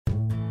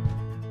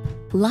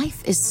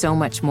Life is so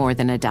much more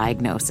than a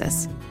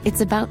diagnosis. It's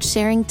about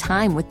sharing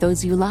time with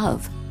those you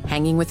love,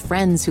 hanging with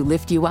friends who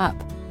lift you up,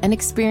 and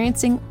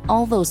experiencing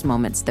all those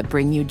moments that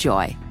bring you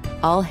joy.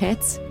 All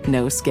hits,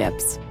 no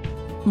skips.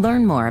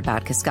 Learn more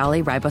about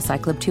Kisqali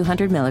Ribociclib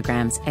 200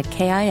 milligrams at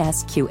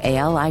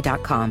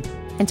KISQALI.com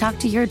and talk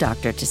to your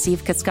doctor to see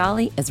if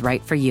Kisqali is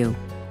right for you.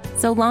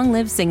 So long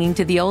live singing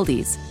to the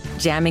oldies,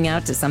 jamming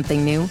out to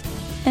something new,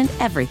 and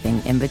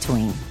everything in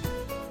between.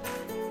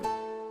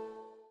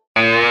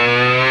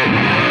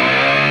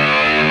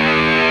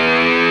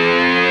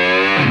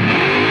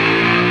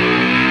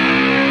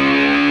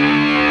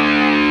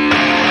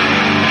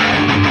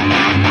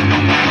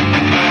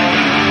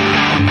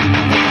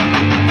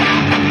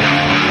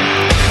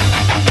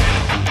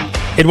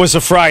 It was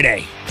a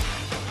Friday,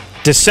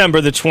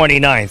 December the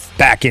 29th,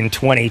 back in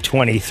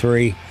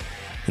 2023,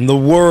 and the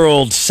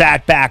world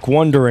sat back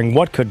wondering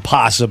what could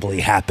possibly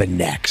happen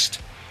next.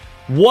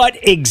 What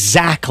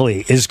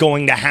exactly is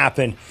going to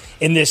happen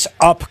in this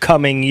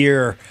upcoming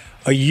year,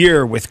 a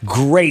year with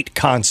great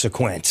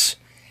consequence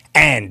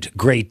and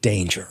great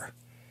danger?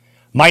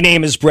 My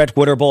name is Brett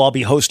Winterble. I'll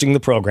be hosting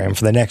the program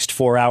for the next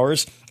 4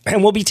 hours,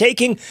 and we'll be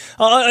taking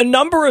a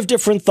number of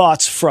different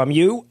thoughts from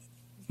you.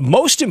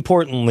 Most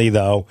importantly,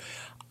 though,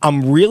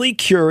 I'm really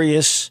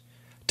curious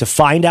to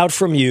find out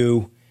from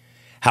you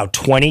how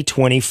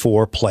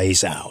 2024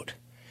 plays out.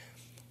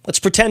 Let's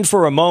pretend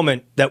for a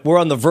moment that we're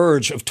on the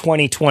verge of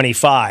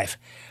 2025,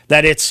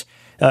 that it's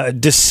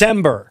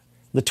December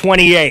the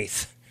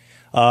 28th,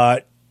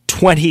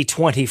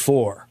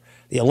 2024.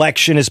 The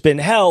election has been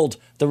held.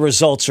 The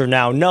results are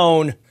now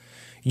known.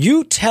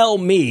 You tell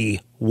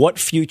me what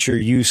future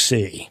you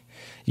see.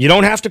 You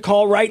don't have to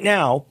call right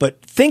now,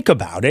 but think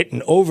about it.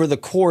 And over the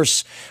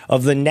course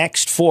of the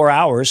next 4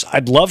 hours,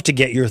 I'd love to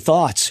get your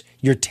thoughts,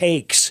 your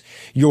takes,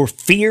 your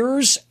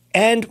fears,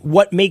 and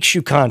what makes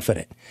you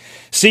confident.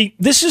 See,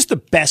 this is the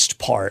best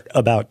part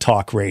about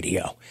talk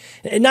radio.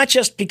 And not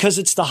just because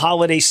it's the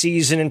holiday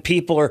season and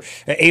people are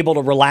able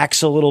to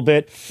relax a little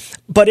bit,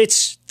 but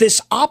it's this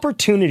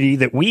opportunity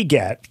that we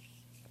get,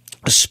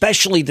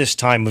 especially this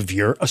time of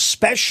year,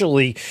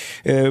 especially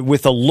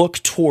with a look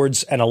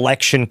towards an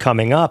election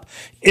coming up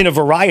in a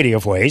variety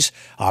of ways.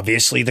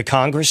 Obviously, the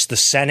Congress, the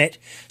Senate,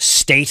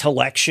 state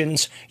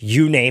elections,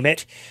 you name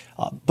it.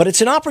 But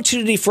it's an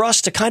opportunity for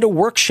us to kind of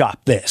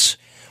workshop this.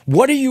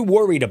 What are you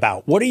worried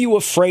about? What are you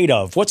afraid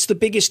of? What's the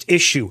biggest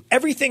issue?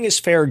 Everything is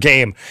fair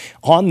game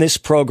on this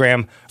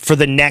program for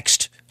the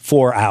next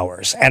 4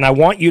 hours. And I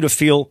want you to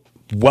feel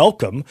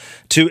welcome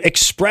to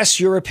express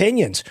your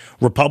opinions.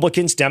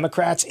 Republicans,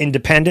 Democrats,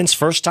 independents,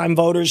 first-time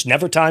voters,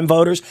 never-time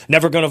voters,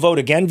 never going to vote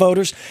again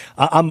voters.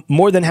 I'm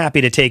more than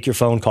happy to take your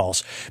phone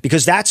calls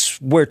because that's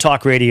where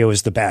talk radio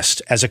is the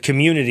best, as a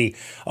community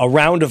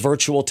around a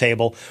virtual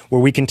table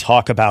where we can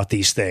talk about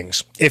these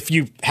things. If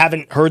you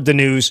haven't heard the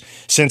news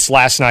since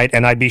last night,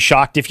 and I'd be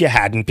shocked if you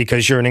hadn't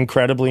because you're an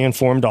incredibly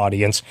informed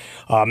audience,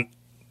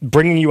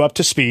 bringing you up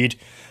to speed,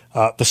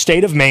 the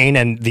state of Maine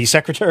and the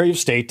Secretary of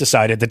State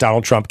decided that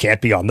Donald Trump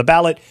can't be on the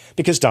ballot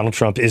because Donald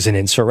Trump is an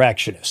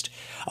insurrectionist.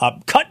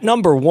 Cut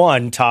number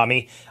one,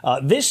 Tommy.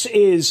 This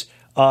is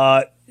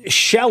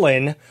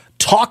Shellen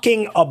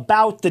talking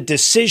about the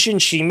decision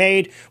she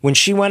made when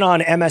she went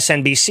on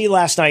MSNBC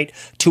last night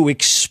to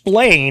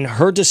explain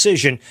her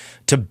decision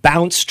to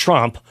bounce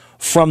Trump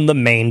from the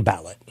Maine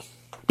ballot.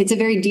 It's a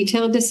very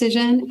detailed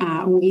decision.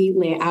 We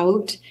lay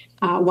out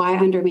why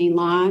under Maine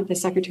law, the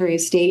Secretary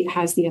of State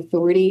has the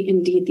authority,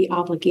 indeed the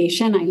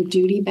obligation, I'm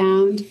duty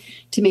bound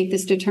to make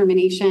this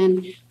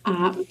determination.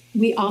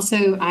 Laid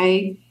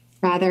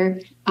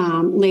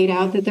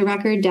out that the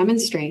record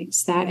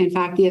demonstrates that, in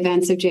fact, the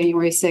events of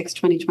January 6,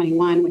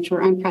 2021, which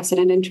were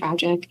unprecedented and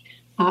tragic,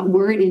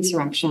 were an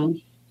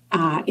insurrection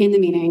in the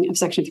meaning of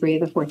Section 3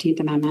 of the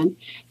 14th Amendment.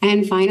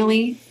 And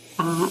finally,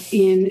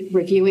 in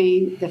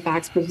reviewing the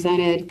facts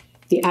presented,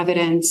 the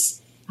evidence,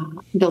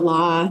 the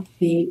law,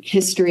 the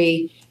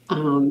history,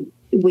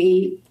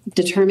 we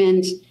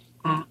determined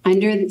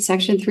under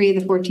Section 3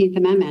 of the 14th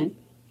Amendment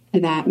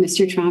that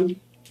Mr. Trump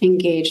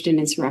engaged in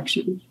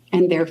insurrection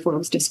and therefore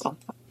was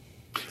disqualified.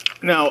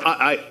 Now,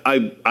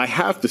 I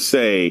have to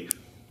say,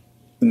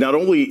 not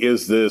only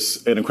is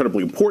this an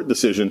incredibly important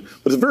decision,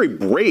 but it's a very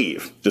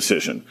brave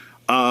decision.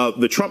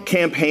 The Trump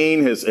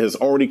campaign has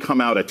already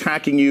come out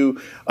attacking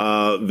you.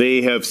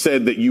 They have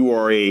said that you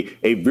are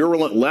a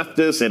virulent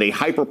leftist and a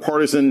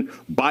hyper-partisan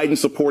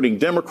Biden-supporting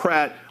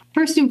Democrat.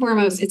 First and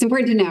foremost, it's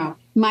important to know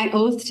my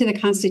oath to the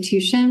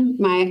Constitution,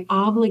 my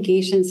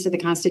obligations to the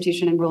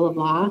Constitution and rule of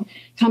law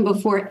come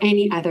before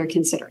any other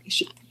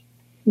consideration.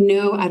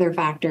 No other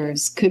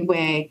factors could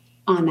weigh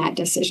on that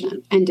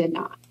decision and did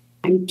not.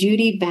 I'm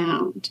duty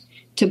bound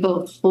to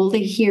both hold a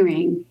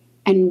hearing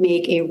and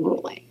make a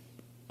ruling.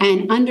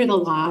 And under the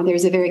law,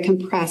 there's a very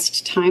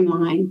compressed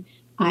timeline.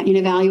 In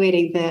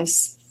evaluating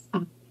this,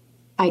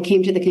 I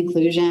came to the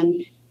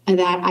conclusion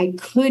that I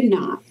could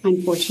not,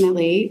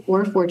 unfortunately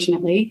or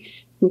fortunately,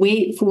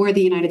 wait for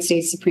the United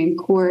States Supreme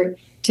Court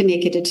to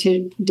make a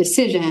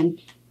decision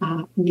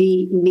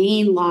the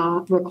Maine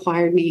law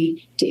required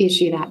me to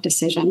issue that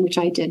decision, which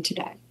I did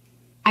today.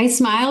 I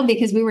smiled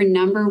because we were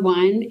number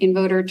one in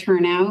voter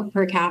turnout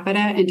per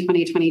capita in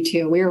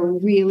 2022. We are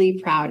really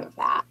proud of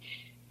that.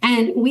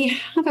 And we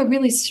have a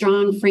really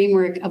strong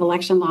framework of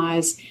election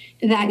laws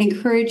that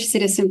encourage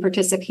citizen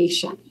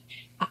participation.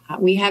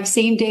 We have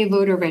same-day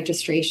voter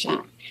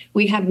registration.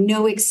 We have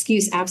no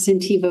excuse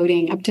absentee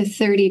voting up to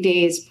 30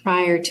 days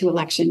prior to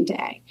Election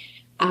Day.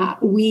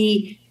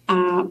 We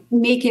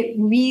make it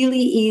really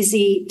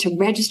easy to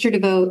register to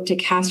vote, to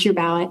cast your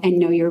ballot, and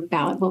know your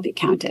ballot will be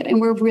counted. And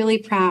we're really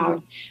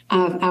proud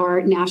of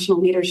our national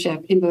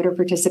leadership in voter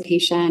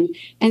participation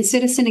and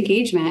citizen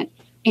engagement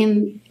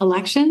in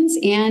elections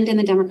and in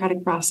the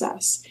democratic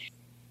process.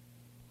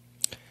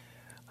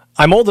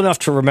 I'm old enough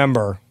to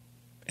remember,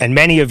 and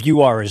many of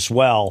you are as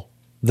well,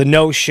 the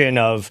notion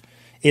of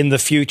in the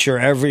future,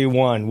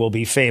 everyone will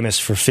be famous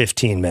for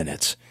 15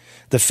 minutes.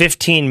 The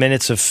 15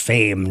 minutes of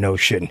fame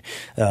notion,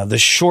 the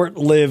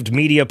short-lived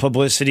media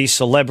publicity,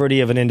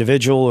 celebrity of an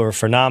individual or a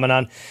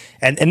phenomenon.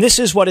 And this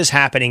is what is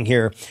happening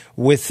here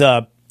with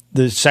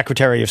the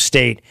Secretary of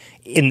State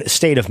in the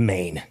state of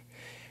Maine.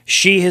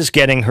 She is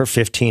getting her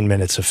 15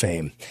 minutes of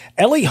fame.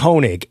 Ellie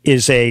Honig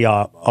is a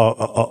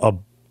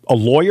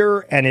lawyer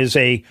and is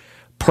a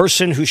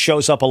person who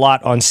shows up a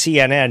lot on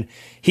CNN.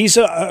 He's,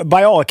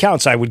 by all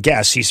accounts, I would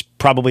guess, he's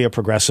probably a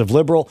progressive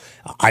liberal.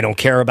 I don't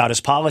care about his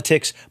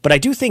politics, but I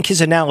do think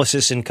his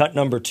analysis in cut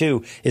number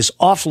 2 is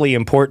awfully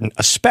important,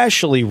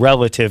 especially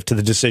relative to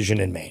the decision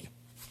in Maine.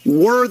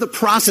 Were the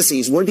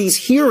processes, were these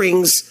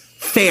hearings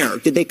fair?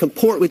 Did they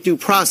comport with due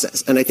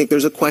process? And I think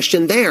there's a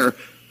question there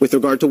with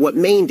regard to what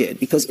Maine did,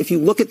 because if you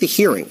look at the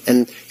hearing,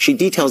 and she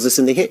details this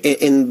in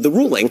the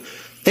ruling,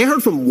 they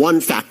heard from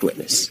one fact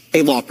witness,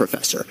 a law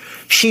professor.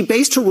 She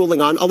based her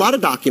ruling on a lot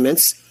of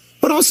documents,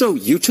 but also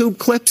YouTube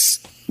clips,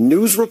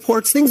 news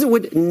reports, things that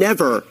would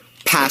never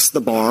pass the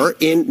bar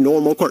in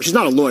normal court. She's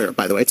not a lawyer,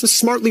 by the way. It's a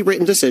smartly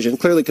written decision,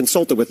 clearly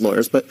consulted with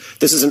lawyers, but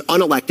this is an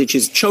unelected.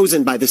 She's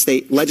chosen by the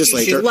state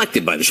legislature. She's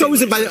elected by the state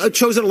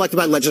legislature. Elected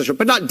by the legislature,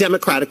 but not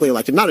democratically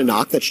elected. Not a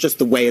knock. That's just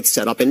the way it's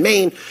set up in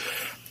Maine.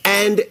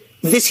 And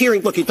this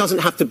hearing, look, it doesn't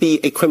have to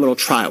be a criminal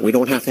trial. We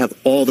don't have to have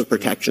all the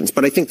protections.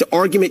 But I think the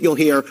argument you'll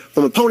hear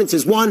from opponents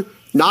is, one,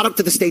 not up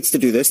to the states to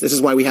do this. This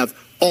is why we have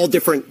all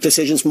different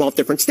decisions from all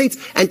different states.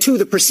 And two,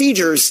 the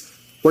procedures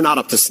were not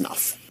up to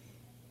snuff.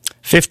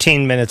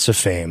 15 minutes of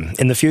fame.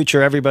 In the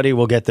future, everybody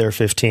will get their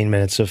 15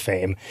 minutes of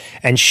fame.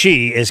 And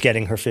she is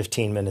getting her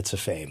 15 minutes of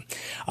fame.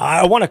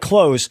 I want to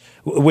close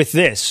with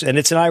this, and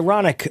it's an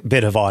ironic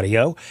bit of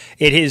audio.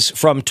 It is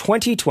from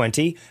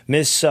 2020.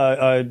 Miss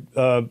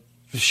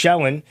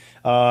Schellen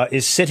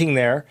is sitting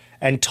there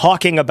and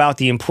talking about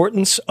the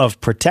importance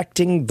of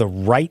protecting the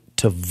right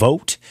to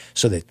vote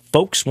so that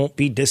folks won't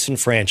be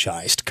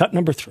disenfranchised. Cut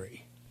number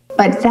 3.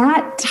 But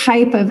that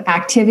type of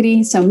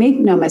activity, so make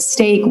no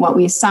mistake, what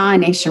we saw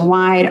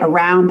nationwide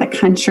around the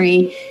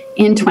country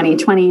in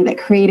 2020 that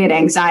created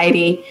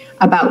anxiety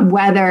about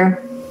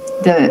whether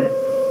the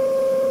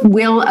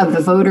will of the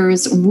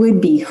voters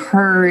would be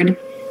heard,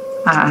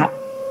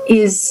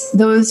 is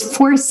those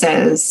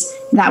forces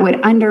that would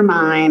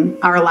undermine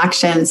our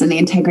elections and the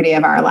integrity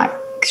of our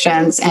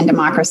elections and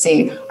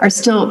democracy are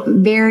still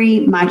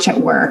very much at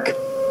work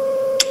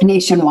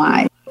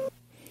nationwide.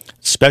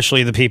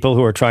 Especially the people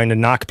who are trying to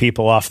knock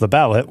people off the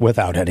ballot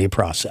without any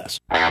process.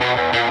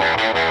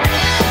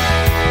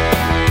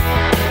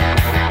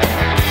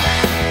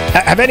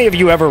 Have any of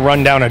you ever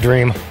run down a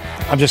dream?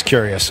 I'm just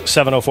curious.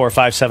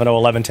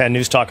 704-570-1110,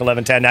 News Talk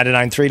 1110,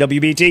 99.3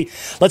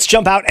 WBT. Let's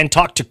jump out and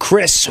talk to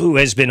Chris, who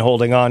has been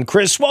holding on.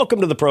 Chris,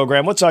 welcome to the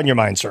program. What's on your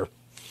mind, sir?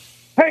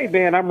 Hey,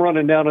 man, I'm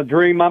running down a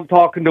dream. I'm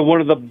talking to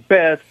one of the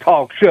best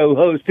talk show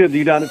hosts in the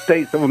United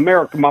States of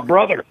America, my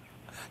brother.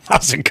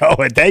 How's it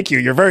going? Thank you.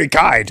 You're very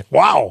kind.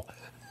 Wow.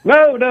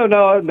 No.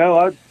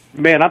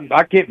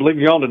 I can't believe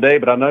you're on today,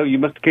 but I know you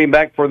must have came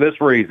back for this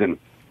reason.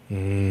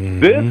 Mm-hmm.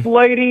 This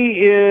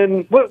lady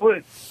in,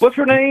 what's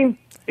her name?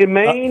 In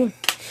Maine?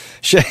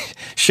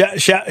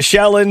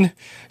 Schellen,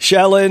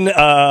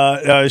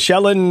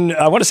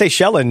 I want to say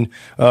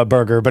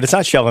Schellenberger, but it's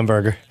not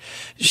Schellenberger.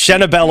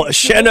 Shenabellos.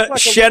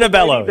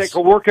 They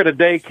could work at a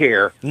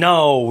daycare.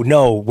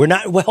 No, we're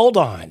not. Well, hold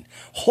on.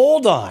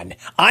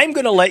 I'm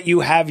going to let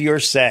you have your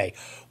say,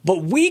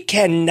 but we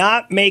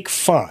cannot make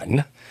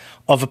fun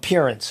of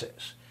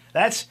appearances.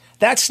 That's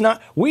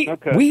not we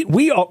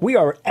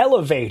are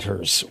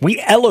elevators. We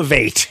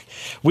elevate.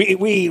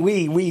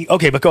 We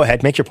okay, but go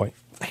ahead, make your point.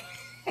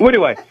 Well,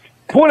 anyway,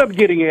 point I'm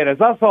getting at is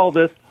I saw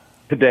this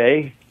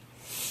today,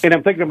 and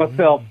I'm thinking to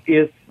myself,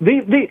 is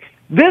this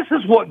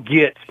is what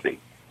gets me,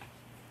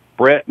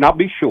 Brett, and I'll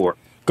be short.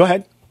 Go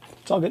ahead.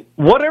 It's all good.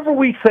 Whatever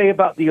we say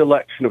about the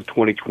election of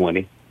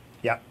 2020,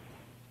 yeah.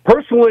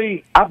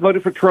 Personally, I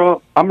voted for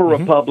Trump. I'm a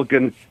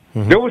Republican.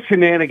 Mm-hmm. There was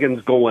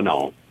shenanigans going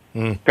on.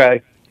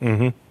 Okay?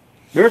 Mm-hmm.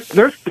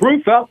 There's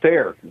proof out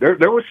there.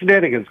 There was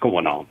shenanigans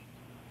going on.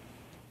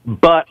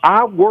 But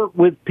I work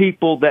with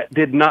people that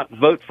did not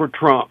vote for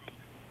Trump,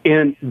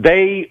 and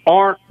they're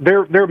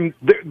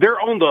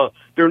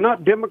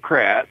not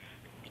Democrats,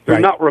 They're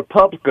Right. not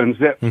Republicans.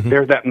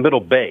 They're that middle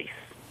base.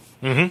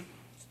 And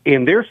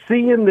they're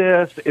seeing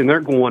this, and they're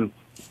going,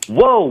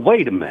 whoa,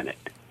 wait a minute.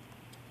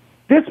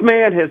 This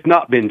man has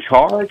not been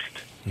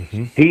charged.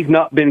 He's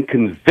not been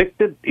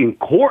convicted in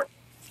court.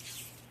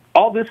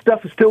 All this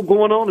stuff is still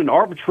going on, and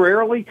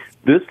arbitrarily,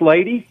 this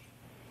lady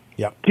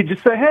could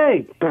just say,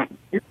 hey,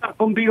 you're not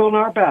going to be on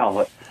our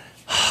ballot.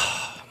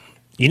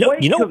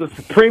 Wait till the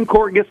Supreme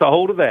Court gets a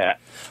hold of that.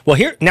 Well,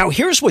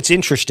 here's what's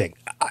interesting.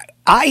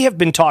 I have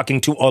been talking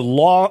to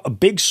a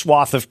big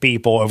swath of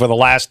people over the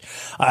last,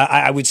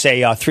 I would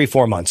say,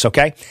 3-4 months,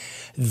 okay?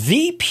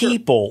 The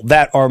people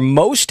that are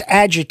most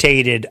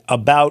agitated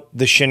about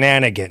the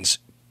shenanigans,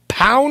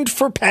 pound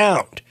for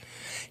pound,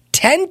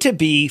 tend to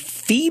be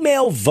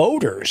female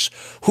voters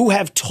who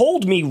have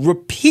told me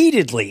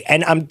repeatedly,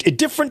 and I'm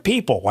different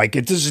people, like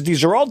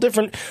these are all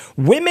different.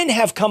 Women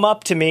have come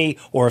up to me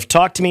or have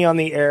talked to me on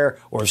the air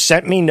or have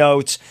sent me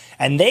notes,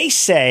 and they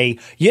say,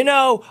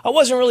 I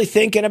wasn't really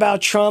thinking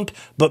about Trump,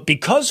 but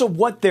because of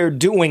what they're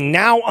doing,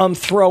 now I'm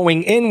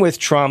throwing in with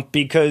Trump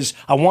because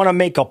I want to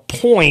make a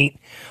point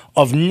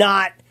of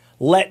not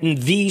letting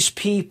these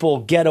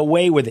people get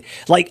away with it.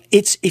 Like,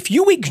 it's if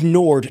you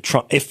ignored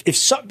Trump,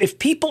 if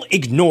people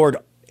ignored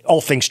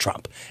all things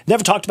Trump,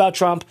 never talked about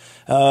Trump,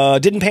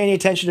 didn't pay any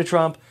attention to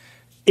Trump,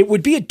 it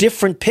would be a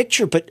different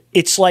picture. But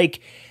it's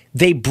like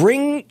they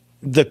bring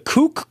the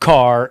kook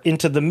car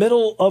into the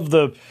middle of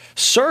the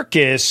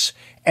circus,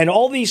 and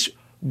all these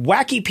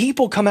wacky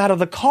people come out of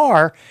the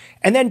car,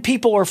 and then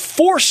people are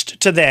forced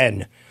to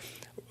then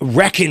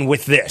reckon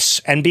with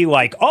this and be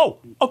like, oh,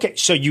 okay,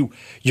 so you're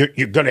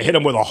going to hit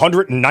him with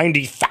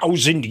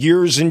 190,000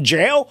 years in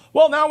jail?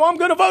 Well, now I'm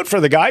going to vote for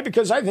the guy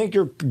because I think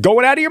you're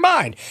going out of your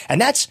mind.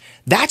 And that's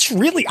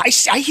really,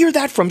 I hear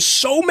that from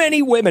so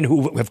many women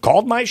who have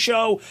called my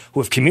show, who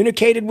have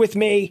communicated with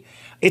me.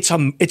 It's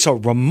a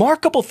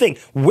remarkable thing.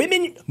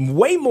 Women,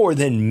 way more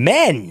than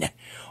men,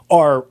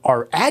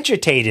 are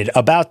agitated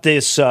about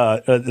this,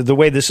 the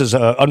way this is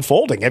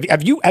unfolding.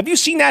 Have you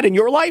seen that in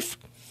your life?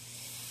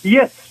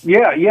 Yes,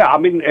 yeah. I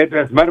mean, as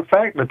a matter of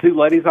fact, the two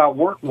ladies I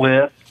work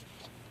with,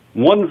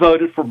 one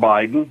voted for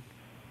Biden,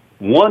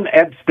 one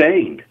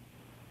abstained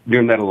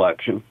during that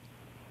election.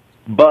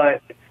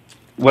 But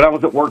when I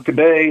was at work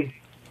today,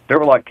 they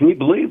were like, can you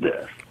believe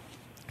this?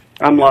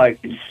 I'm like,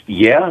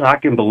 yeah, I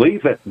can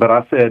believe it. But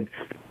I said,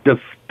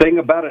 the thing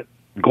about it,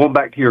 going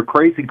back to your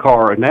crazy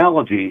car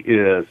analogy,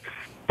 is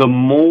the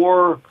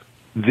more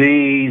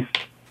these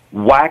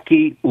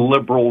wacky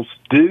liberals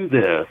do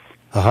this,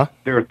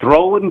 they're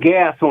throwing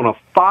gas on a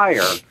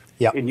fire.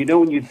 Yep. And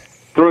when you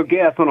throw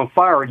gas on a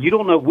fire, you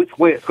don't know which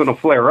way it's going to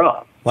flare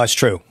up. Well, that's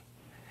true.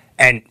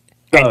 And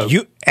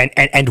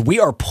we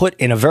are put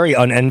in a very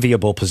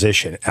unenviable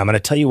position. I'm going to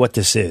tell you what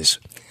this is.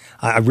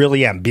 I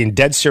really am being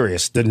dead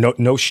serious.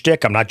 No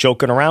shtick. I'm not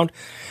joking around.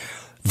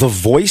 The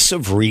voice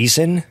of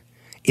reason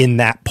in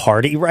that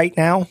party right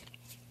now,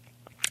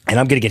 and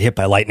I'm going to get hit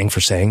by lightning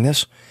for saying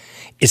this,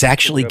 is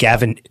actually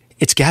Gavin.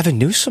 It's Gavin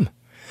Newsom.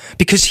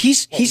 Because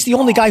he's the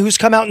only guy who's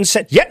come out and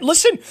said,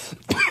 listen,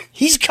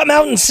 he's come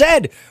out and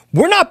said,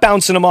 we're not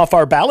bouncing him off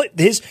our ballot.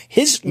 His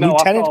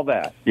lieutenant. I saw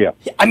that. Yeah.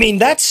 I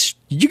mean,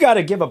 you got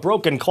to give a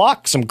broken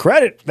clock some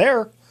credit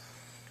there.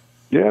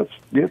 Yeah,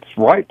 it's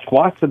right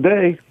twice a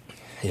day.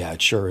 Yeah,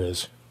 it sure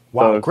is.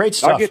 Wow, great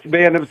stuff. I get you,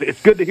 man.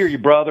 It's good to hear you,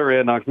 brother,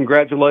 and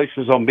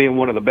congratulations on being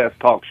one of the best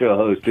talk show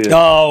hosts in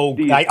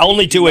I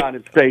only do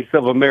United States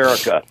of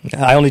America.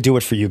 I only do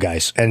it for you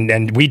guys,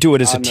 and we do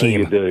it as a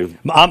team. You do.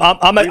 We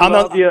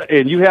love you,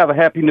 and you have a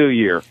happy New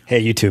Year. Hey,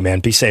 you too,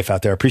 man. Be safe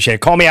out there. Appreciate it.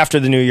 Call me after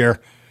the New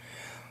Year.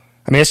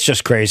 I mean, it's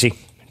just crazy.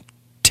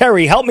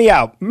 Terry, help me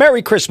out.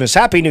 Merry Christmas.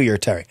 Happy New Year,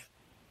 Terry.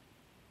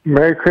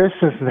 Merry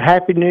Christmas and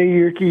Happy New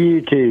Year to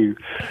you, too.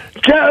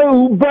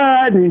 Joe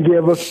Biden,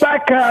 give us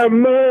back our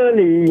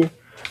money.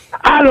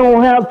 I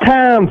don't have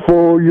time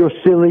for your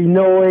silly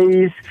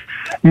noise.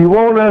 You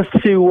want us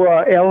to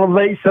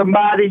elevate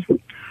somebody?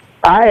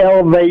 I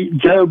elevate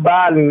Joe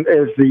Biden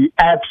as the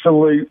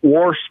absolute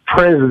worst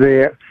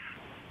president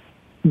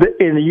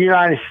in the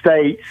United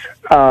States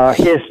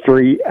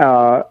history.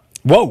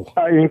 Whoa!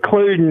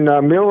 Including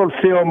Millard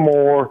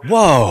Fillmore.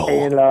 Whoa!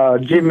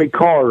 And Jimmy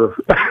Carter.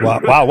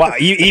 Wow!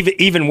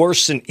 Even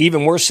worse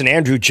than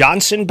Andrew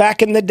Johnson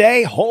back in the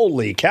day.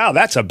 Holy cow!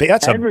 That's a big.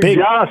 Andrew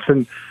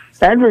Johnson.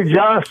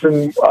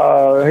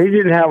 He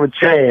didn't have a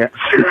chance.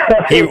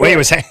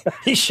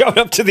 He showed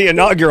up to the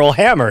inaugural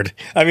hammered.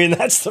 I mean,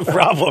 that's the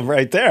problem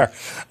right there.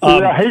 He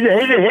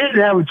didn't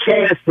have a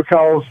chance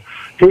because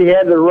he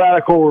had the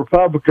radical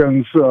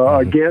Republicans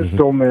against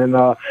him, and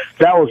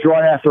that was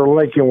right after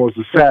Lincoln was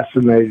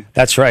assassinated.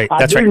 That's right.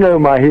 I do know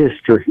my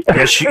history.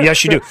 Yes,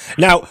 you do.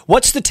 Now,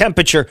 what's the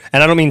temperature?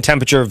 And I don't mean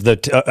temperature of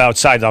the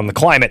outside on the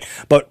climate,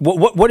 but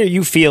what are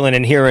you feeling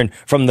and hearing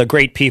from the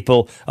great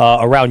people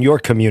around your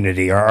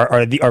community?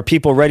 Are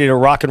people ready to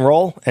rock and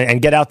roll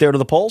and get out there to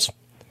the polls?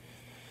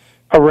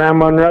 Around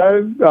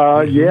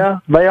Monroe, yeah,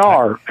 they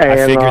are. I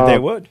figured they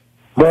would.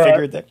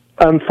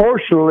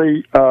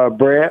 unfortunately,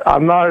 Brett,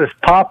 I'm not as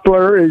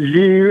popular as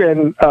you,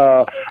 and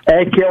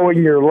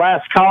echoing your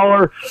last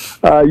caller,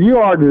 you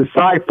are the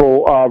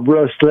disciple of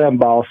Rush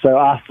Limbaugh, so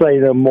I say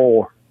no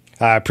more.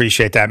 I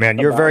appreciate that, man.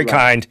 You're very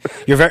kind.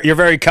 You're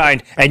very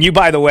kind. And you,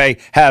 by the way,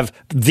 have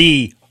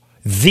the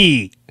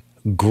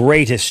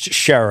greatest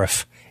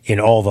sheriff in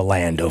all the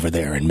land over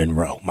there in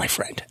Monroe, my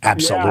friend.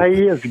 Absolutely. Yeah,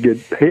 he is good.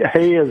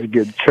 He is a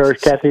good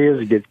church cat. He is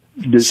a good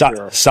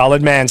sheriff.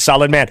 Solid man.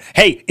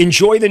 Hey,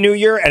 enjoy the new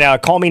year,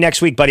 and call me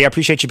next week, buddy. I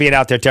appreciate you being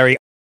out there, Terry.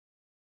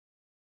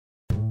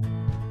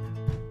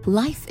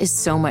 Life is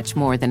so much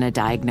more than a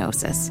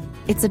diagnosis.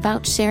 It's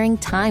about sharing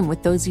time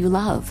with those you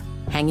love,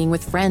 hanging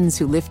with friends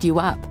who lift you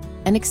up,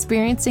 and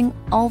experiencing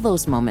all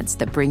those moments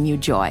that bring you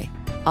joy.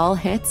 All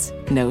hits,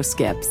 no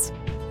skips.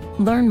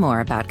 Learn more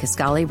about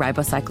Kisqali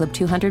Ribociclib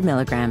 200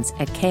 milligrams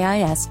at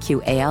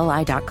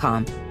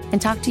KISQALI.com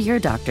and talk to your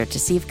doctor to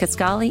see if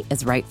Kisqali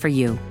is right for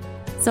you.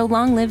 So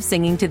long live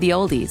singing to the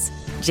oldies,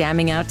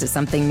 jamming out to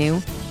something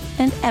new,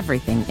 and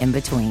everything in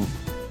between.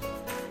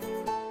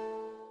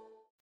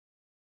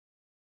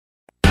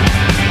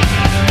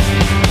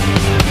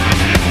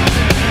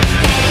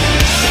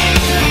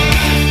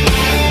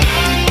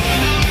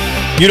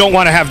 You don't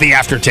want to have the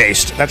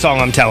aftertaste. That's all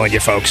I'm telling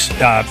you, folks.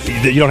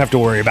 You don't have to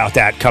worry about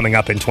that coming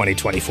up in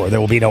 2024. There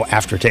will be no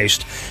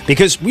aftertaste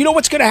because we know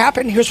what's going to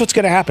happen. Here's what's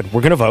going to happen. We're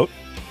going to vote,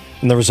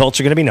 and the results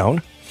are going to be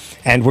known,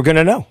 and we're going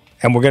to know,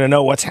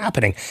 what's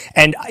happening.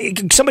 And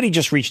somebody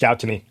just reached out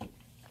to me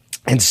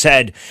and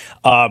said,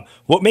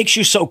 what makes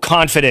you so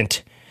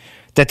confident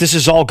that this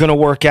is all going to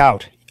work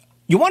out?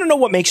 You want to know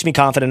what makes me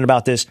confident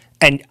about this?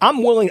 And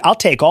I'll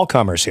take all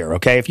comers here,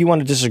 okay? If you want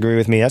to disagree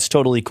with me, that's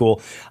totally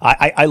cool.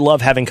 I love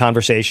having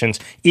conversations,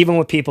 even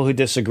with people who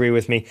disagree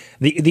with me.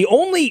 The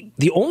only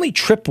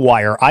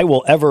tripwire I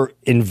will ever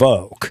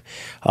invoke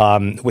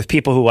with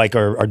people who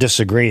are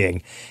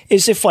disagreeing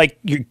is if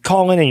you're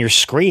calling and you're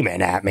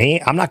screaming at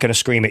me. I'm not going to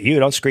scream at you.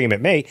 Don't scream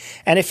at me.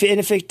 And if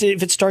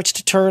it starts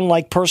to turn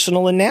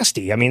personal and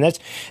nasty, I mean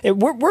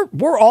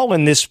we're all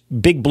in this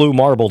big blue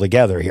marble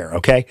together here,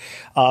 okay?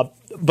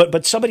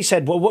 But somebody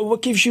said, well,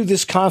 what gives you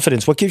this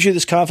confidence? What gives you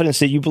this confidence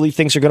that you believe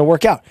things are going to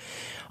work out?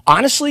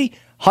 Honestly,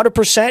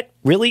 100%,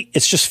 really,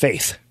 it's just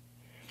faith.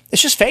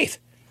 It's just faith.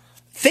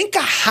 Think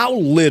of how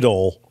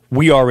little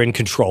we are in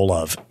control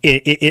of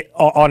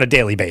on a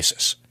daily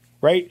basis,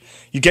 right?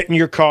 You get in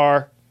your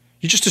car,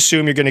 you just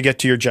assume you're going to get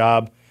to your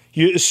job.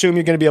 You assume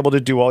you're going to be able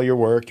to do all your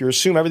work. You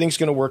assume everything's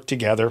going to work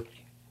together.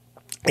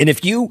 And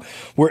if you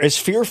were as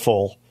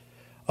fearful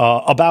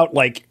about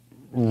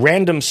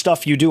random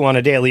stuff you do on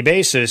a daily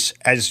basis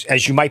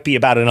as you might be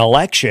about an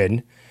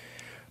election,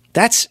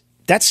 that's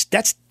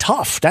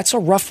tough. That's a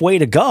rough way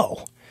to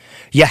go.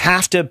 You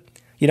have to,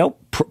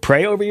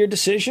 pray over your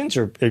decisions,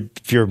 or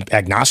if you're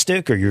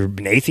agnostic or you're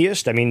an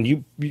atheist, I mean,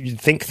 you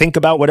think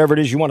about whatever it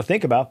is you want to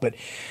think about. But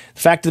the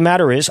fact of the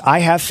matter is, I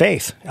have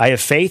faith. I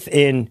have faith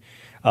in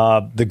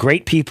the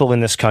great people in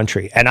this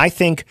country. And I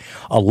think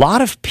a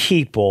lot of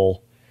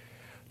people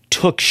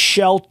took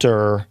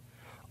shelter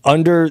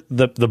under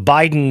the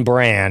Biden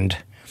brand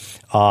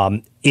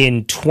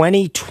in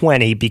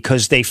 2020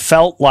 because they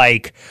felt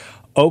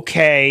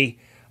okay,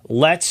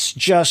 let's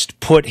just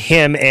put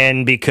him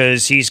in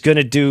because he's going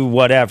to do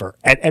whatever.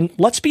 And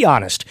let's be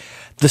honest,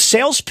 the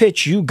sales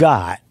pitch you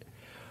got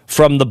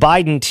from the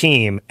Biden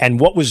team and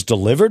what was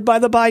delivered by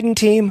the Biden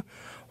team,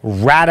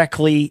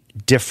 radically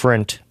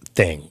different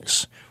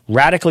things.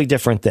 Radically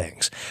different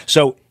things.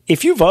 So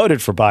if you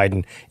voted for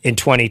Biden in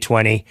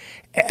 2020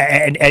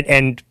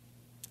 and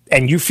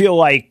you feel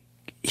like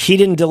he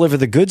didn't deliver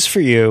the goods for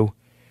you,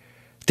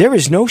 there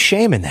is no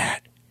shame in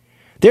that.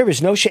 There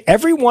is no shame.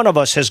 Every one of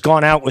us has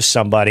gone out with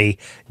somebody,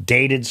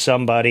 dated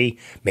somebody,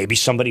 maybe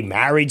somebody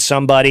married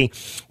somebody,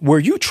 where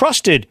you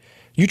trusted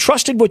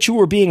what you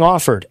were being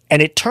offered,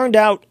 and it turned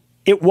out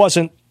it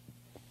wasn't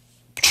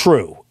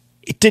true.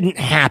 It didn't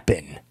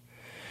happen.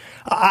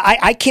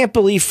 I can't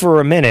believe for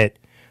a minute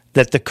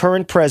that the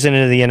current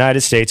president of the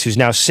United States, who's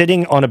now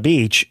sitting on a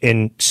beach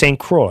in St.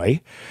 Croix,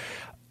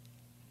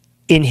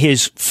 in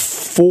his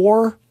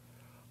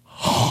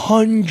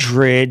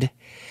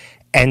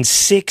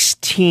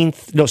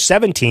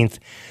 17th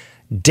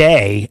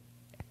day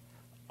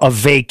of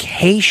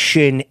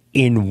vacation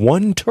in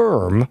one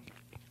term,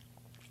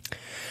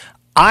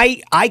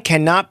 I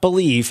cannot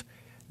believe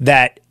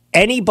that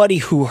anybody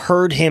who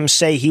heard him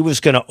say he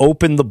was going to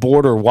open the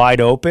border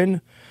wide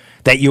open,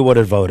 that you would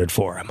have voted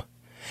for him.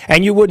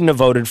 And you wouldn't have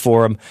voted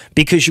for him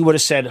because you would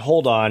have said,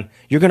 hold on,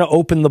 you're going to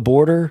open the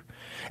border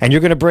and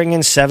you're going to bring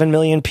in 7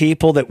 million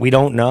people that we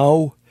don't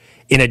know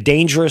in a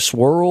dangerous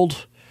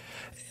world.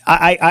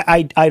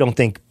 I don't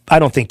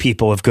think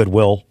people of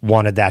goodwill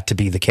wanted that to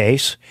be the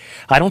case.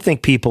 I don't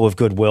think people of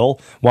goodwill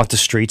want the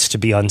streets to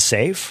be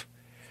unsafe.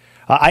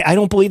 I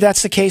don't believe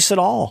that's the case at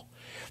all.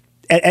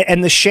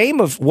 And the shame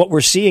of what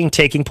we're seeing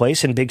taking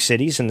place in big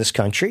cities in this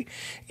country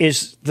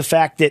is the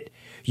fact that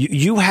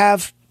you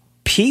have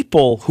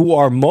people who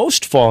are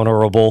most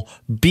vulnerable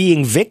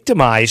being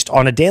victimized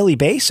on a daily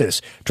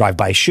basis.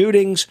 Drive-by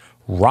shootings,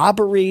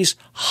 robberies,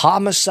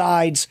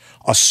 homicides,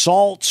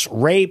 assaults,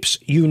 rapes,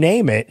 you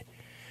name it.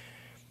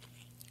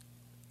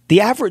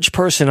 The average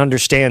person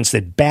understands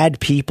that bad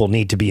people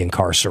need to be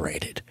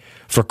incarcerated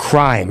for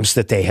crimes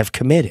that they have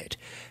committed.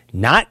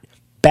 Not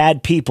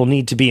bad people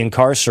need to be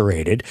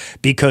incarcerated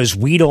because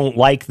we don't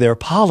like their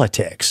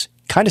politics.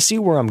 Kind of see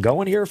where I'm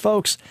going here,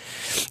 folks?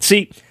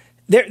 See,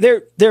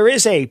 there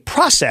is a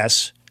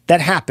process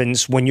that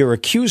happens when you're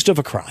accused of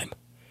a crime.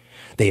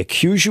 They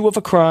accuse you of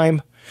a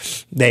crime.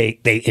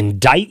 They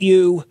indict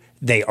you.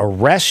 They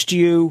arrest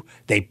you.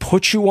 They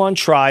put you on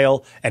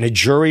trial, and a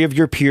jury of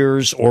your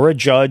peers or a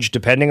judge,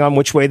 depending on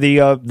which way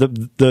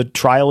the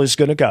trial is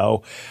going to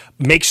go,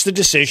 makes the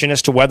decision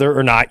as to whether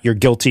or not you're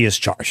guilty as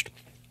charged.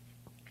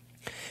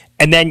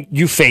 And then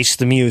you face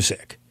the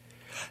music.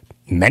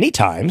 Many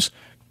times,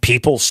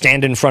 people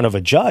stand in front of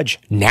a judge,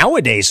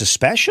 nowadays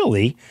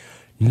especially,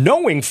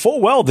 knowing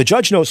full well, the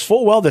judge knows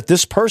full well that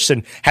this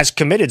person has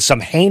committed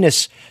some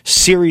heinous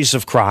series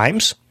of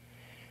crimes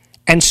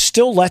and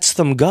still lets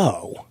them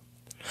go.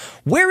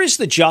 Where is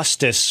the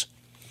justice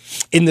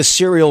in the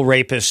serial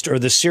rapist or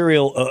the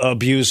serial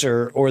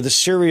abuser or the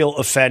serial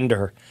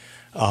offender?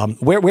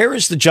 Where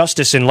is the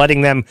justice in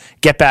letting them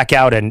get back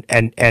out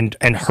and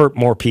hurt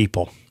more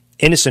people,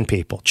 innocent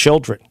people,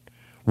 children,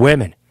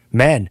 women,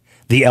 men,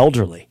 the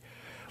elderly?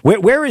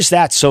 Where is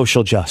that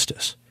social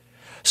justice?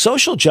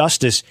 Social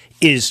justice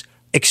is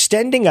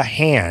extending a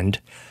hand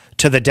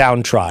to the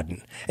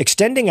downtrodden,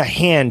 extending a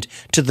hand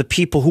to the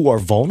people who are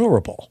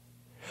vulnerable.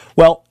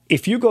 Well,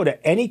 if you go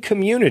to any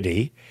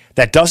community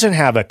that doesn't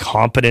have a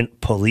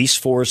competent police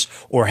force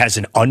or has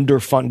an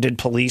underfunded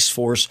police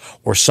force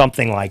or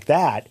something like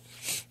that,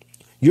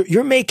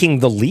 you're making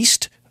the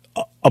least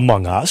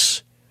among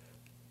us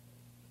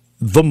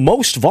the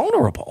most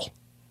vulnerable.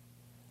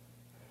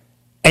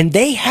 And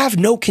they have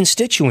no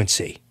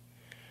constituency.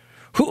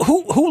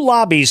 Who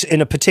lobbies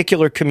in a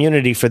particular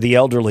community for the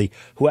elderly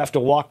who have to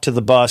walk to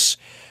the bus,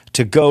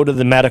 to go to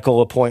the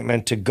medical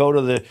appointment, to go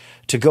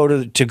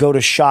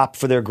to shop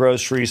for their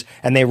groceries,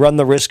 and they run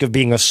the risk of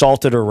being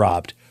assaulted or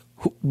robbed?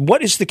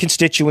 What is the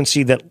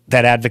constituency that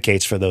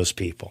advocates for those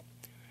people?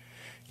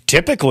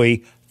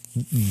 Typically,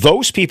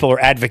 those people are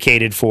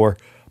advocated for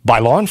by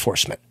law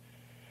enforcement,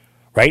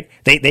 right?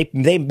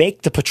 They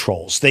make the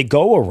patrols. They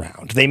go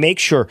around. They make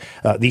sure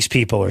these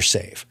people are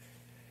safe.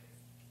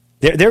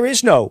 There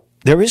is no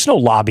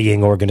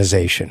lobbying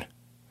organization.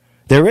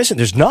 There isn't.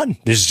 There's none.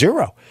 There's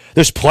zero.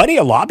 There's plenty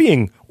of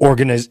lobbying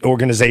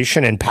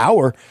organization and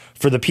power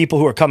for the people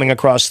who are coming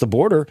across the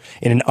border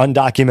in an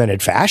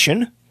undocumented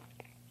fashion.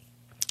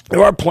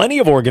 There are plenty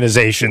of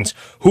organizations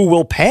who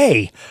will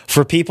pay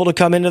for people to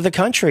come into the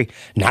country,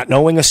 not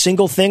knowing a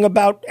single thing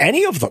about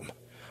any of them,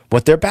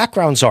 what their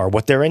backgrounds are,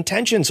 what their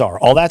intentions are,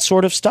 all that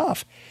sort of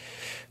stuff.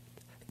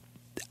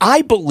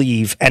 I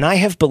believe, and I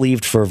have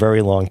believed for a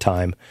very long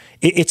time,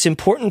 it's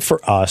important for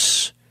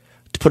us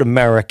to put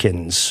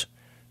Americans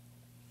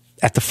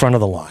at the front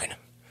of the line.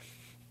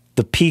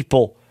 The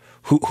people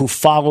who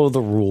follow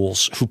the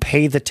rules, who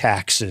pay the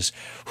taxes,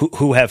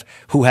 who have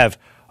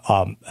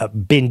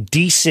been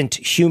decent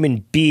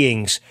human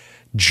beings,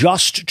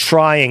 just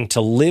trying to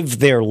live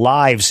their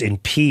lives in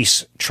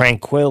peace,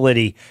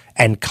 tranquility,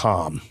 and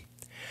calm.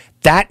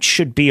 That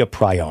should be a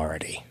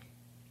priority.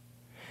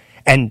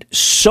 And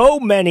so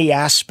many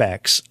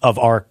aspects of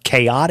our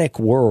chaotic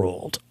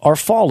world, our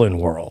fallen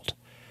world,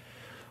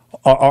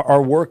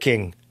 are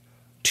working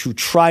to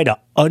try to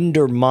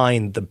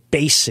undermine the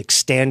basic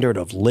standard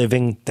of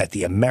living that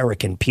the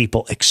American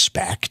people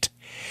expect.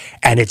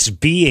 And it's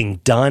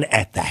being done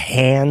at the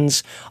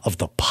hands of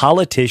the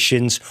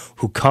politicians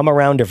who come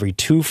around every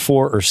 2,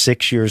 4, or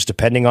 6 years,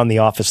 depending on the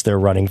office they're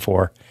running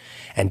for,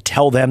 and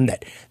tell them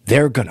that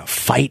they're going to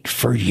fight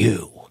for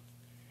you.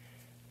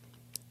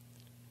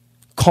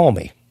 Call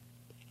me.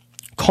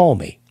 Call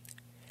me.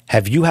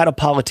 Have you had a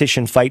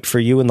politician fight for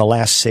you in the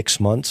last 6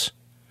 months,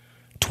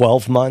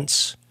 12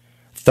 months,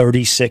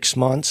 36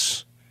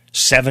 months,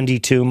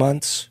 72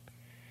 months?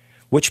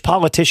 Which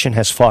politician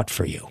has fought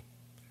for you?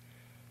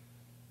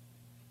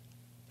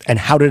 And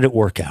how did it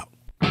work out?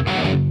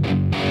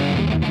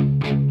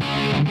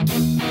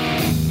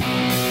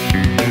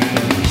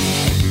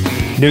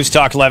 News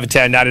Talk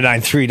 1110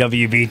 99.3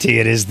 WBT.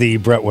 It is the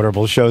Brett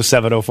Winterble Show,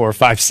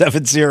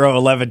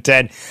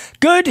 704-570-1110.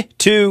 Good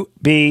to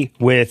be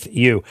with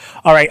you.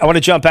 All right, I want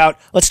to jump out.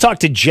 Let's talk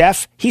to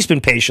Jeff. He's been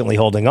patiently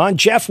holding on.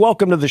 Jeff,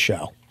 welcome to the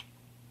show.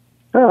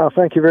 Oh,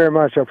 thank you very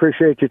much. I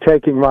appreciate you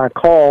taking my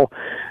call.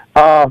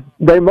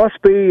 They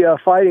must be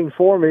fighting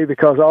for me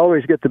because I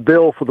always get the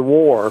bill for the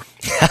war.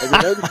 Have you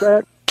noticed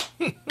that?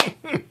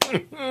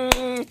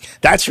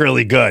 That's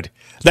really good.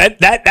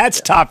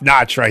 That's top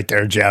notch right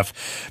there,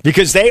 Jeff,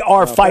 because they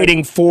are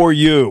fighting for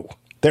you.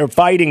 They're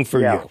fighting for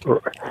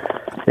you.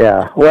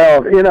 Yeah.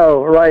 Well,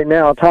 right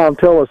now, Tom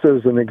Tillis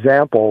is an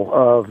example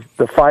of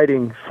the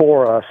fighting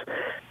for us.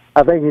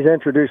 I think he's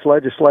introduced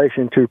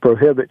legislation to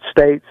prohibit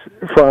states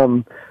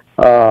from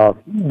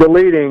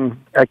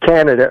deleting a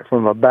candidate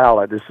from a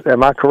ballot.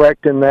 Am I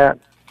correct in that?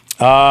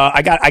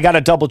 I got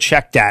to double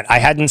check that. I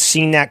hadn't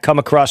seen that come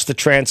across the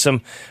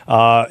transom.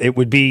 It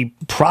would be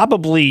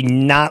probably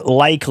not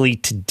likely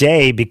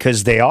today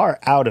because they are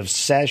out of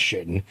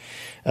session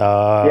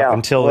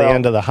until the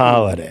end of the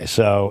holiday.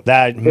 So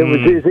that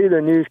it's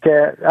either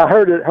newscast. I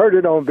heard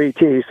it on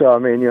BT. So I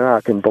mean,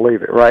 I can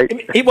believe it, right?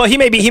 Well, he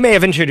may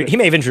have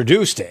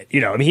introduced it.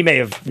 He may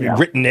have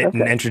written it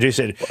and introduced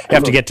it. You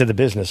have to get to the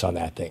business on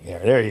that thing.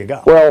 There you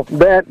go. Well,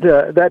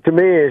 that to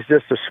me is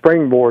just a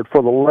springboard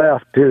for the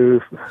left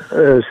to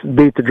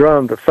beat the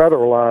drum to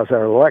federalize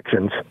our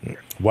elections.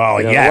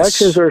 Well,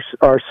 yes, elections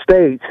are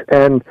states,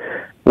 and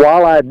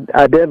while I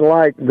didn't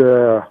like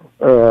the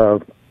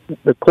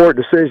court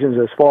decisions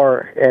as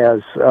far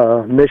as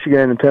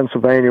Michigan and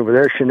Pennsylvania with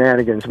their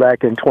shenanigans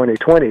back in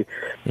 2020,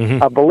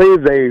 I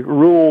believe they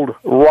ruled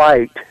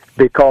right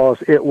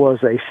because it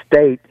was a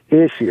state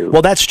issue.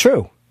 Well, that's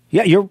true.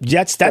 Yeah,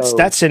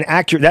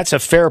 that's a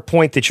fair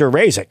point that you're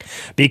raising,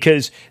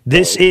 because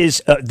this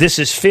is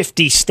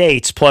 50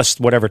 states plus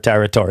whatever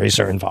territories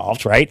are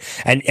involved, right?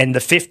 And the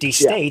 50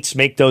 states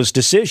make those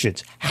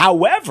decisions.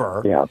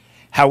 However,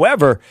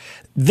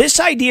 this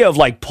idea of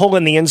like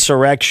pulling the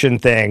insurrection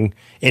thing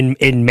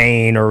in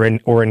Maine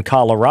or in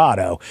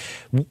Colorado,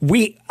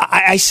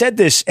 I said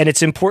this, and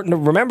it's important to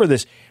remember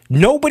this.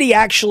 Nobody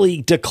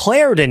actually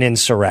declared an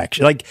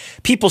insurrection. Like,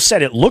 people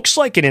said it looks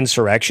like an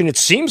insurrection, it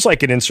seems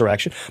like an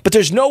insurrection, but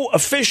there's no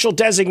official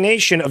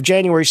designation of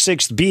January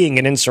 6th being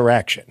an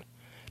insurrection.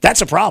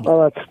 That's a problem.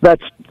 Well,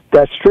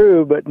 that's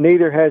true, but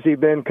neither has he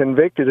been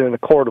convicted in a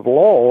court of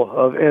law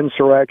of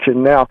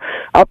insurrection. Now,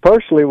 I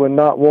personally would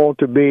not want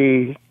to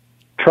be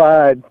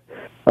tried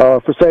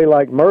for, say,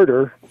 like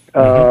murder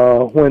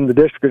when the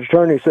district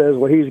attorney says,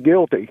 well, he's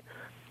guilty.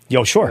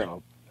 Yo,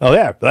 sure. Oh,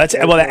 yeah. That's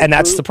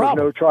the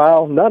problem. No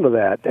trial, none of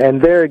that.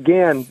 And there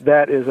again,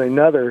 that is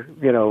another,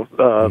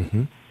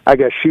 I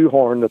guess,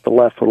 shoehorn that the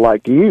left would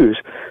like to use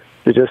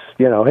to just,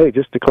 hey,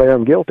 just declare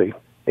him guilty.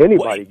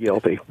 Anybody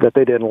guilty that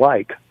they didn't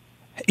like.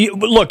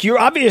 Look, you're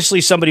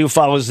obviously somebody who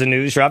follows the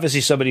news. You're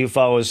obviously somebody who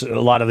follows a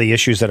lot of the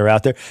issues that are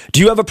out there.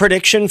 Do you have a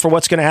prediction for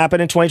what's going to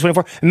happen in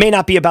 2024? It may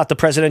not be about the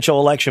presidential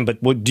election,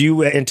 but do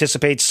you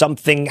anticipate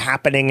something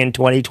happening in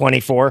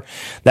 2024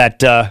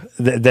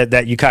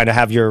 that you kind of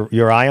have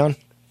your eye on?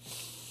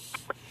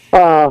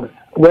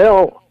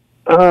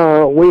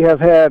 We have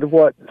had,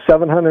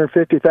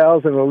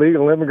 750,000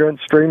 illegal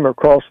immigrants stream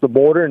across the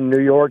border in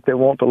New York. They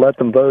want to let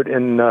them vote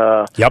in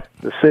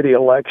the city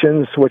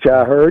elections, which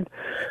I heard.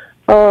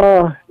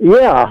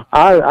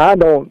 I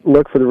don't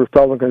look for the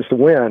Republicans to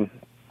win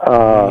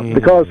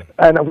because,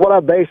 and what I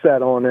base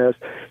that on is,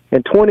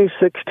 in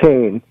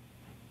 2016,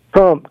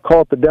 Trump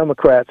caught the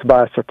Democrats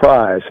by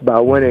surprise by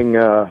winning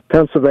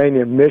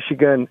Pennsylvania,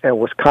 Michigan, and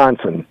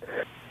Wisconsin.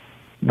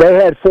 They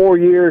had 4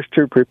 years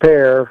to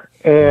prepare,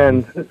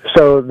 and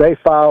so they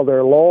filed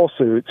their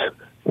lawsuits,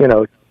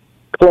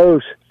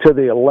 close to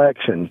the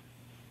election,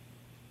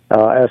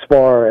 as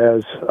far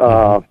as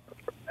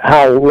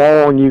how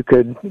long you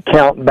could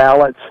count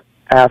ballots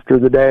after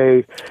the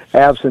day,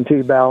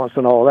 absentee ballots,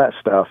 and all that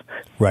stuff.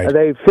 Right.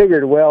 They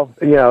figured,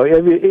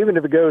 even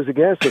if it goes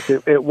against us,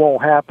 it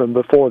won't happen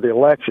before the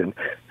election.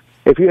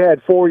 If you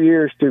had 4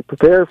 years to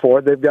prepare for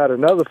it, they've got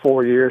another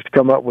 4 years to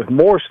come up with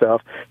more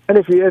stuff. And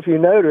if you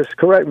notice,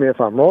 correct me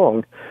if I'm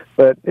wrong,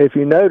 but if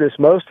you notice,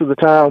 most of the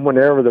time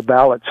whenever the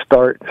ballots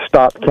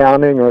stop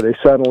counting or they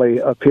suddenly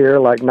appear,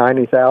 like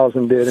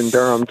 90,000 did in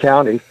Durham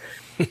County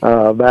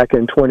back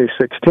in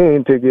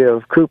 2016 to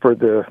give Cooper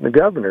the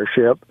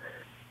governorship,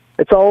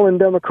 it's all in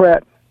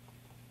Democrat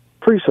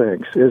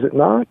precincts, is it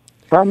not?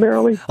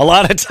 Primarily, a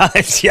lot of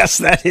times, yes,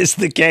 that is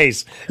the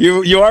case.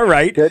 You are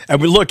right.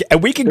 And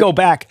we can go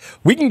back.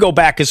 We can go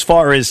back as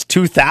far as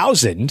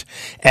 2000,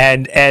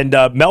 and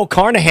Mel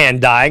Carnahan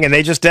dying, and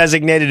they just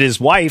designated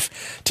his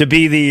wife to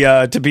be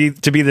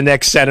the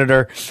next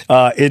senator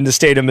in the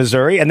state of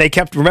Missouri. And they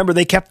kept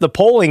the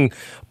polling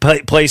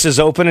places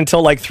open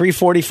until like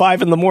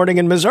 3:45 in the morning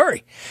in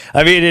Missouri.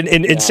 I mean,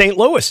 in St.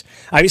 Louis.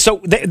 I mean,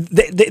 so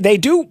they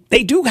do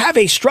have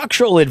a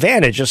structural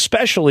advantage,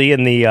 especially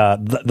in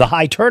the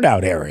high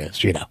turnout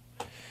areas.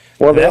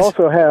 Well, they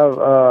also have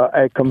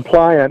a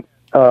compliant,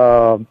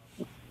 say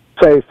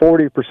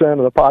 40%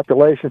 of the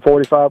population,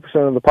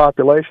 45% of the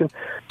population.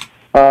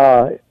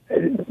 Donald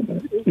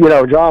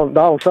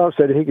Trump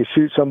said he could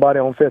shoot somebody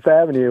on Fifth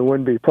Avenue and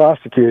wouldn't be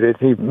prosecuted.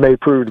 He may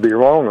prove to be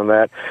wrong on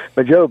that.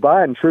 But Joe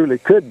Biden truly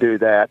could do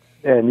that,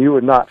 and you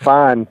would not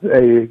find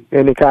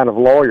any kind of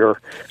lawyer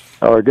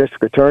or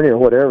district attorney or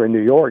whatever in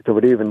New York that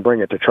would even bring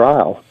it to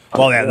trial.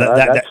 Well,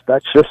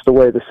 that's just the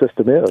way the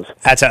system is.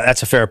 That's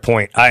a fair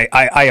point.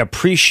 I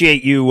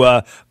appreciate you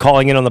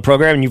calling in on the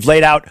program, and you've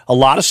laid out a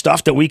lot of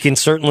stuff that we can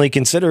certainly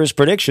consider as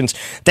predictions.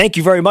 Thank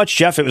you very much,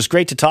 Jeff. It was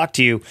great to talk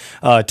to you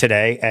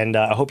today, and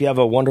I hope you have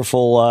a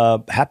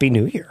wonderful Happy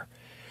New Year.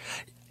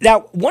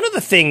 Now, one of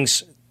the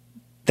things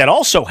that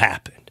also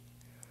happened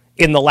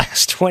in the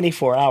last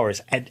 24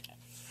 hours, and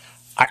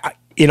I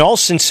in all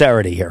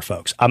sincerity here,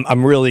 folks,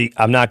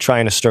 I'm not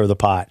trying to stir the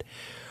pot.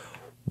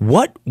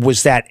 What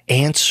was that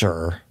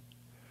answer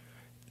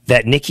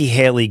that Nikki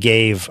Haley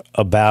gave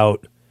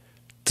about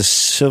the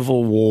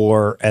Civil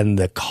War and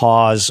the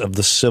cause of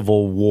the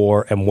Civil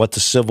War and what the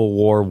Civil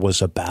War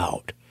was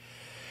about.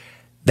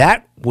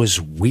 That was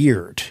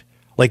weird.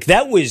 Like,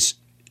 that was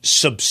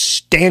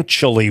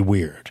substantially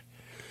weird.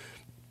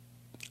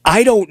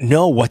 I don't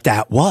know what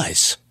that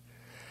was.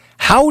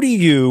 How do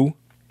you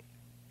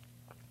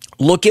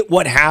look at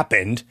what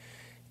happened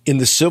in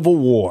the Civil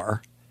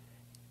War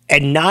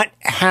and not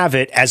have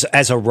it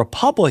as a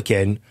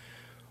Republican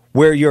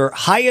where your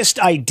highest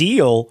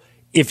ideal,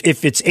 if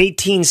it's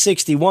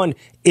 1861,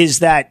 is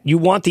that you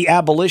want the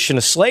abolition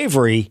of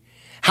slavery?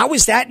 How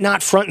is that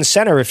not front and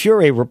center if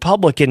you're a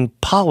Republican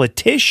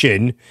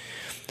politician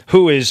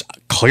who is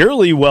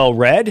clearly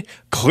well-read,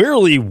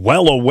 clearly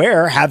well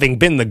aware, having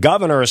been the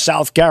governor of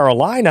South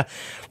Carolina?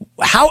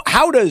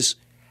 How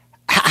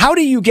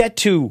do you get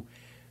to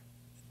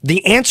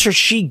the answer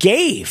she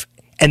gave?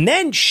 And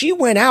then she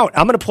went out.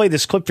 I'm going to play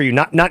this clip for you,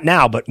 not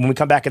now, but when we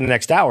come back in the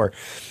next hour.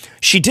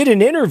 She did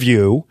an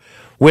interview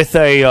with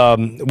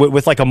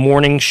with like a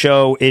morning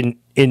show in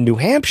New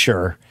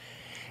Hampshire,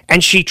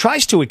 and she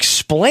tries to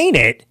explain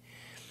it,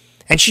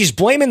 and she's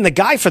blaming the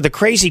guy for the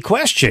crazy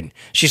question.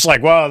 She's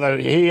like, "Well,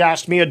 he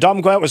asked me a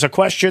dumb question. It was a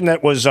question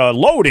that was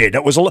loaded.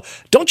 It was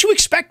don't you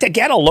expect to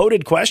get a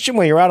loaded question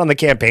when you're out on the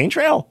campaign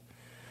trail?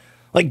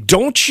 Like,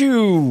 don't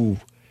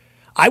you?"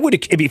 I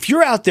would, if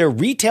you're out there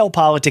retail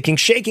politicking,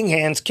 shaking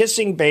hands,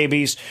 kissing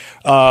babies,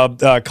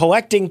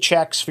 collecting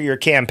checks for your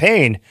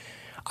campaign,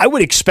 I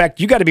would expect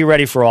you got to be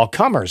ready for all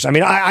comers. I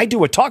mean, I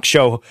do a talk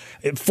show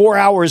 4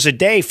 hours a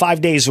day, 5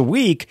 days a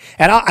week,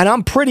 and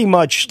I'm pretty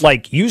much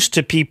like used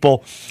to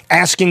people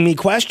asking me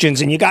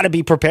questions, and you got to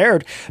be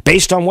prepared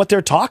based on what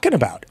they're talking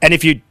about. And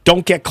if you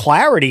don't get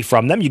clarity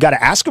from them, you got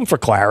to ask them for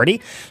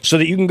clarity so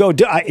that you can go.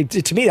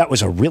 To me, that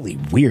was a really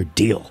weird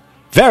deal.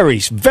 Very,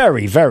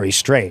 very, very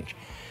strange.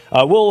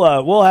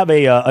 We'll have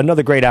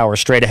another great hour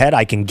straight ahead.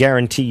 I can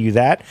guarantee you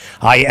that.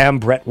 I am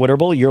Brett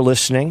Winterble. You're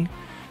listening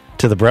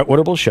to The Brett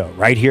Winterble Show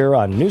right here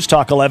on News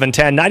Talk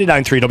 1110,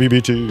 99.3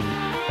 WBT.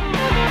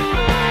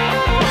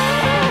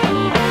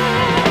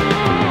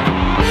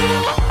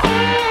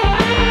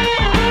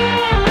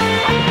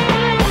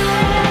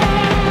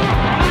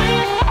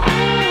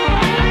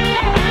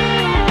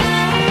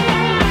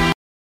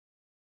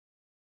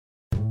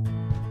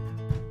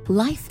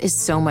 Life is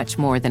so much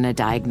more than a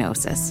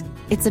diagnosis.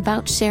 It's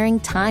about sharing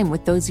time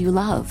with those you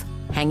love,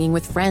 hanging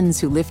with friends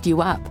who lift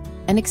you up,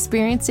 and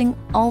experiencing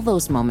all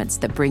those moments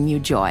that bring you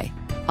joy.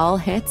 All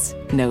hits,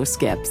 no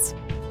skips.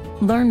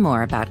 Learn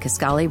more about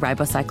Kisqali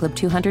Ribociclib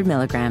 200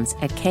 milligrams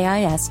at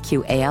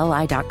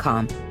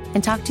KISQALI.com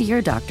and talk to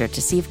your doctor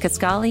to see if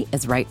Kisqali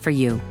is right for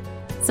you.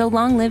 So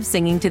long live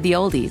singing to the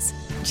oldies,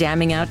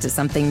 jamming out to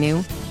something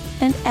new,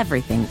 and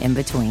everything in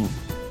between.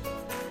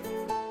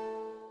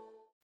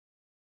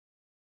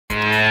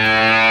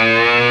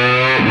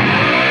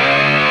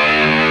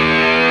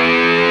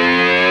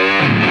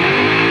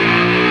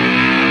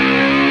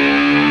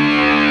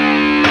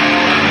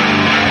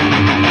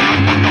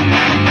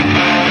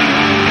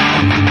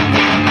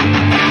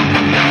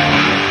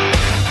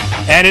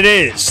 And it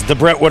is the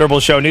Brett Winterble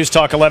Show, News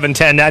Talk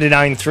 1110,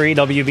 99.3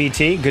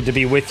 WBT. Good to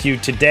be with you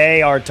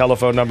today. Our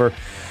telephone number,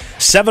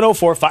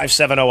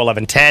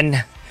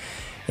 704-570-1110.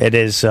 It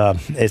is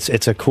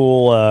it's a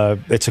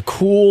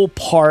cool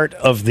part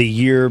of the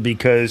year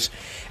because,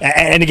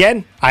 and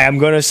again, I am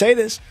going to say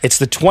this, it's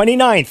the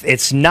 29th.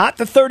 It's not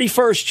the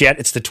 31st yet.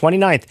 It's the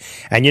 29th.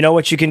 And you know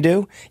what you can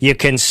do? You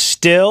can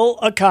still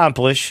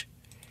accomplish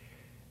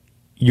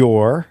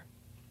your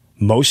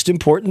most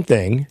important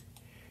thing,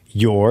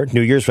 your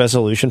New Year's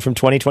resolution from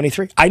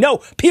 2023. I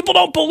know people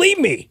don't believe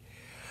me.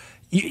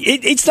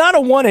 It's not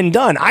a one and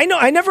done. I know.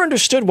 I never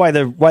understood why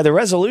the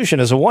resolution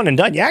is a one and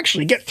done. You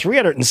actually get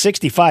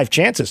 365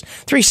 chances,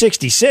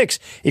 366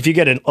 if you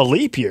get a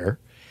leap year.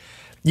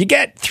 You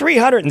get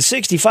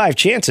 365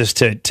 chances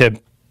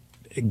to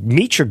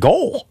meet your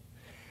goal.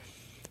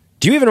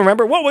 Do you even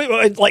remember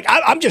what? Like,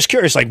 I'm just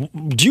curious. Like,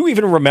 do you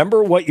even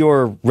remember what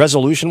your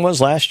resolution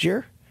was last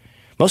year?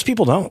 Most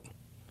people don't.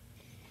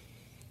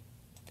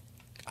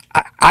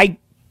 I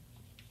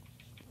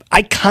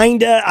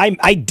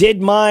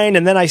did mine,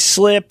 and then I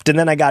slipped, and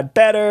then I got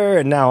better,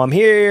 and now I'm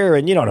here,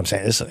 and you know what I'm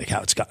saying. This is like how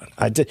it's going.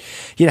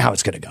 You know how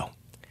it's going to go.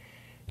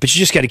 But you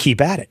just got to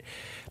keep at it.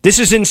 This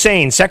is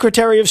insane.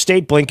 Secretary of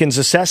State Blinken's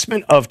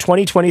assessment of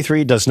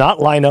 2023 does not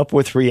line up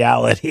with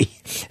reality,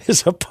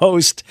 is a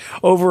post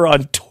over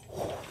on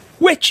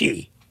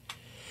Twitchy.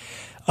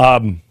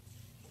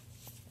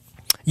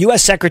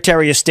 U.S.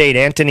 Secretary of State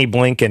Antony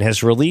Blinken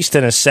has released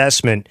an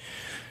assessment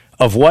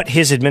of what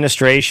his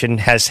administration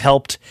has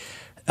helped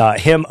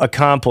him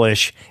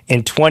accomplish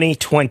in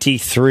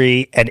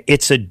 2023, and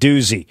it's a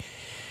doozy.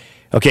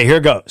 Okay, here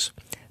goes.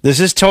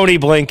 This is Tony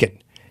Blinken.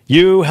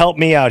 You help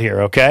me out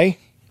here, okay?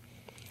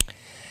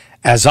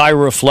 As I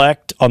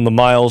reflect on the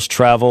miles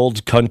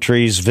traveled,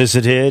 countries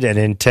visited, and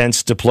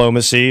intense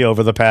diplomacy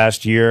over the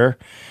past year,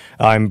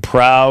 I'm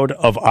proud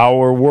of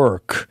our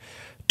work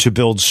to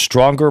build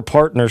stronger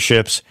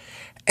partnerships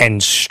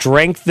and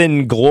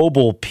strengthen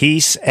global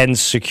peace and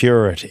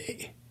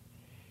security.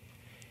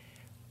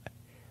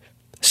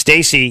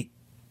 Stacy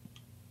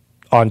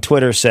on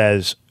Twitter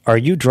says, "Are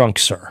you drunk,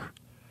 sir?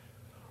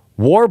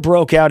 War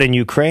broke out in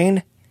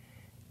Ukraine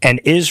and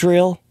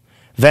Israel.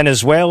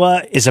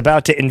 Venezuela is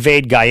about to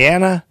invade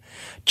Guyana.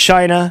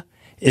 China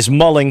is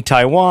mulling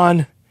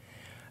Taiwan.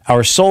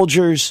 Our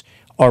soldiers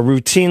are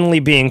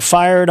routinely being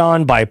fired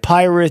on by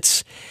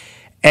pirates.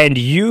 And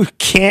you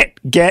can't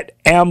get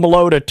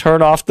AMLO to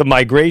turn off the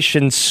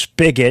migration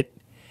spigot.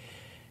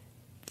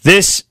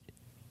 This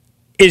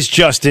is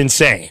just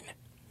insane."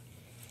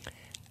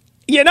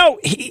 You know,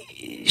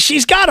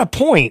 she's got a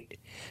point.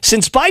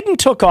 Since Biden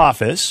took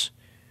office,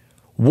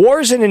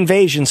 wars and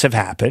invasions have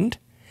happened,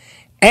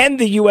 and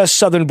the U.S.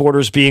 southern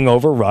borders being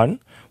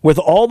overrun with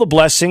all the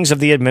blessings of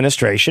the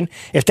administration.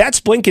 If that's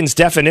Blinken's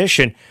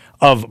definition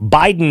of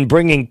Biden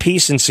bringing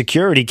peace and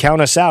security, count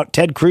us out.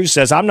 Ted Cruz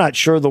says, "I'm not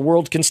sure the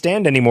world can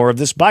stand any more of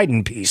this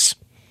Biden peace."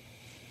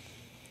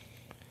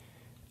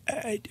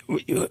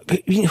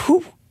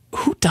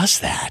 Who does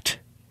that?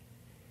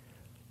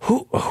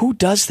 Who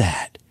does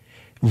that?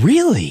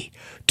 Really?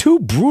 2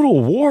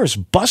 brutal wars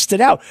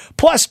busted out.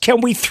 Plus,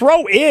 can we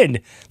throw in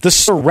the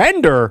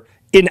surrender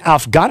in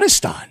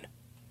Afghanistan?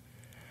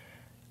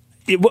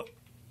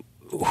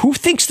 Who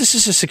thinks this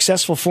is a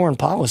successful foreign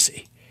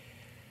policy?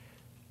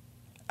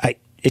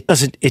 It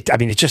doesn't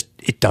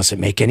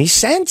make any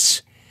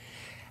sense.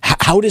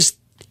 How does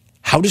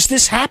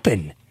this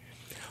happen?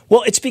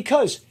 Well, it's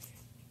because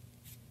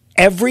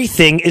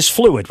everything is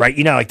fluid, right?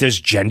 You know, like there's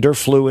gender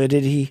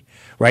fluidity,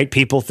 right?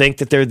 People think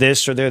that they're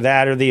this or they're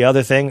that or the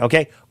other thing.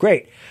 Okay,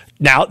 great.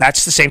 Now,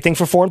 that's the same thing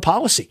for foreign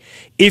policy.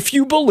 If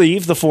you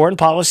believe the foreign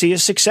policy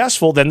is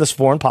successful, then this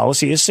foreign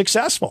policy is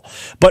successful.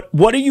 But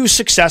what are you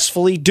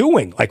successfully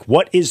doing? Like,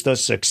 what is the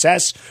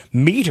success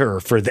meter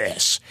for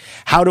this?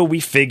 How do we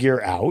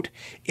figure out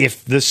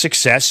if the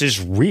success is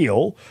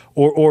real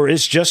or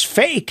is just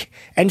fake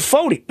and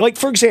phony? Like,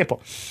 for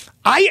example,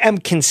 I am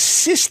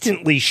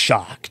consistently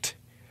shocked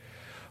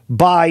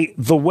by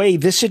the way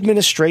this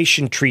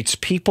administration treats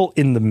people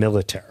in the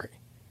military.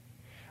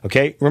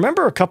 Okay,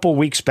 remember a couple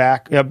weeks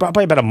back,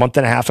 probably about a month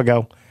and a half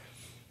ago,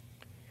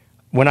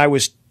 when I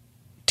was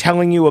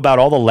telling you about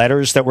all the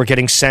letters that were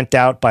getting sent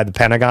out by the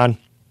Pentagon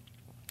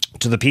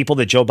to the people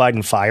that Joe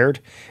Biden fired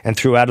and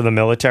threw out of the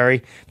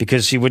military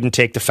because he wouldn't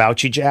take the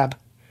Fauci jab?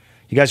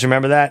 You guys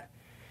remember that?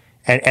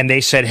 And they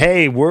said,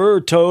 "Hey,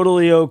 we're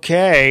totally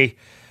okay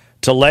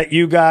to let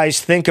you guys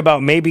think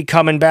about maybe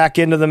coming back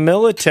into the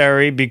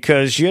military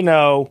because, you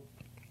know,"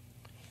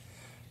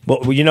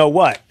 well, you know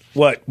what?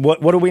 What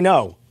do we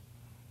know?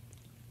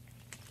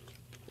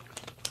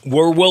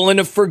 We're willing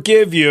to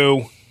forgive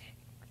you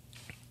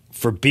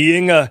for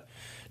being a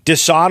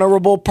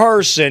dishonorable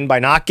person by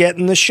not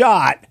getting the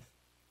shot.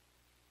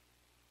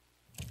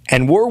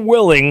 And we're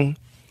willing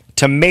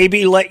to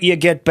maybe let you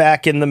get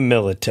back in the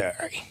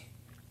military.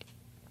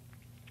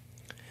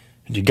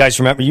 Do you guys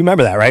remember? You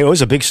remember that, right? It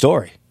was a big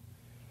story.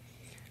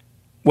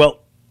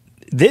 Well,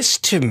 this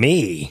to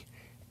me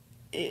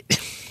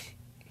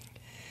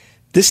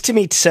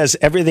says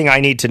everything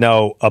I need to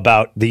know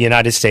about the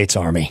United States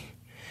Army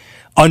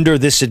under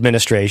this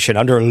administration,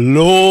 under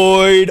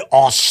Lloyd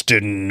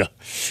Austin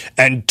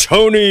and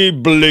Tony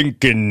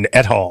Blinken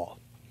et al.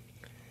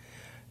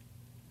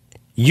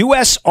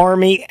 U.S.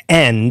 Army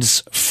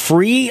ends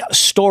free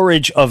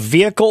storage of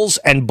vehicles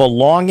and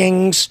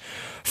belongings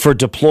for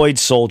deployed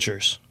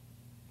soldiers.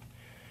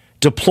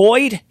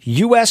 Deployed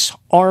U.S.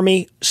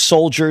 Army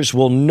soldiers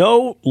will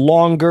no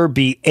longer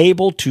be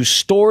able to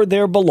store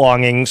their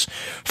belongings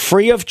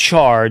free of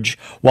charge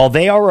while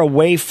they are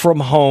away from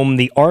home,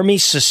 the Army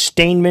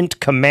Sustainment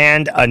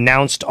Command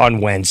announced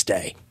on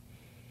Wednesday.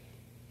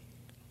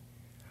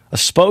 A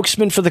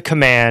spokesman for the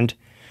command,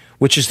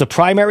 which is the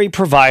primary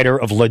provider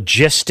of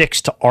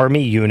logistics to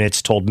Army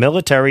units, told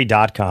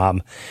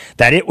military.com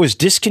that it was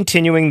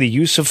discontinuing the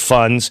use of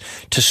funds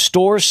to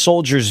store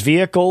soldiers'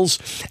 vehicles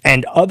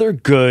and other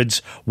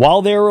goods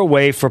while they're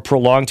away for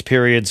prolonged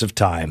periods of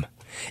time.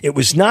 It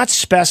was not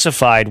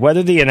specified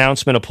whether the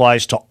announcement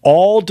applies to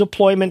all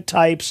deployment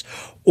types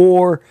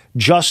or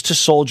just to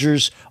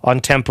soldiers on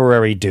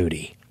temporary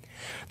duty.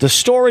 The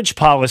storage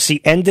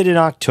policy ended in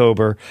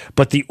October,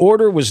 but the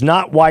order was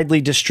not widely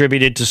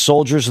distributed to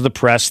soldiers of the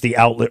press, the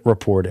outlet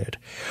reported.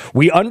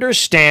 We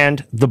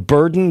understand the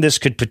burden this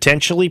could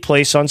potentially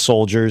place on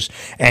soldiers,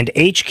 and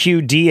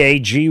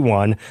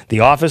HQDAG1, the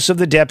Office of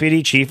the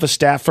Deputy Chief of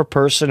Staff for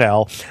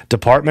Personnel,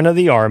 Department of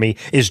the Army,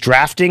 is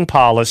drafting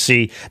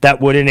policy that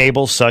would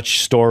enable such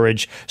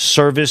storage,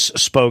 service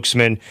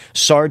spokesman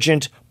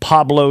Sergeant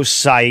Pablo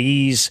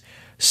Saiz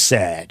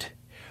said.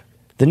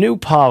 The new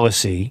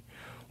policy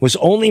was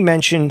only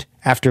mentioned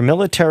after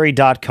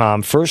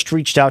military.com first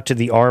reached out to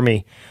the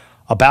Army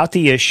about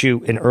the issue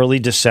in early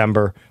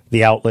December,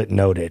 the outlet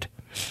noted.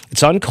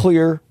 It's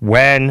unclear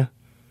when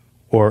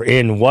or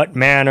in what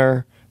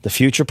manner the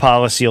future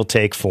policy will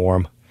take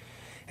form.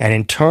 An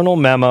internal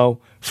memo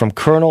from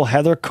Colonel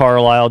Heather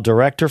Carlisle,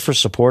 Director for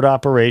Support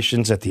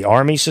Operations at the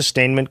Army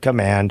Sustainment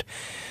Command,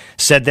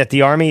 said that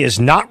the Army is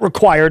not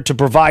required to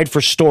provide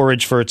for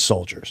storage for its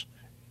soldiers.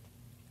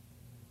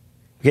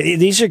 Okay,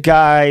 these are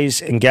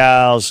guys and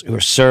gals who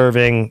are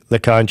serving the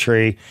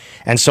country,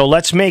 and so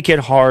let's make it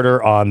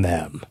harder on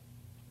them.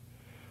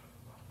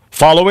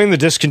 Following the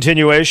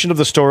discontinuation of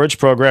the storage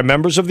program,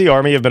 members of the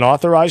Army have been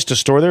authorized to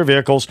store their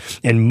vehicles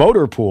in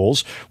motor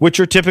pools, which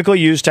are typically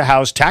used to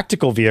house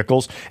tactical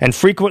vehicles and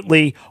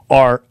frequently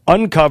are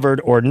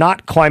uncovered or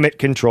not climate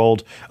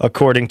controlled,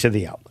 according to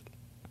the outlet.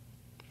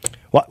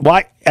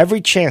 Why? Every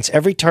chance,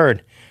 every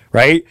turn,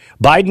 right?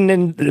 Biden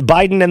and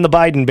the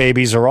Biden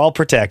babies are all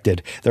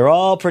protected. They're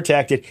all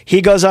protected.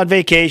 He goes on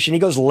vacation. He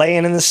goes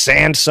laying in the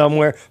sand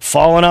somewhere,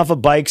 falling off a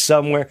bike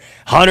somewhere.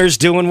 Hunter's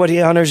doing what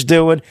Hunter's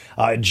doing.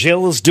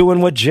 Jill is doing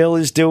what Jill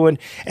is doing.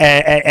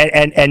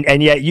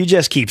 And yet you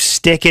just keep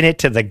sticking it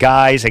to the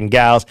guys and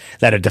gals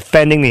that are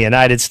defending the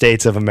United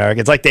States of America.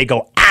 It's like they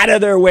go out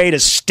of their way to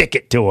stick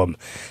it to him.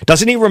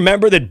 Doesn't he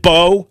remember that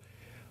Bo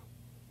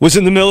was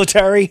in the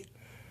military?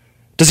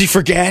 Does he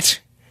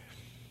forget?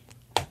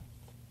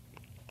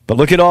 But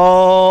look at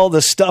all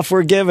the stuff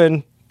we're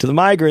giving to the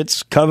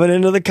migrants coming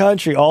into the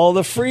country, all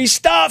the free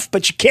stuff,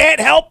 but you can't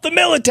help the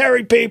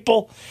military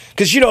people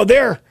because, you know,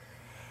 they're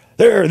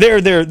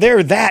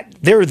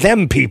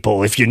them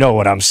people, if you know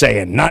what I'm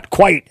saying. Not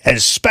quite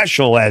as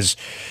special as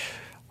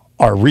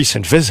our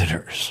recent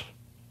visitors.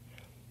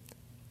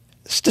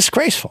 It's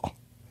disgraceful.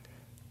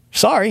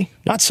 Sorry,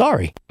 not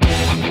sorry.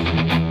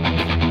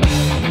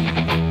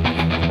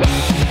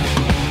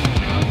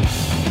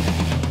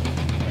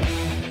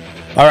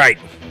 All right,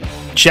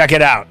 check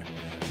it out.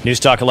 News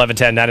Talk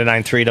 1110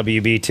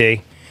 99.3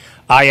 WBT.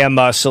 I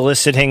am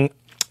soliciting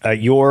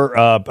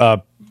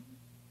your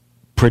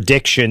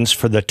predictions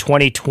for the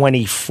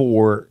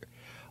 2024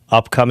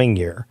 upcoming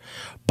year,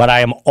 but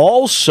I am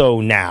also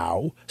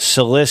now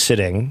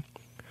soliciting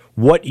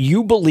what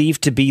you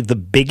believe to be the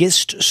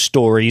biggest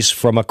stories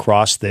from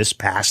across this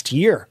past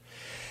year.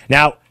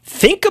 Now,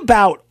 think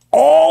about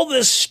all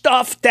the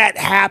stuff that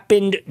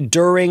happened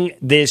during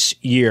this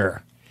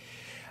year.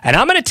 And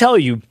I'm going to tell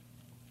you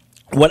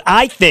what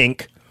I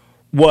think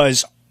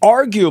was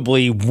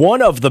arguably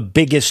one of the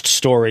biggest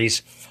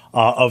stories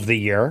of the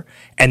year,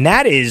 and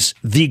that is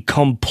the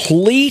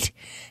complete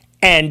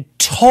and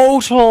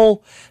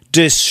total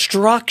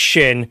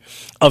destruction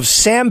of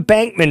Sam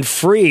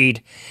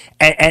Bankman-Fried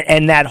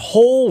and that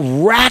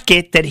whole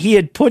racket that he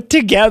had put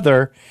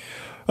together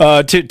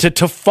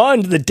to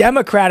fund the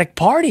Democratic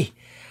Party.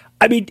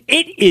 I mean,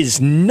 it is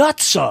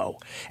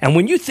nutso. And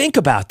when you think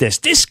about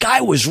this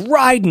guy was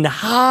riding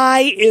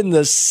high in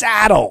the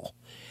saddle.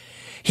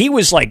 He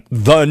was like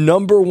the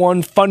number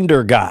one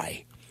funder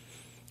guy.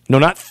 No,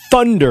 not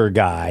thunder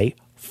guy.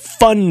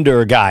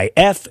 Funder guy.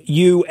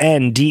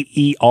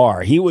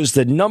 Funder. He was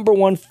the number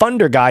one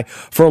funder guy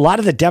for a lot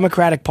of the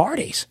Democratic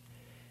parties.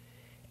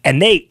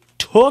 And they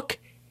took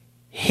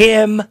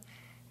him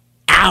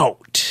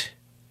out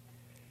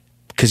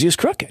because he was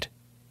crooked.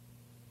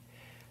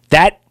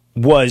 That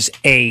was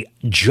a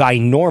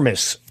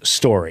ginormous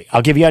story.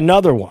 I'll give you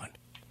another one.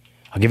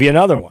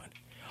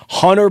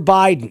 Hunter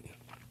Biden,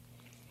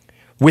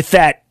 with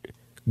that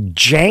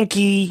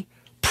janky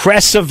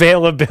press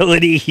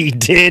availability he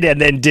did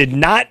and then did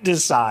not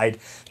decide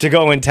to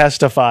go and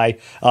testify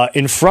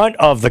in front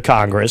of the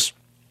Congress.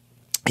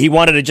 He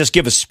wanted to just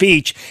give a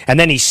speech, and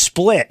then he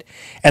split.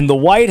 And the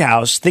White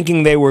House,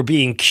 thinking they were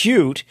being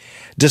cute,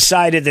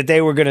 decided that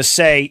they were going to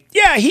say,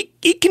 yeah,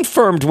 he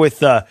confirmed with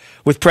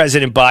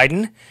President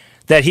Biden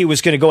that he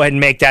was going to go ahead and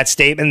make that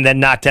statement and then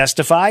not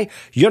testify.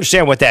 You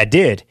understand what that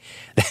did?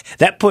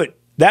 That put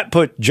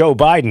Joe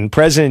Biden,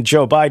 President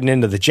Joe Biden,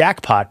 into the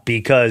jackpot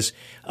because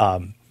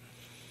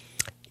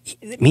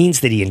it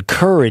means that he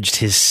encouraged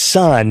his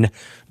son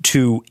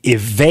to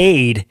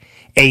evade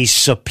a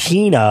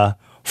subpoena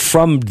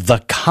from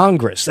the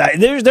Congress.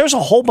 There's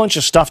a whole bunch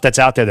of stuff that's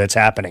out there that's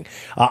happening.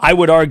 I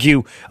would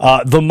argue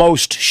the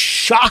most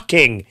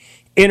shocking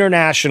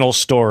international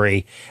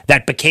story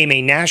that became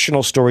a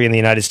national story in the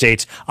United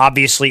States,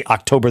 obviously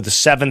October the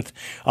 7th,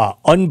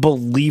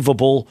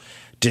 unbelievable,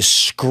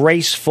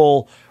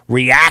 disgraceful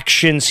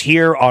reactions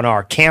here on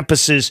our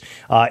campuses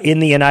in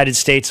the United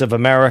States of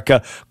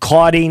America.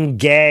 Claudine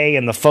Gay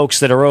and the folks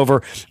that are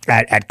over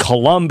at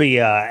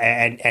Columbia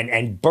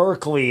and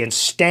Berkeley and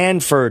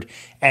Stanford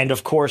and,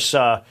 of course,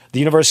 the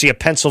University of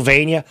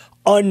Pennsylvania,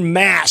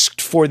 unmasked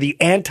for the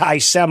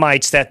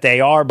anti-Semites that they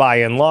are by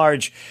and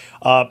large.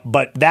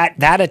 But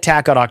that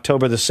attack on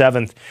October the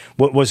 7th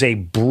was a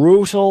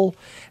brutal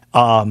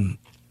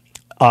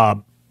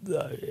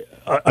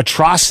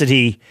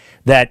atrocity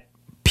that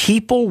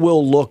people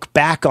will look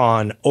back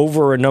on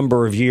over a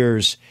number of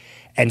years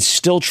and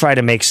still try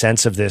to make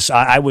sense of this.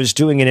 I was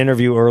doing an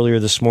interview earlier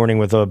this morning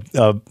with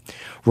a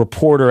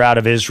reporter out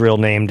of Israel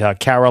named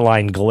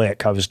Caroline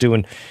Glick. I was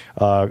doing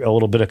a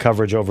little bit of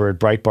coverage over at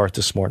Breitbart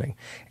this morning.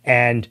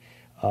 And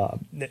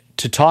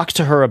to talk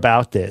to her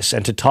about this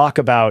and to talk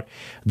about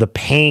the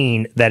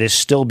pain that is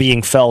still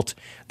being felt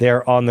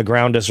there on the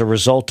ground as a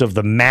result of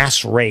the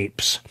mass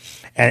rapes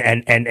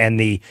and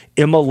the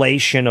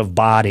immolation of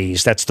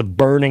bodies. That's the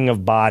burning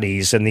of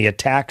bodies and the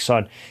attacks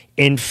on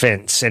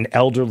infants and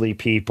elderly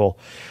people.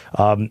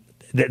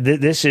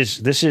 This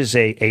is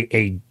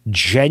a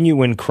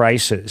genuine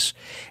crisis,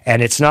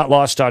 and it's not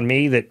lost on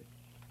me that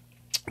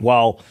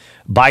while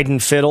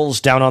Biden fiddles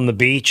down on the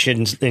beach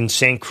in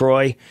St.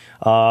 Croix,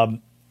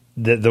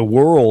 the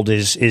world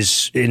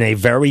is in a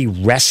very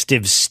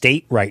restive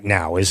state right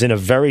now, is in a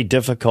very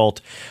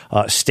difficult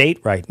state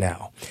right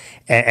now.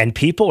 And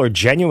people are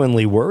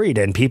genuinely worried,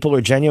 and people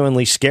are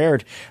genuinely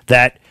scared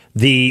that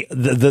the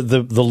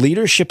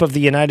leadership of the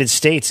United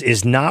States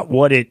is not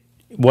what it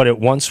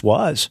once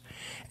was.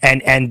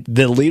 And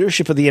the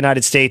leadership of the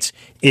United States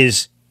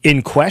is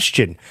in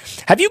question.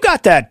 Have you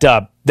got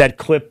that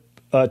clip,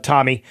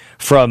 Tommy,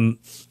 from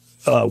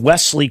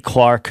Wesley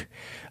Clark?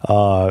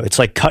 It's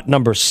like cut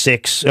number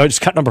 6. It's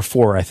cut number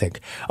 4, I think.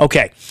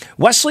 Okay.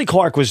 Wesley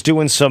Clark was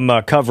doing some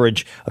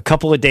coverage a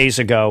couple of days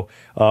ago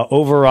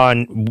over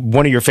on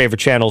one of your favorite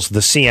channels,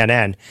 the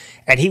CNN,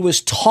 and he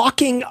was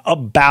talking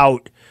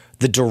about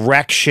the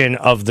direction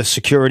of the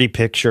security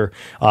picture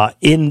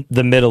in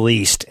the Middle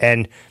East.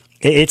 And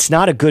it's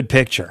not a good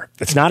picture.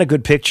 It's not a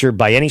good picture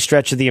by any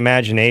stretch of the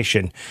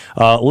imagination.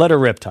 Let her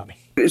rip, Tommy.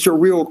 It's a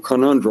real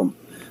conundrum.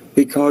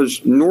 Because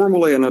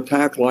normally an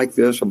attack like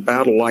this, a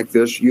battle like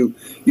this, you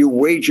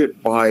wage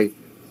it by,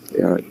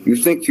 you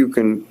think you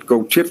can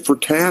go tit for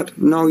tat.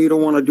 No, you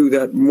don't want to do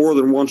that more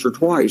than once or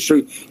twice. So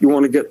you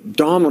want to get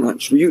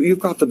dominance. You've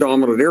got the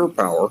dominant air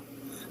power.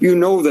 You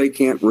know they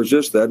can't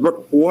resist that.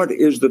 But what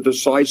is the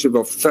decisive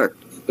effect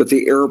that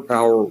the air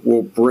power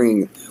will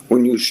bring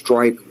when you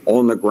strike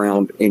on the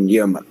ground in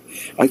Yemen?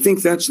 I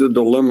think that's the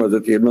dilemma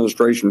that the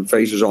administration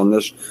faces on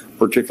this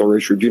particular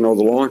issue. Do you know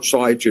the launch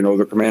sites? Do you know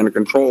the command and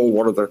control?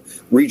 What are the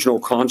regional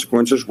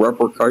consequences,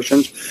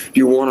 repercussions? Do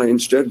you want to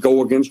instead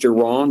go against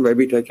Iran,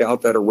 maybe take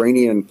out that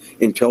Iranian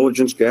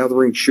intelligence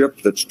gathering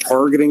ship that's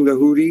targeting the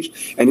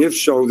Houthis? And if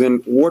so,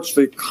 then what's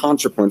the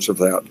consequence of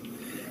that?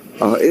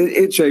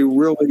 It's a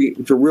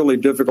really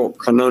difficult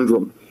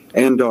conundrum.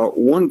 And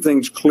one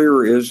thing's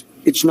clear is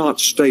it's not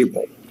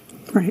stable.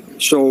 Right.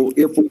 So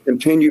if we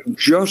continue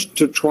just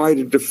to try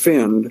to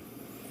defend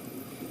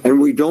and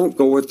we don't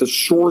go at the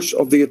source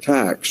of the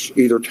attacks,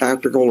 either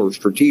tactical or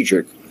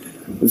strategic,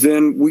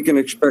 then we can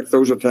expect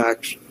those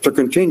attacks to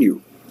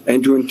continue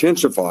and to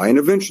intensify. And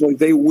eventually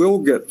they will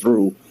get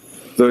through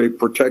the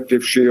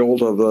protective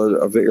shield of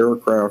the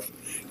aircraft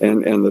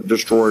and the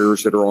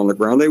destroyers that are on the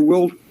ground. They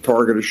will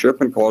target a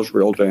ship and cause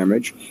real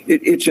damage.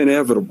 It's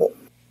inevitable.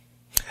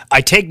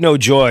 I take no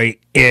joy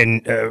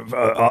in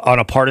on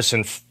a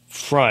partisan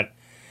front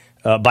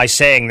by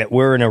saying that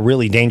we're in a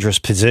really dangerous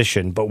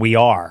position, but we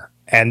are.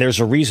 And there's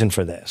a reason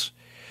for this.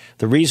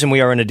 The reason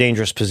we are in a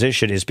dangerous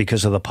position is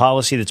because of the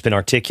policy that's been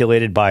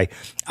articulated by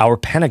our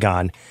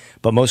Pentagon,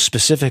 but most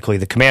specifically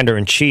the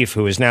commander-in-chief,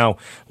 who is now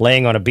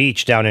laying on a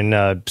beach down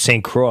in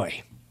St.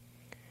 Croix.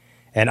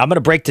 And I'm going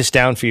to break this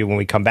down for you when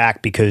we come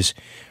back, because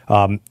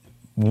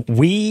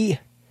we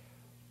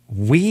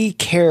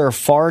care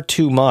far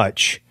too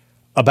much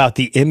about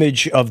the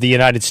image of the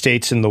United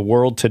States in the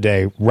world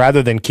today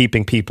rather than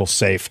keeping people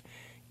safe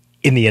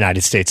in the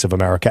United States of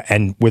America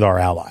and with our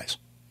allies.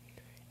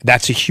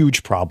 That's a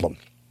huge problem.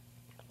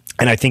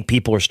 And I think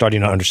people are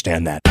starting to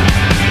understand that.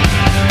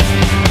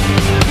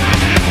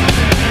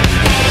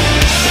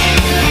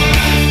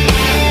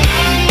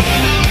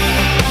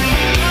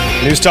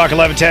 News Talk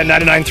 1110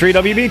 99.3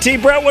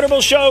 WBT. Brett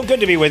Winterble Show. Good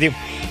to be with you.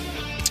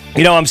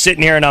 You know, I'm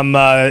sitting here and I'm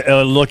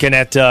looking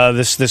at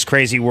this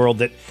crazy world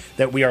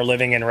that we are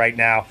living in right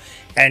now.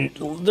 And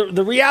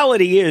the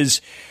reality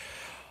is,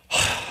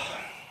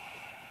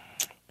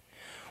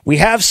 we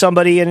have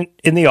somebody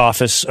in the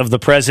office of the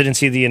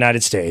presidency of the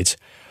United States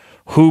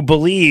who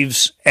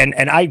believes, and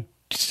I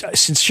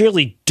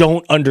sincerely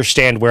don't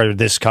understand where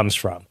this comes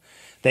from,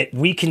 that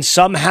we can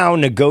somehow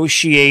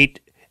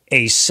negotiate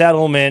a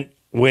settlement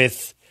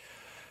with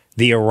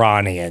the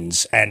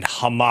Iranians and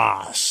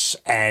Hamas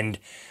and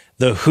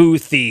the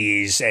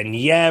Houthis and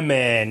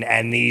Yemen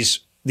and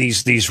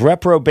these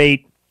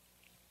reprobate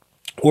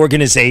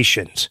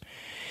organizations.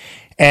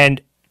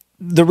 And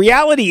the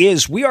reality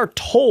is, we are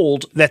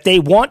told that they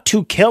want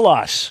to kill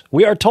us.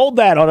 We are told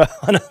that on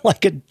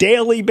a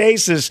daily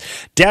basis.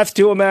 Death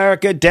to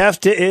America, death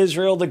to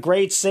Israel, the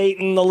great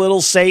Satan, the little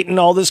Satan,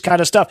 all this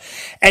kind of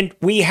stuff. And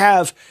we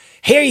have,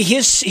 hey,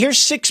 here's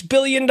 $6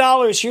 billion.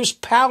 Here's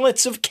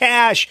pallets of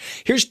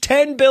cash. Here's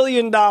 $10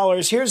 billion.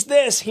 Here's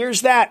this,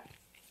 here's that.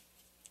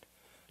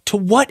 To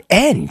what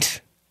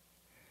end?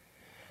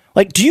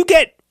 Like, do you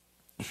get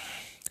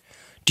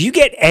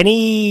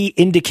any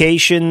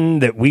indication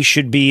that we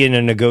should be in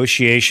a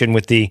negotiation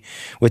with the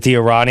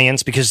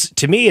Iranians? Because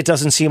to me, it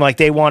doesn't seem like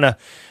they want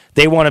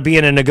to be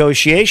in a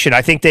negotiation.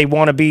 I think they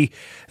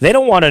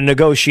don't want a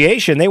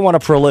negotiation. They want a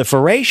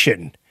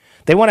proliferation.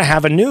 They want to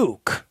have a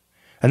nuke,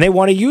 and they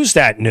want to use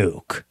that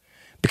nuke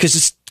because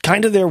it's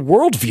kind of their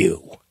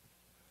worldview.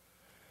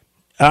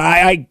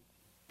 I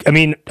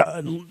mean,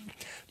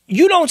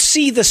 you don't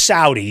see the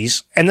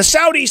Saudis, and the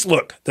Saudis,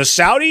 look, the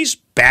Saudis,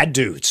 bad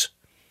dudes,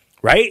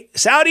 right?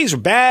 Saudis are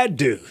bad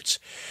dudes.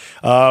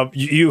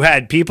 You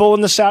had people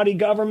in the Saudi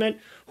government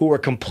who were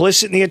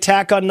complicit in the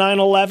attack on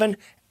 9/11,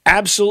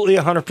 absolutely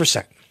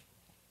 100%.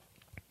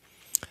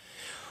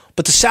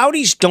 But the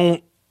Saudis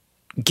don't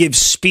give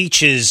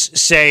speeches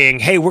saying,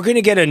 "Hey, we're going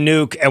to get a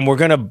nuke and we're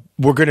going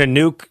to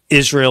nuke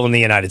Israel and the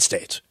United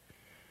States."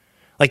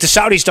 Like the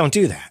Saudis don't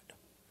do that.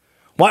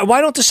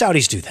 Why don't the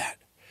Saudis do that?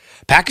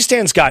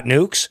 Pakistan's got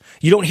nukes.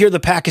 You don't hear the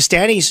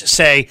Pakistanis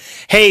say,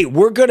 "Hey,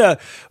 we're going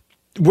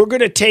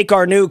to take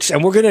our nukes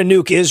and we're going to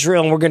nuke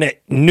Israel and we're going to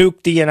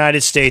nuke the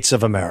United States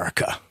of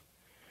America."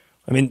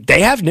 I mean,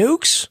 they have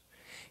nukes.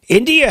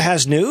 India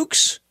has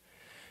nukes.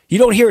 You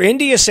don't hear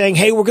India saying,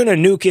 "Hey, we're going to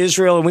nuke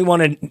Israel and we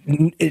want to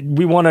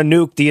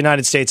nuke the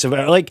United States of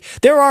America." Like,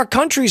 there are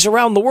countries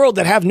around the world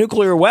that have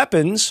nuclear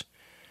weapons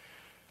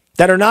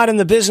that are not in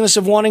the business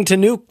of wanting to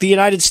nuke the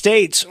United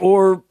States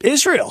or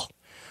Israel.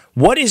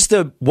 What is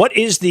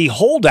the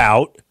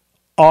holdout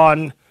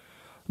on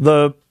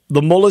the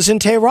mullahs in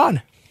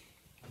Tehran?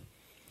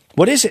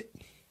 What is it?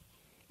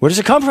 Where does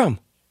it come from?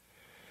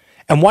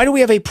 And why do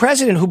we have a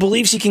president who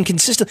believes he can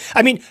consistently...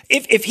 I mean,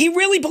 if he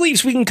really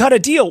believes we can cut a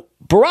deal,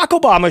 Barack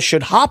Obama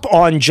should hop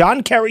on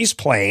John Kerry's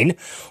plane,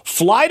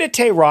 fly to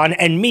Tehran,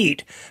 and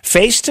meet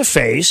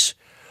face-to-face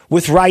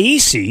with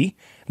Raisi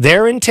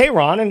there in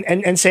Tehran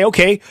and say,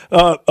 "Okay,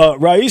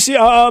 Raisi,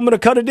 I'm going to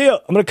cut a deal.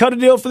 I'm going to cut a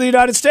deal for the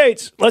United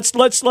States. Let's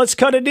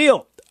cut a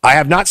deal." I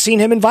have not seen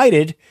him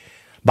invited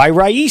by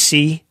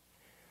Raisi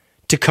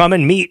to come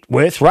and meet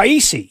with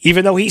Raisi,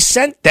 even though he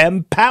sent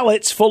them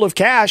pallets full of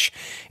cash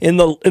in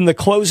the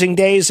closing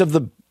days of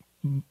the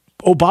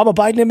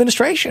Obama-Biden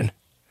administration.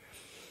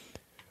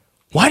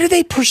 Why do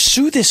they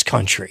pursue this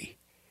country?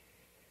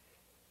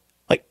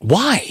 Like,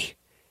 why?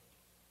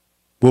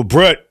 Well,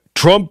 Brett,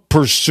 Trump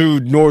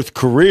pursued North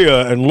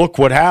Korea, and look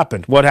what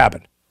happened. What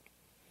happened?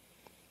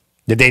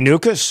 Did they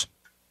nuke us?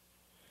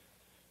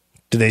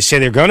 Did they say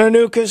they're going to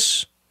nuke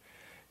us?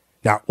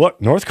 Now, look,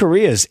 North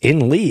Korea is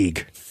in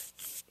league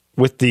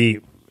with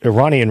the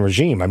Iranian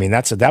regime. I mean,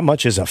 that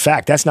much is a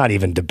fact. That's not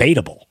even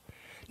debatable.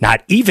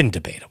 Not even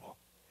debatable.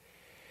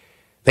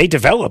 They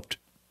develop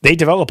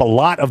a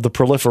lot of the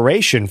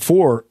proliferation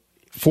for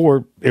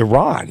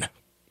Iran.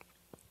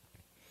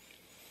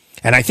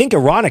 And I think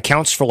Iran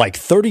accounts for like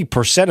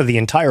 30% of the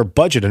entire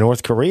budget of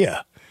North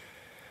Korea,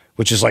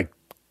 which is like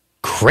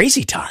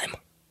crazy time.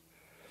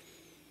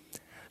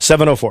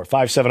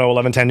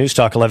 704-570-1110, News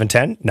Talk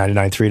 1110,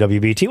 99.3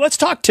 WBT. Let's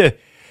talk to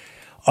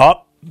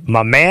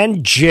my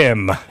man,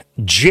 Jim.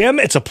 Jim,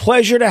 it's a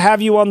pleasure to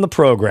have you on the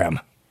program.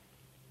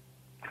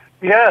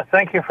 Yeah,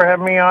 thank you for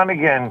having me on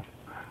again.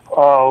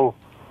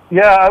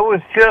 Yeah, I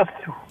was just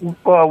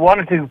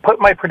wanted to put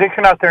my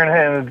prediction out there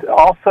and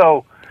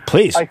also...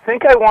 Please. I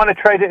think I want to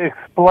try to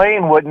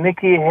explain what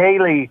Nikki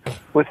Haley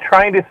was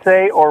trying to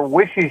say or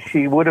wishes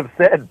she would have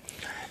said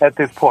at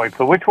this point.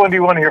 So which one do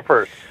you want to hear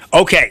first?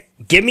 Okay,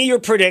 give me your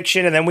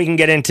prediction, and then we can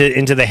get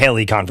into the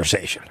Haley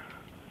conversation.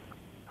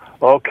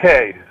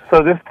 Okay,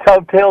 so this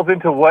tails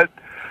into what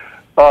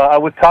I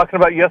was talking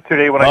about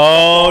yesterday when I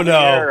took the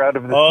air out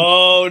of this.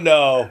 Oh,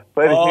 no.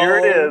 But here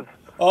it is.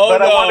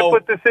 But I want to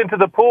put this into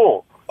the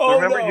pool.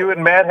 Remember you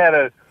and Matt had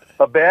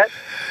a bet?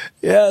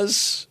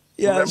 Yes.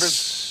 Remember?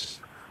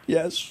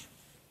 Yes.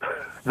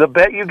 The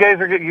bet you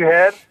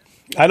had?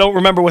 I don't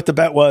remember what the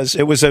bet was.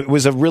 It was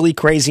a really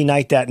crazy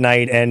night that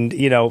night, and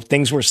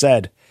things were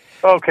said.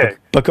 Okay.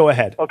 But go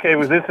ahead. Okay,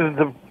 well, this is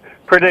the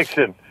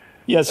prediction.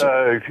 Yes.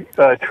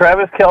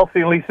 Travis Kelce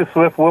and Lisa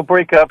Swift will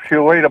break up.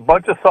 She'll write a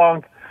bunch of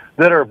songs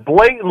that are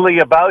blatantly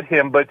about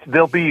him, but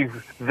they'll be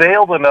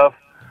veiled enough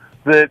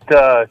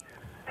that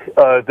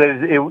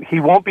he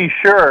won't be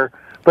sure,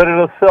 but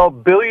it'll sell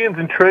billions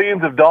and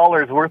trillions of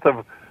dollars worth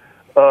of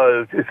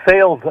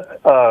sales,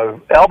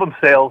 album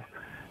sales,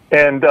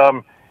 and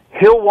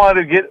he'll want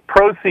to get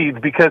proceeds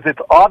because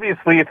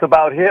it's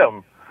about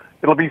him.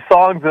 It'll be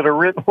songs that are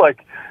written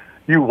like,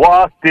 "You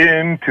walked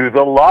into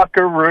the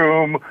locker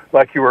room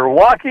like you were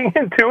walking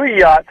into a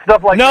yacht,"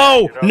 stuff like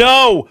that.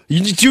 No,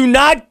 you do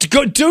not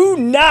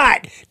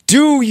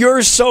do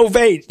You're So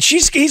Vain.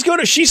 She's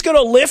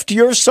gonna lift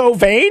You're So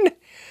Vain?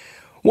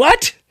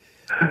 What?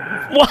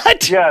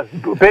 Yeah,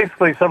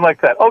 basically something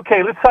like that.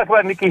 Okay, let's talk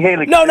about Nikki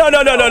Haley. No.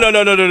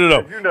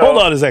 Hold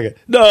on a second.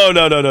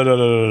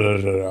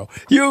 No.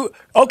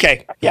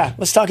 Okay? Yeah,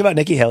 let's talk about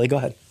Nikki Haley. Go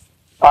ahead.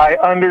 I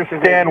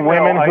understand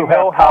women who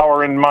have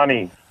power and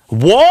money.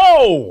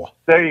 Whoa!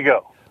 There you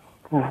go.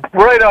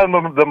 Right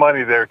on the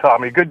money there,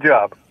 Tommy. Good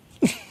job.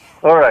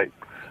 All right.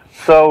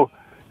 So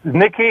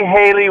Nikki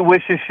Haley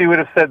wishes she would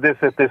have said this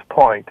at this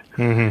point.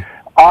 Mm-hmm.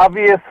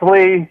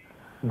 Obviously,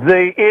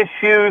 the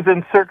issues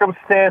and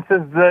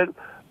circumstances that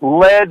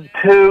led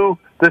to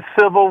the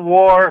Civil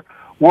War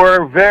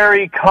were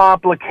very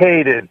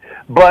complicated.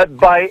 But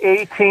by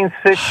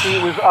 1860,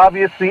 it was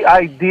obviously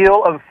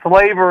ideal of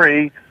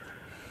slavery,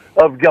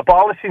 of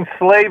abolishing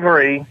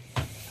slavery,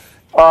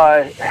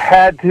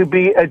 had to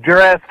be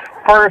addressed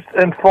first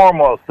and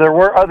foremost. There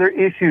were other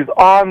issues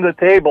on the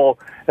table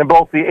in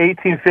both the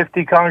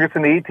 1850 Congress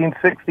and the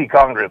 1860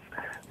 Congress.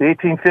 The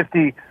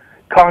 1850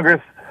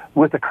 Congress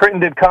with the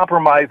Crittenden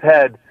Compromise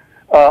had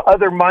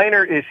other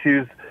minor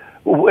issues.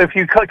 If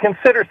you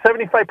consider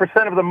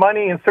 75% of the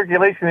money in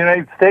circulation in the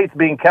United States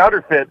being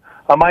counterfeit,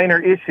 a minor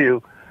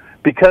issue,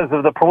 because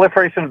of the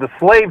proliferation of the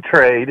slave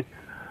trade,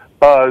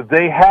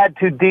 they had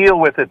to deal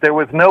with it. There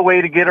was no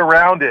way to get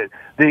around it.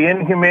 The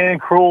inhumane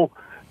and cruel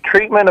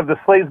treatment of the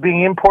slaves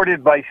being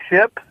imported by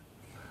ship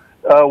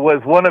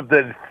was one of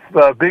the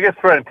biggest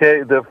threats.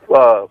 The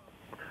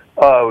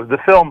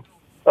film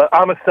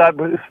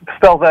Amistad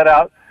spells that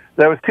out.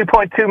 There was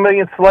 2.2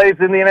 million slaves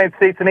in the United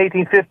States in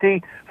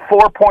 1850,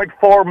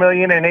 4.4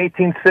 million in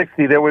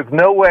 1860. There was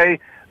no way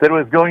that it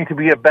was going to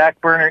be a back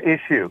burner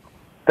issue.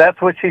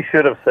 That's what she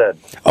should have said.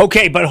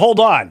 Okay, but hold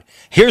on.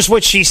 Here's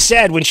what she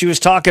said when she was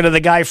talking to the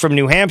guy from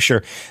New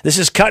Hampshire. This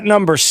is cut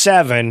number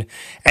 7,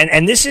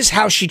 and this is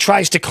how she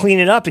tries to clean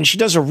it up, and she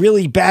does a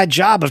really bad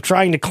job of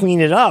trying to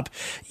clean it up,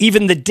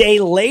 even the day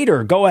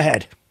later. Go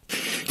ahead.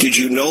 Did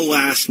you know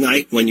last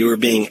night when you were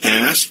being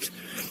asked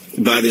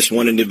by this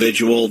one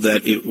individual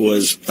that it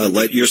was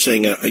you're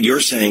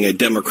saying a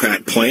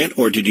Democrat plant,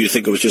 or did you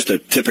think it was just a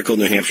typical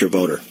New Hampshire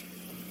voter?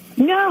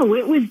 No,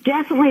 it was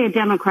definitely a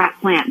Democrat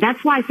plant.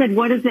 That's why I said,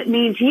 what does it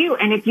mean to you?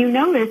 And if you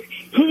notice,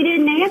 he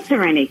didn't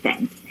answer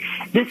anything.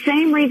 The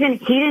same reason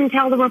he didn't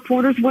tell the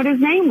reporters what his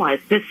name was.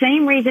 The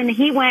same reason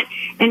he went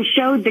and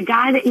showed the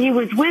guy that he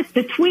was with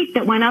the tweet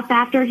that went up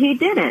after he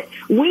did it.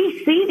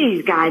 We see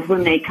these guys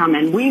when they come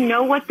in. We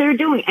know what they're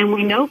doing, and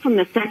we know from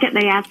the second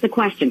they ask the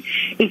question.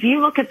 If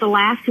you look at the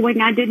last swing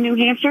I did in New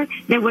Hampshire,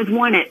 there was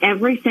one at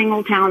every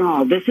single town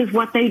hall. This is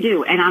what they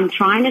do, and I'm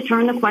trying to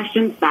turn the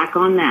questions back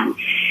on them.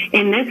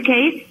 In this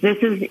case, this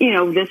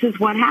is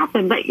what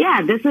happened. But,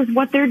 yeah, this is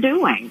what they're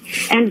doing.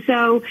 And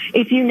so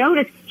if you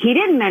notice, he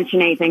didn't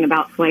mention anything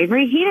about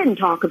slavery. He didn't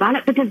talk about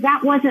it because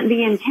that wasn't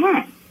the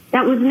intent.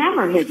 That was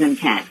never his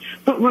intent.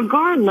 But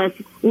regardless,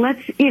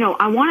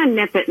 I want to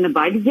nip it in the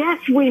bud.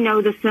 Yes, we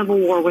know the Civil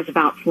War was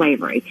about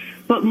slavery.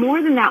 But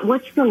more than that,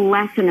 what's the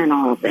lesson in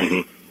all of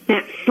this?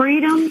 That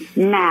freedom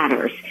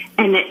matters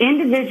and that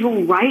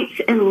individual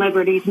rights and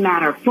liberties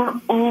matter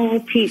for all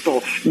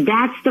people.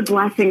 That's the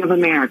blessing of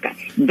America.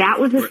 That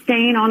was a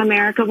stain on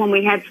America when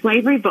we had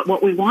slavery, but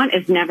what we want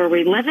is never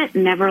relive it,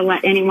 never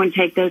let anyone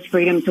take those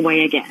freedoms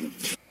away again.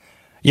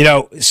 You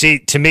know, see,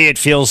 to me it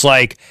feels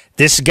like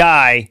this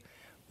guy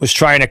was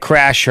trying to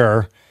crash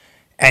her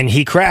and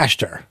he crashed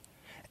her.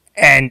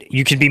 And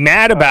you can be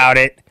mad about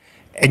it,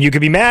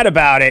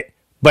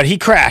 but he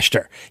crashed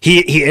her.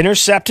 He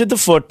intercepted the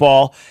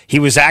football. He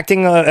was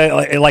acting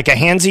like a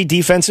handsy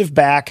defensive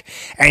back,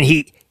 and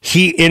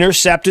he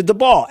intercepted the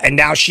ball. And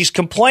now she's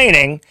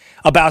complaining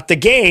about the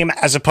game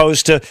as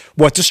opposed to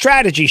what the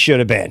strategy should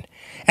have been.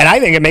 And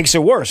I think it makes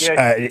it worse.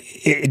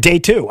 Day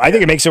 2, I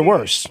think it makes it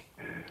worse.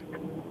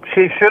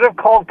 She should have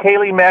called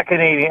Kayleigh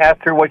McEnany,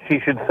 asked her what she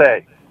should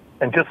say,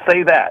 and just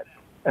say that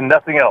and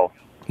nothing else.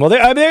 Well,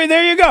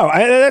 there you go.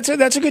 That's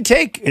a good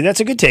take. That's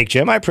a good take,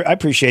 Jim. I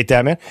appreciate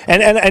that, man.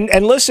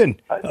 And listen,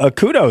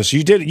 kudos.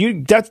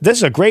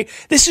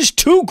 This is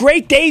 2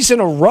 great days in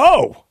a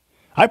row.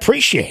 I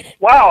appreciate it.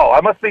 Wow,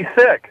 I must be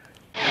sick.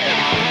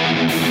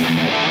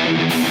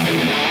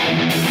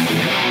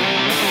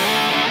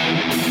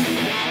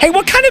 Hey,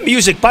 what kind of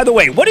music, by the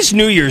way, what is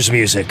New Year's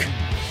music?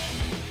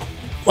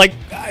 Like,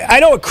 I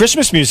know what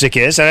Christmas music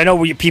is, and I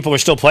know people are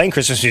still playing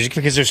Christmas music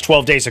because there's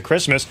 12 days of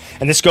Christmas,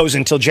 and this goes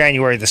until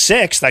January the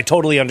 6th. I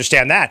totally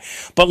understand that.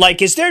 But,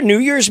 like, is there New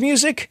Year's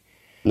music?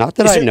 Not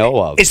that I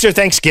know of. Is there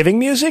Thanksgiving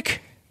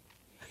music?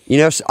 You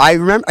know,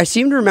 I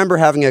seem to remember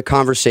having a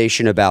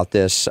conversation about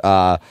this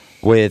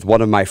with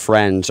one of my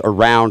friends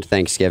around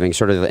Thanksgiving,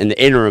 sort of in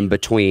the interim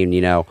between,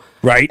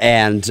 Right.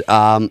 And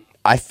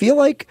I feel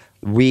like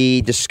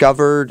we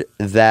discovered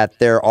that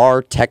there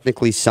are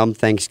technically some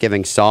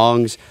Thanksgiving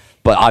songs,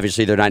 but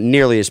obviously they're not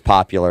nearly as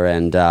popular.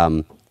 And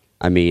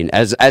I mean,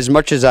 as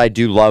much as I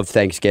do love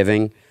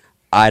Thanksgiving,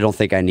 I don't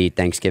think I need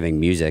Thanksgiving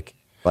music.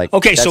 Like,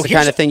 okay, that's so the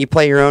kind of thing you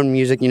play your own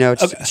music.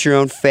 It's your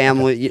own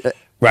family.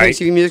 Right.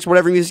 Thanksgiving music's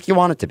whatever music you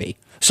want it to be.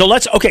 So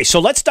let's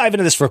dive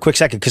into this for a quick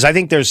second because I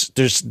think there's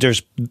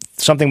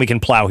something we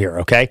can plow here.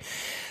 Okay,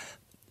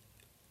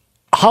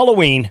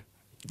 Halloween.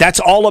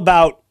 That's all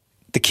about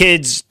the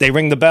kids. They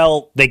ring the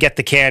bell. They get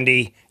the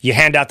candy. You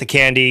hand out the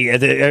candy.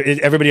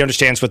 Everybody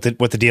understands what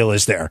the deal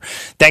is there.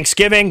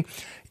 Thanksgiving,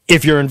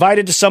 if you're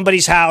invited to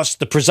somebody's house,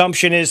 the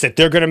presumption is that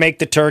they're going to make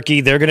the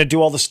turkey. They're going to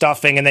do all the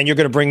stuffing, and then you're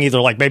going to bring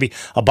either like maybe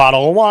a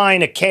bottle of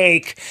wine, a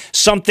cake,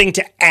 something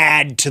to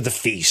add to the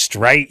feast,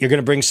 right? You're going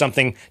to bring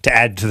something to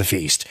add to the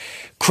feast.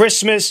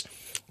 Christmas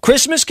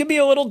can be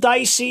a little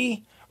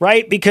dicey,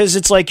 right? Because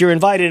it's like you're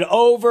invited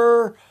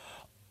over.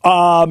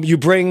 You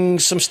bring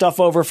some stuff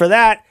over for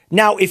that.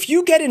 Now, if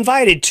you get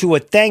invited to a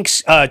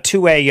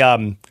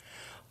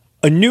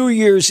New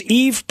Year's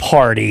Eve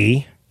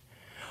party,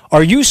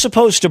 are you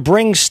supposed to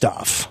bring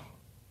stuff?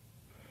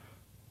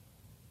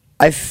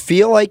 I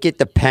feel like it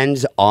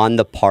depends on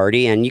the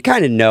party, and you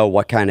kind of know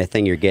what kind of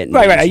thing you're getting.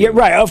 Right. Yeah,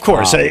 right. Of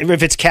course,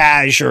 if it's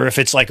cash or if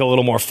it's like a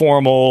little more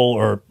formal,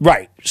 or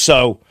right.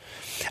 So,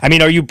 I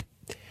mean, are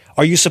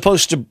you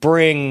supposed to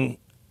bring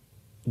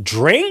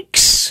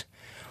drinks,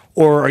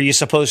 or are you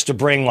supposed to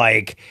bring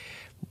like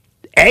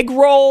egg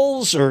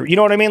rolls, or you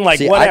know what I mean,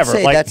 like whatever?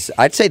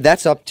 I'd say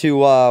that's up to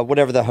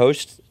whatever the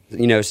host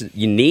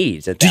you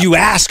need. Do you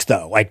ask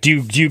though? Like,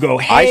 do you go?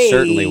 Hey, I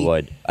certainly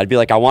would. I'd be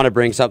like, I want to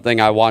bring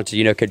something. I want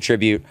to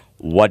contribute.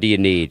 What do you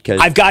need? Because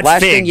I've got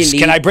figs.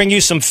 Can I bring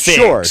you some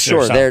figs?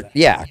 Sure. Because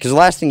the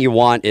last thing you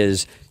want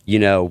is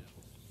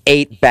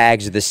 8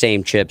 bags of the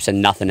same chips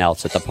and nothing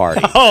else at the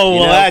party.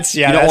 Oh, well, that's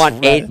You don't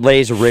want 8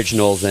 Lay's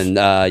Originals and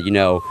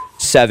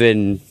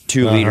 7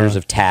 2 liters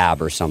of Tab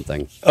or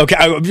something.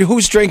 Okay,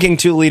 who's drinking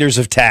 2 liters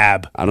of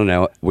Tab? I don't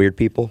know. Weird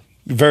people.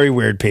 Very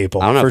weird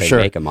people. I don't know for if they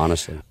make them,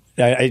 honestly.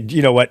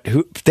 You know what?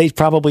 They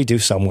probably do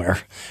somewhere,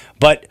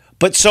 but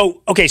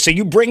so okay. So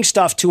you bring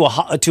stuff to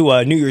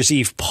a New Year's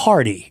Eve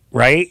party,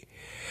 right?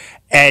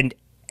 And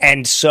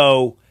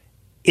so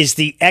is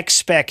the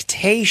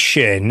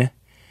expectation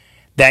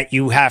that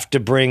you have to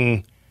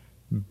bring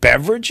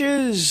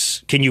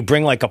beverages? Can you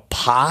bring like a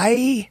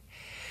pie?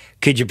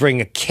 Could you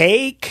bring a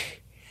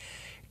cake?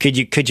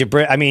 Could you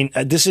bring? I mean,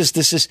 this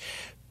is.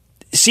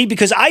 See,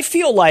 because I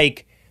feel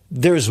like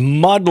there's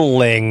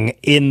muddling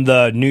in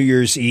the New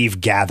Year's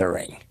Eve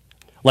gathering.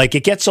 Like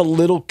it gets a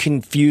little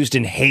confused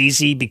and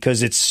hazy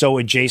because it's so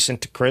adjacent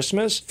to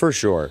Christmas. For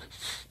sure.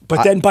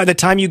 But then by the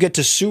time you get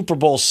to Super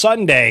Bowl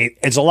Sunday,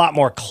 it's a lot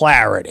more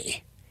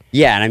clarity.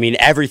 Yeah, and I mean,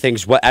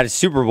 everything's at a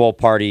Super Bowl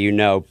party,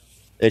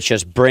 it's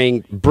just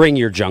bring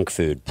your junk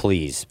food,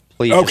 please.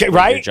 Please, okay,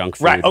 right? Your junk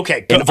food. Right,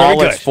 okay. In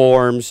all its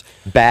forms,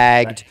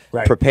 bagged,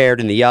 prepared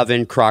in the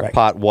oven, crock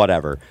pot,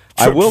 whatever.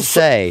 I will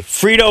say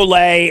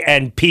Frito-Lay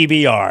and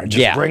PBR.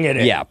 Just bring it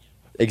in. Yeah,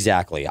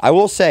 exactly. I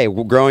will say,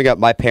 growing up,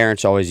 my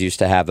parents always used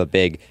to have a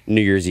big New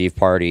Year's Eve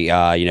party.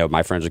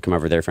 My friends would come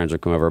over, their friends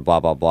would come over,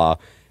 blah, blah, blah.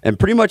 And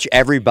pretty much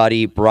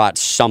everybody brought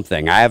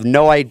something. I have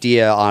no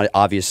idea,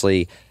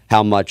 obviously,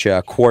 how much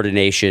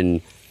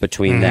coordination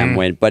between them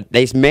went, but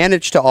they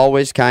managed to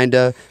always kind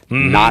of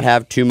not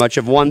have too much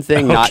of one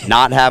thing,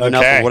 not have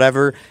enough of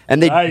whatever.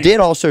 And they did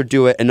also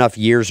do it enough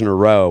years in a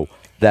row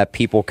that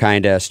people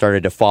kind of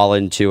started to fall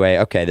into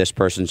this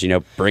person's,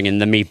 bringing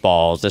the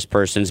meatballs, this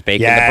person's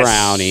baking the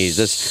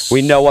brownies,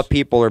 we know what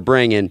people are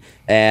bringing.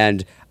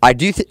 And I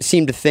do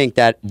seem to think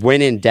that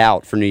when in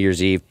doubt for New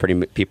Year's Eve,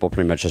 people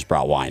pretty much just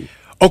brought wine.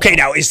 Okay,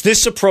 now, is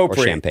this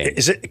appropriate? Or champagne.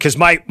 Is it, because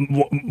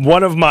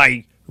one of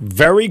my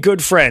very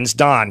good friends,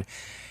 Don,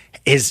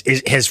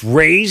 has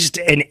raised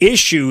an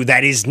issue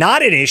that is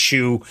not an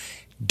issue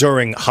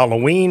during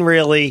Halloween,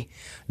 really,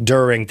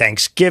 during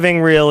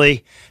Thanksgiving,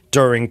 really,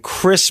 during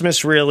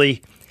Christmas,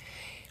 really.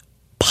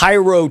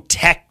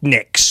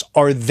 Pyrotechnics,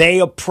 are they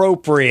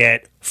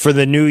appropriate for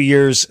the New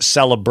Year's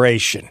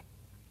celebration?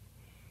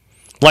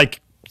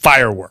 Like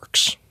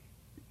fireworks.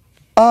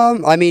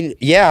 I mean,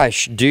 yeah,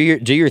 do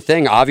your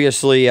thing.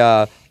 Obviously,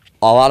 a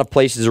lot of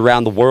places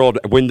around the world,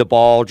 when the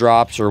ball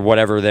drops or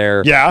whatever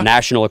their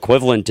national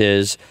equivalent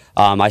is,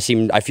 I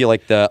feel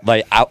like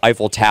the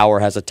Eiffel Tower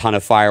has a ton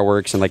of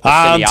fireworks, and like the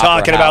I'm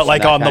talking about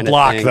like on the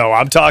block though.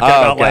 I'm talking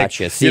about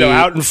gotcha.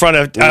 out in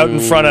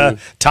front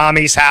of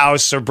Tommy's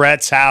house or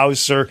Brett's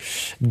house or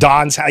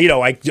Don's house.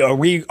 Like are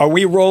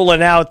we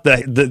rolling out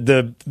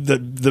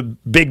the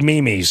big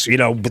memes?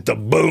 With the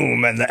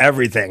boom and the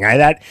everything. I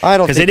don't,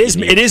 because it is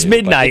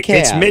midnight.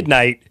 It's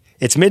midnight.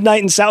 It's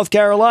midnight in South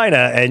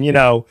Carolina, and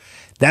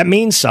that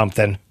means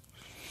something.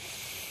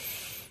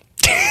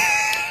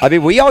 I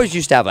mean, we always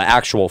used to have an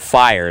actual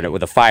fire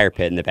with a fire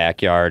pit in the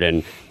backyard,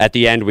 and at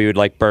the end we would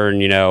burn,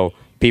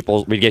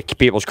 we'd get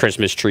people's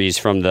Christmas trees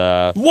from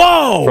the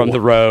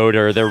road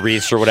or their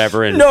wreaths or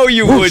whatever. And no,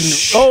 you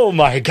wouldn't. Oh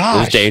my gosh, it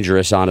was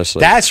dangerous, honestly.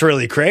 That's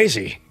really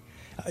crazy.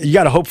 You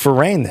got to hope for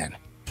rain then.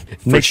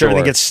 Make sure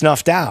everything gets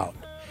snuffed out,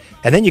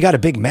 and then you got a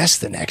big mess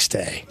the next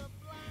day.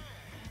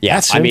 Yeah,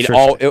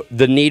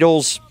 the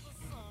needles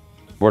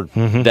were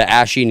the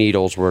ashy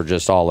needles were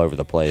just all over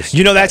the place.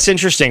 That's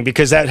interesting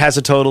because that has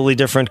a totally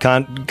different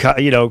thing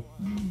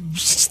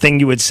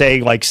you would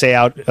say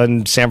out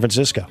in San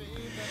Francisco.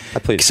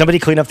 Somebody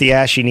clean up the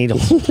ashy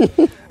needles.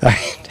 All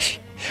right.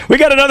 We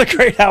got another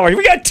great hour.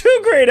 We got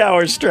 2 great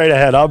hours straight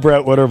ahead. I'm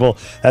Brett Winterble.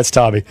 That's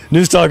Tommy.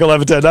 News Talk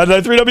 1110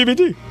 993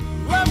 WBT.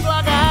 Looks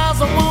like a house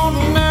I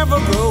won't never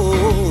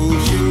grow.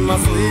 She's my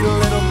sweet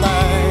little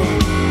thing.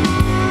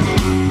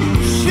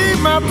 She's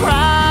my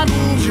pride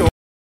and joy.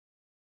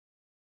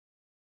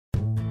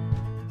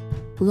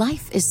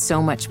 Life is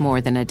so much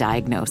more than a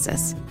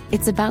diagnosis.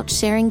 It's about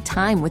sharing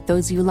time with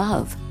those you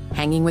love,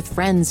 hanging with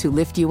friends who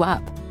lift you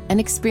up, and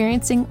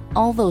experiencing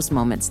all those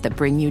moments that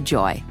bring you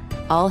joy.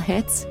 All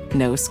hits,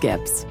 no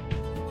skips.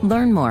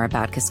 Learn more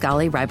about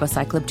Kisqali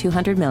Ribociclib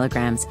 200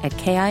 milligrams at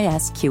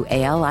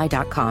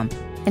KISQALI.com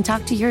and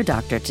talk to your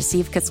doctor to see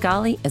if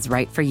Kisqali is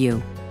right for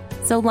you.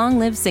 So long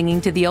live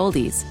singing to the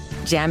oldies,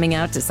 jamming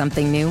out to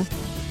something new,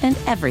 and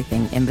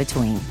everything in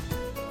between.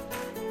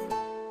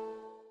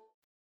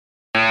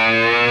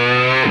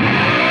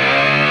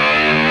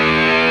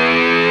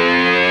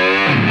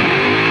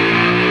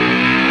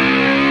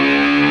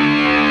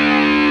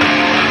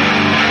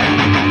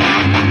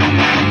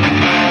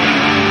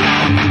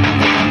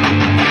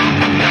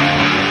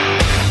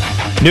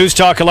 News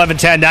Talk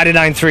 1110,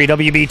 99.3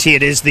 WBT.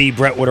 It is the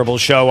Brett Winterble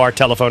Show. Our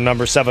telephone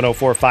number,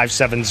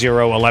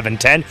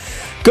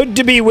 704-570-1110. Good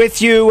to be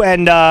with you,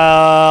 and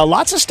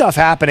lots of stuff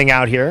happening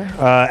out here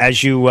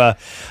as you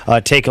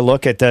take a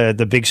look at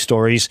the big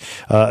stories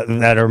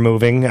that are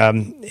moving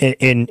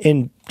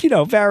in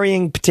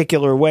varying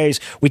particular ways.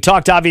 We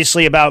talked,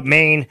 obviously, about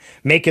Maine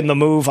making the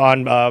move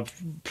on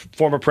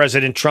former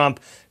President Trump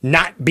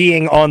not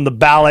being on the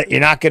ballot. You're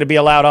not going to be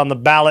allowed on the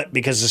ballot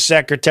because the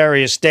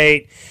Secretary of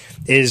State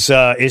is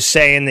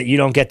saying that you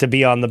don't get to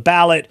be on the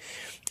ballot.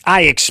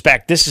 I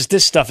expect this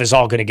stuff is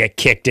all going to get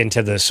kicked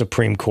into the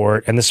Supreme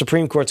Court, and the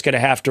Supreme Court's going to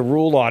have to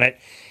rule on it.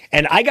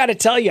 And I got to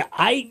tell you,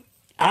 I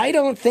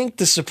don't think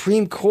the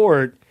Supreme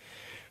Court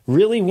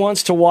really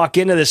wants to walk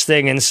into this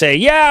thing and say,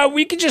 yeah,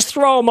 we could just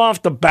throw him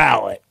off the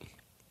ballot,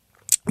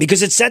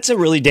 because it sets a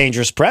really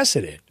dangerous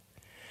precedent.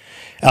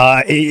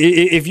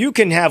 If you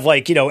can have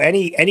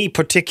any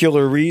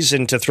particular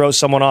reason to throw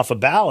someone off a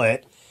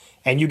ballot,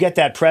 and you get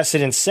that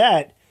precedent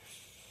set,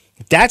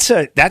 that's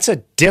a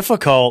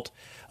difficult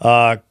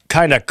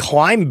kind of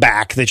climb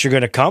back that you're going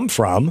to come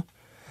from.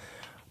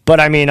 But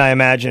I mean, I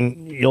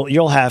imagine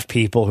you'll have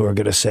people who are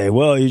going to say,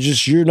 well,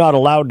 you're not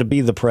allowed to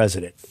be the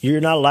president.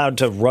 You're not allowed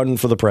to run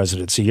for the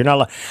presidency. You're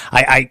not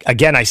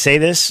I say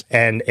this,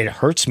 and it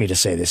hurts me to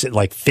say this.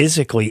 It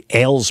physically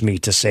ails me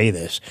to say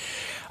this.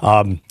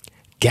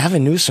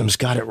 Gavin Newsom's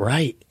got it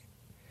right.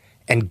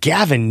 And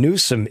Gavin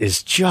Newsom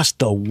is just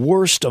the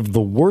worst of the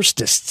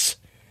worstests.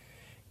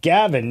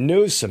 Gavin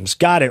Newsom's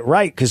got it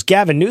right, because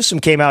Gavin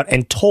Newsom came out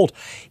and told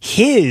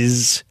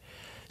his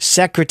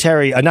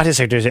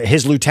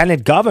his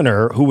lieutenant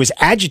governor, who was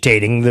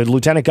agitating, the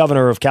lieutenant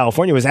governor of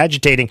California was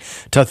agitating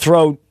to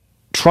throw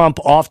Trump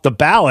off the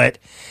ballot.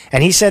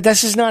 And he said,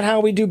 this is not how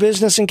we do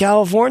business in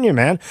California,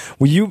 man.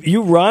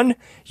 You run,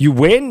 you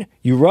win,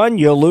 you run,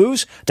 you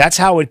lose. That's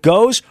how it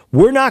goes.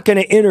 We're not going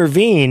to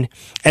intervene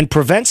and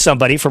prevent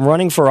somebody from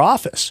running for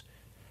office.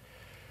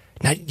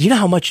 Now, you know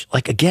how much,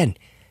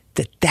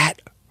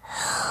 that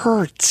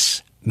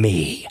hurts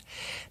me.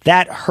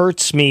 That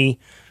hurts me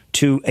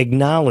to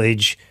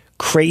acknowledge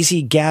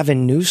crazy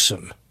Gavin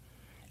Newsom.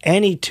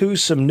 Any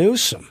twosome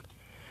Newsom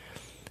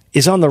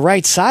is on the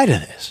right side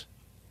of this.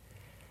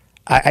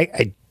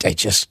 I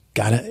just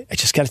gotta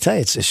tell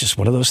you, it's just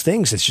one of those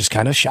things. It's just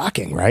kind of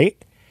shocking,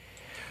 right?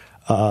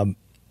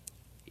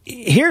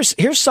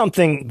 Here's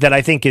something that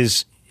I think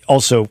is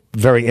also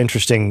very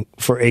interesting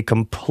for a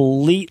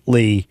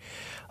completely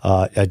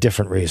a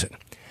different reason.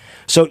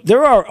 So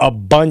there are a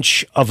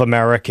bunch of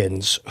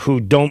Americans who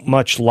don't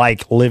much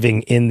like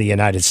living in the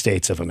United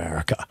States of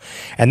America,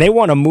 and they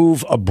want to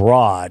move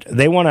abroad.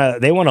 They want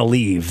to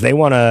leave. They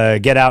want to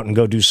get out and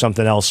go do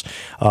something else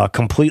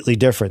completely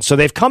different. So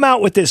they've come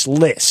out with this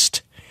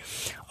list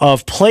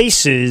of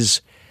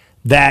places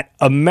that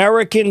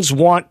Americans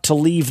want to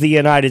leave the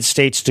United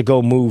States to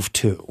go move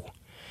to.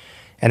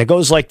 And it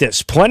goes like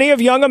this. Plenty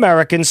of young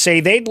Americans say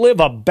they'd live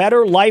a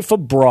better life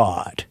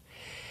abroad,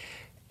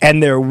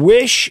 and their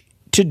wish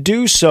to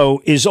do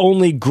so is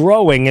only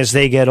growing as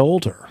they get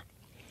older.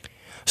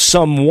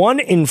 Some 1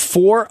 in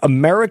 4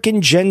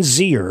 American Gen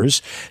Zers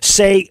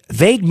say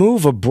they'd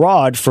move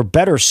abroad for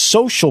better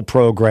social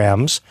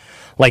programs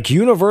like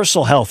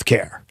universal health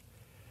care,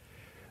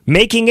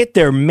 making it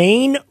their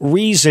main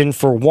reason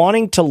for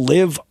wanting to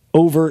live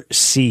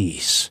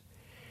overseas.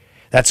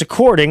 That's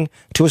according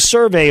to a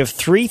survey of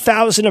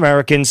 3,000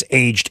 Americans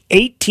aged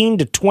 18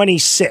 to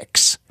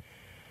 26.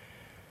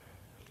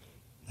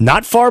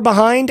 Not far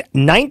behind,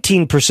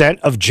 19%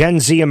 of Gen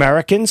Z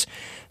Americans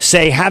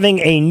say having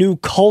a new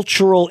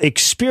cultural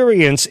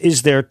experience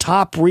is their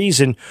top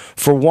reason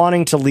for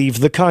wanting to leave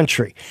the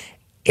country.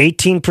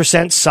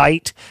 18%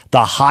 cite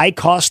the high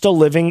cost of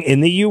living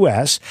in the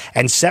U.S.,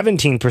 and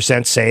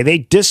 17% say they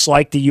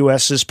dislike the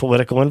U.S.'s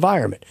political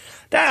environment.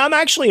 I'm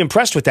actually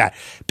impressed with that,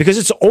 because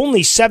it's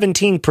only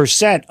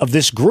 17% of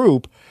this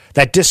group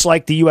that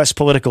dislike the U.S.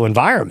 political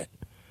environment.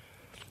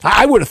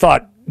 I would have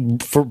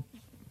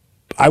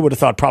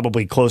thought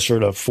probably closer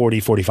to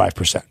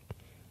 45%.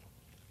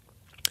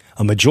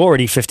 A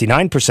majority,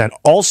 59%,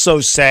 also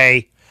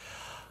say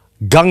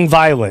gun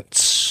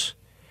violence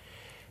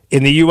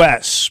in the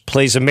U.S.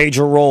 plays a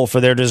major role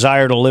for their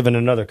desire to live in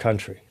another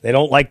country. They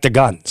don't like the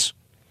guns.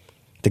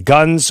 The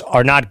guns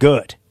are not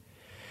good.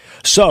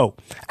 So,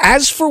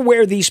 as for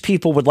where these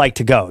people would like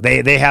to go,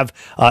 they have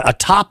a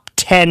top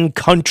 10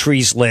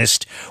 countries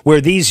list where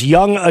these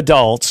young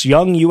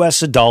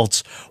U.S.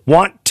 adults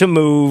want to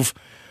move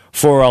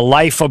for a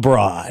life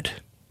abroad.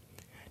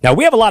 Now,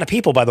 we have a lot of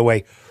people, by the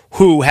way,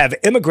 who have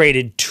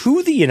immigrated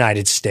to the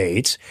United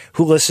States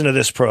who listen to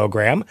this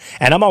program,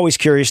 and I'm always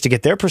curious to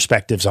get their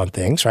perspectives on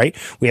things, right?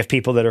 We have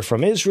people that are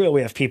from Israel.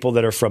 We have people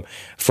that are from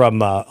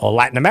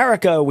Latin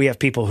America. We have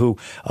people who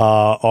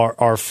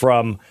are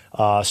from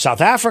South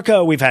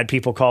Africa. We've had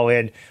people call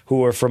in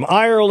who are from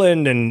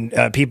Ireland,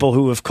 and people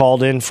who have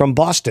called in from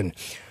Boston,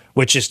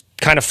 which is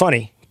kind of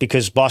funny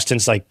because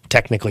Boston's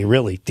technically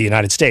really the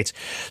United States.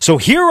 So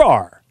here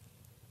are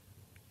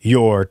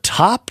your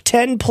top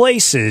 10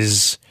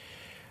 places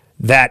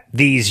that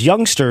these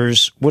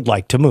youngsters would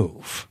like to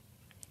move.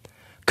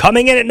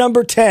 Coming in at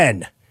number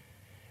 10,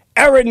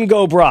 Erin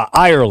Gobra,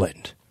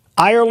 Ireland.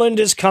 Ireland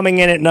is coming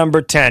in at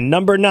number 10.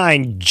 Number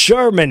 9,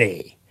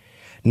 Germany.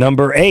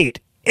 Number 8,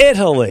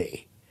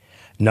 Italy.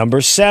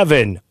 Number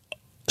 7,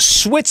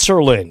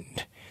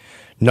 Switzerland.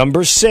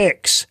 Number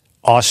 6,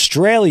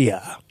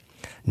 Australia.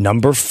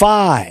 Number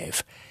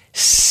 5,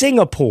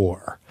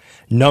 Singapore.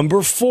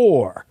 Number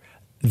 4,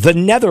 the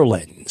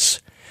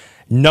Netherlands.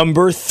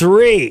 Number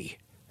 3,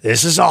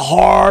 this is a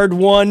hard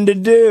one to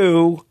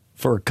do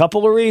for a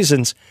couple of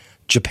reasons,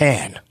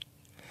 Japan.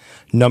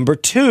 Number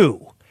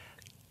 2,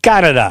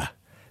 Canada.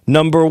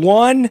 Number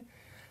 1,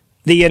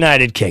 the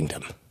United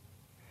Kingdom.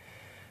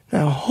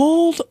 Now,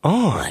 hold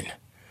on.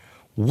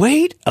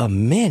 Wait a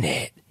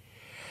minute.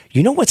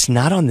 You know what's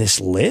not on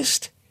this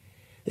list?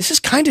 This is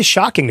kind of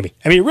shocking to me.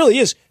 I mean, it really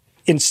is.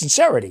 In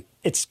sincerity,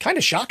 it's kind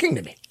of shocking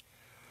to me.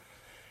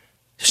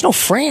 There's no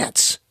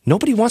France.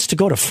 Nobody wants to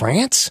go to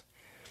France.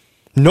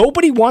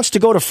 Nobody wants to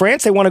go to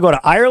France. They want to go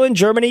to Ireland,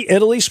 Germany,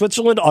 Italy,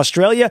 Switzerland,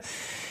 Australia,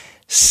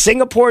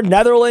 Singapore,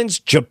 Netherlands,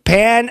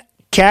 Japan,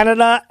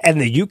 Canada, and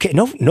the UK.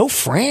 No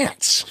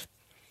France.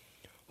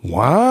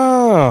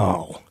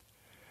 Wow.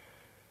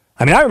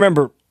 I mean, I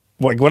remember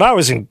like when I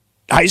was in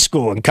high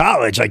school and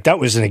college, like that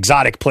was an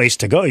exotic place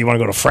to go. You want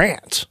to go to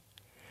France.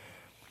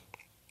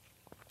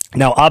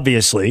 Now,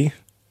 obviously,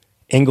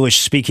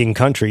 English-speaking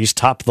countries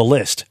top the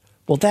list.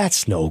 Well,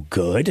 that's no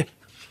good.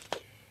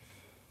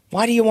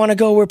 Why do you want to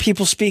go where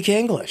people speak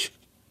English?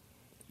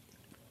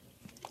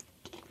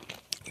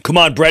 Come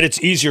on, Brett,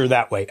 it's easier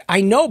that way.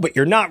 I know, but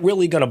you're not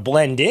really going to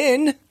blend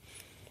in.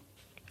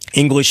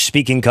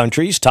 English-speaking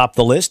countries top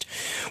the list,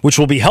 which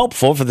will be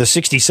helpful for the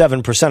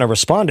 67% of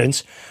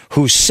respondents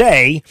who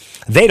say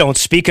they don't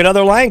speak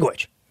another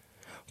language.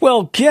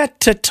 Well, get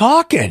to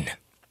talking.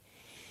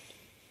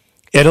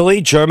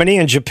 Italy, Germany,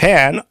 and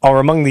Japan are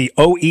among the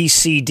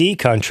OECD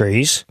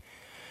countries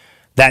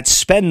that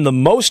spend the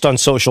most on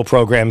social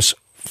programs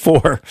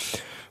for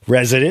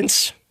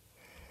residents.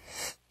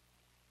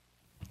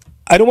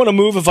 I don't want to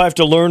move if I have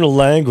to learn a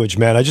language,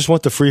 man. I just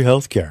want the free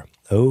health care.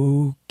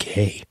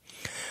 Okay.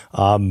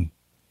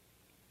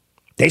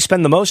 They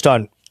spend the most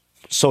on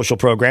social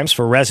programs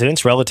for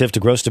residents relative to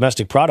gross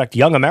domestic product.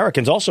 Young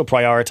Americans also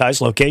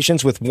prioritize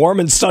locations with warm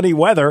and sunny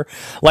weather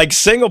like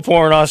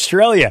Singapore and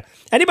Australia.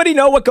 Anybody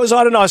know what goes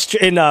on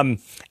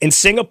in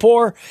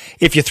Singapore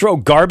if you throw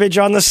garbage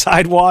on the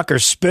sidewalk or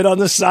spit on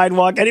the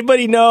sidewalk?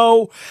 Anybody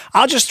know?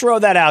 I'll just throw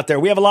that out there.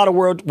 We have a lot of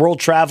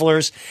world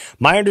travelers.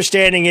 My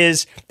understanding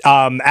is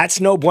that's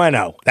no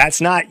bueno.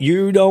 That's not,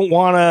 you don't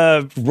want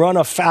to run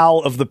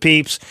afoul of the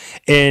peeps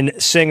in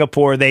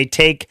Singapore. They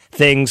take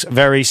things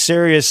very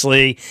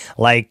seriously,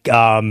 like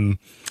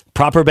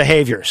proper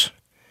behaviors.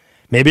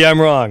 Maybe I'm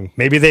wrong.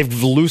 Maybe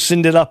they've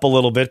loosened it up a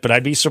little bit, but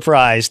I'd be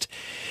surprised.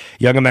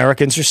 Young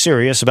Americans are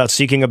serious about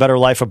seeking a better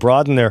life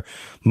abroad, and they're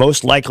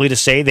most likely to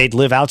say they'd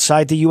live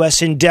outside the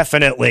U.S.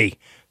 indefinitely,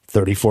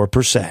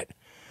 34%.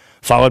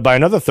 Followed by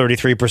another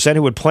 33%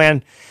 who would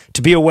plan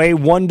to be away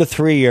 1 to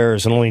 3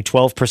 years, and only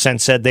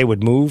 12% said they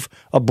would move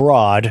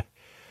abroad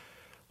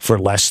for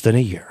less than a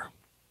year.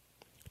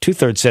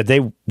 2/3 said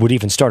they would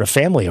even start a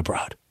family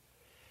abroad.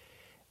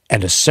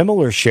 And a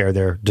similar share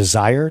their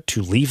desire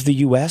to leave the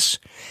U.S.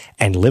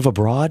 and live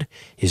abroad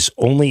is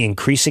only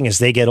increasing as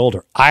they get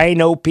older. I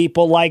know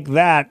people like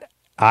that.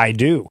 I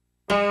do.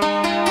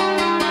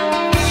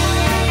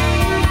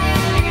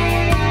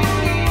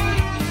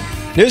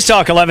 News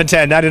Talk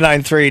 1110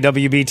 99.3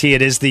 WBT.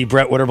 It is the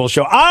Brett Winterble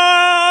Show.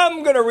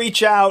 I'm going to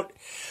reach out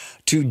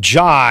to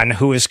John,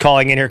 who is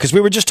calling in here, because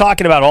we were just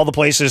talking about all the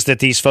places that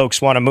these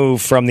folks want to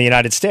move from the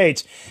United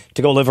States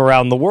to go live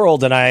around the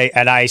world. And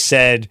I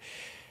said,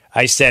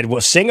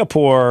 well,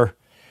 Singapore,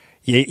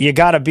 you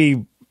got to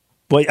be,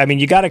 well, I mean,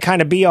 you got to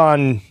kind of be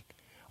on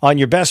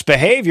your best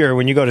behavior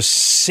when you go to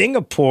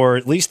Singapore.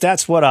 At least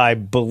that's what I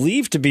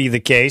believe to be the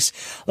case.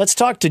 Let's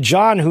talk to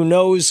John, who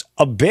knows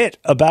a bit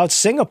about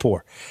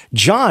Singapore.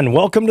 John,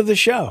 welcome to the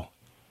show.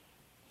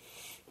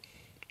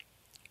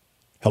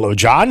 Hello,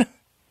 John.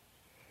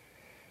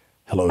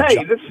 Hello, hey,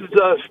 John. This is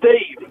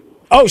Steve.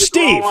 Oh,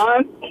 Steve.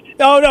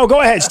 Oh, no,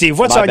 go ahead, Steve.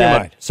 What's on your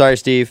mind? Sorry,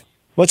 Steve.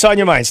 What's on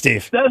your mind,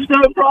 Steve? That's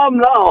no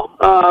problem at all.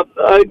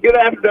 Good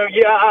afternoon.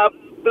 Yeah, I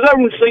was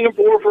over in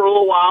Singapore for a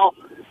little while.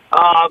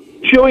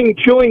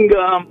 Chewing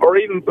gum or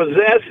even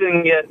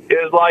possessing it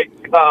is like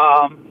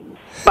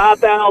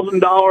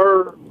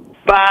 $5,000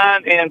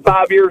 fine and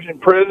 5 years in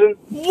prison.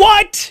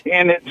 What?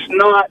 And it's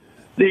not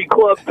the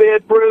Club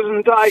Fed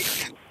prison type.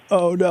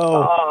 Oh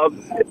no!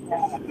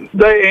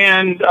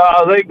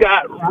 They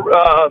got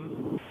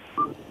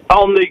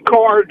on the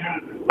card,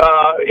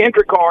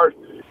 entry card.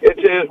 It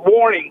says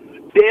warning.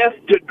 Death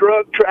to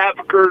drug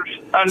traffickers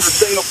under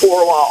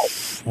Singapore law.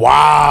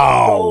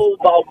 Wow. Told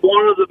by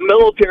one of the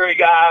military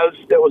guys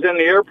that was in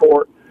the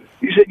airport.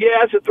 He said,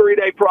 yeah, it's a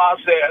 3-day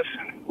process.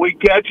 We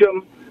catch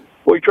them,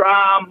 we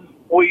try them,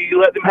 we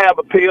let them have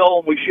a pill,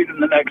 and we shoot them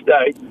the next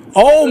day.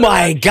 Oh,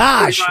 my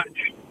gosh.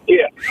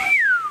 Yeah.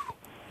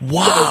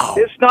 Wow.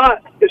 So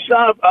it's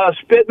not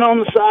spitting on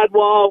the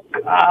sidewalk.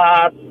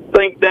 I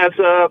think that's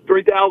a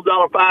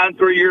 $3,000 fine,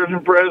 3 years in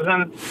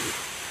prison.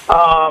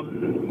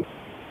 So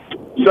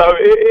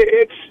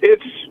it's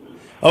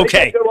okay.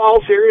 They take the law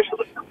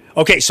seriously.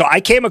 Okay, so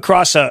I came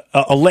across a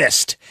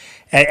list,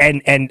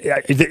 and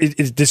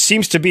this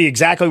seems to be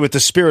exactly with the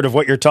spirit of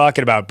what you're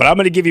talking about. But I'm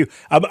going to give you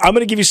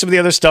some of the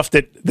other stuff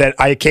that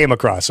I came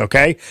across.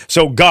 Okay,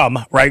 so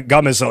gum, right?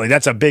 Gum is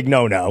that's a big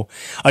no.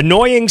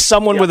 Annoying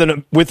someone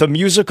with a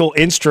musical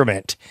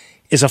instrument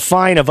is a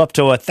fine of up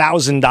to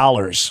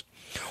 $1,000.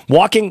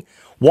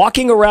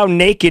 Walking around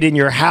naked in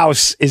your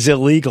house is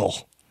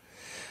illegal.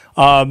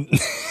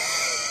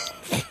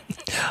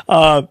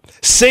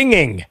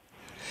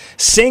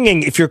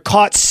 Singing, if you're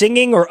caught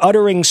singing or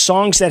uttering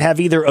songs that have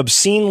either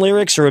obscene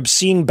lyrics or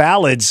obscene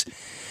ballads,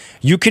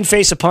 you can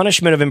face a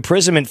punishment of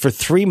imprisonment for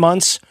 3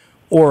 months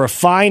or a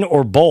fine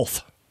or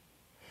both.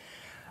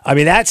 I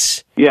mean,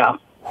 that's... Yeah.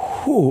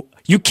 Whew,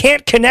 you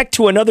can't connect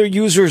to another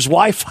user's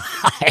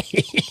Wi-Fi.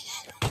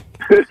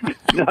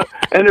 No.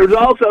 And there's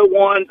also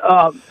one,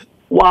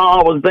 while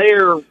I was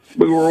there,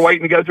 we were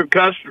waiting to go through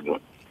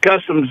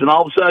customs, and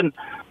all of a sudden,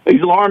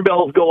 these alarm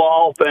bells go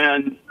off,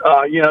 and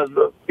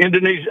the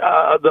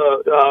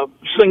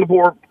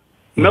Singapore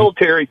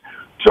military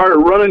started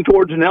running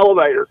towards an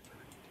elevator,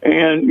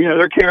 and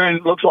they're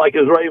carrying looks like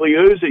Israeli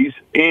Uzis,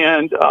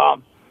 and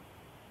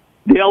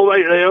they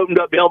opened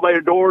up the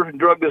elevator doors and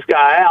drug this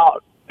guy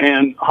out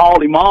and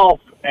hauled him off,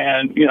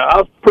 and I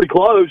was pretty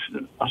close.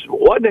 And I said,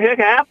 "What the heck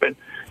happened?"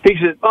 He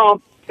said,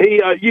 "Oh,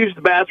 he used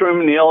the bathroom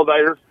in the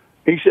elevator."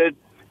 He said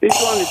he's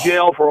going to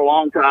jail for a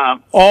long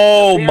time.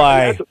 Oh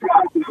my! That's a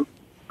problem.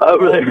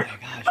 Over there.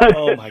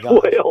 Oh my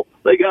gosh. Well,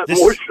 they got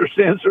moisture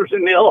sensors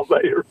in the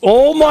elevator.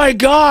 Oh my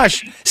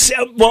gosh.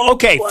 Well,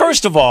 okay,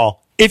 first of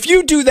all, if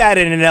you do that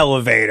in an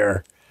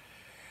elevator,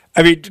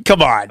 I mean,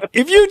 come on.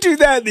 If you do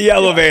that in the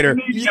elevator,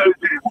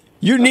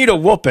 you need a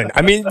whooping.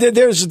 I mean,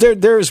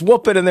 there's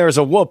whooping and there's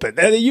a whooping.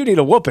 You need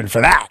a whooping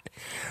for that.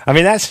 I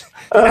mean, that's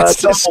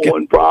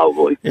one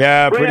probably.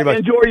 Yeah, Brent, pretty much.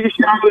 Enjoy your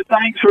show.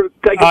 Thanks for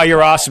taking. Oh,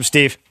 you're awesome,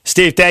 Steve.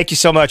 Steve, thank you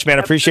so much, man.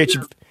 I appreciate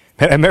you.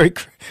 Merry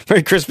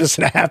Christmas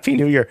and a Happy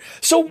New Year.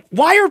 So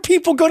why are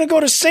people going to go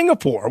to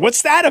Singapore?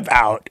 What's that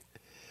about?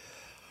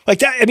 Like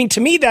that, I mean,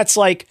 to me, that's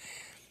like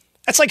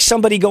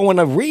somebody going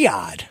to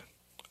Riyadh.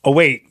 Oh,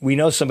 wait, we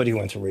know somebody who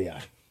went to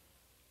Riyadh.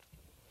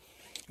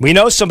 We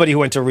know somebody who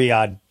went to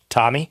Riyadh,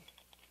 Tommy.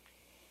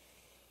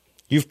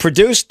 You've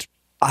produced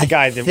a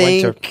guy that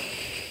went to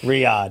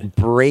Riyadh.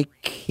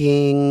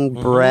 Breaking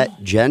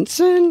Brett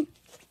Jensen?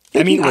 I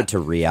mean, he went to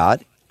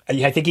Riyadh.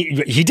 I think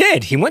he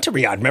did. He went to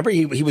Riyadh. Remember,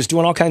 he was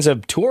doing all kinds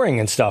of touring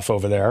and stuff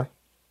over there.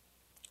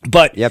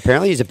 But yeah,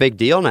 apparently he's a big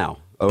deal now.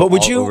 But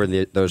would you? Over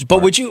those but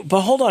parts. would you?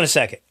 But hold on a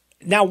second.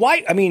 Now,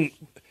 why? I mean,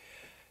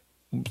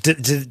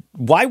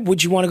 why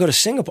would you want to go to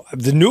Singapore?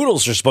 The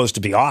noodles are supposed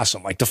to be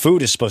awesome. Like the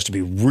food is supposed to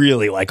be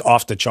really like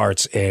off the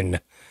charts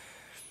in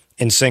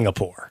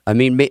Singapore. I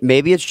mean,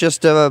 maybe it's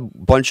just a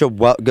bunch of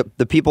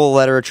the people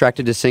that are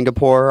attracted to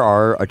Singapore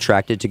are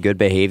attracted to good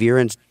behavior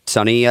and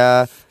sunny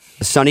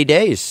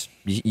days.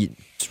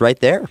 It's right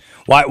there.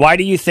 Why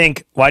do you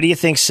think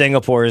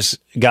Singapore's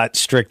got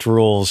strict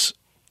rules?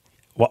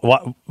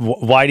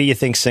 Why do you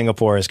think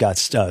Singapore has got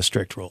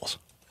strict rules?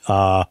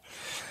 Why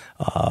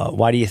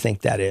do you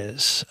think that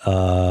is?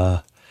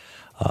 What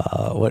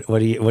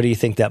do you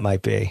think that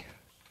might be?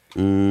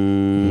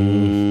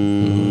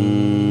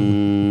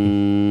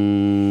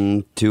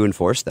 To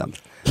enforce them.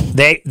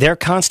 Their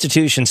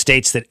constitution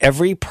states that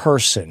every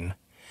person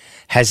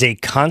has a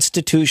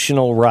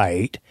constitutional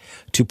right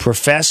to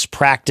profess,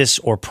 practice,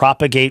 or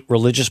propagate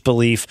religious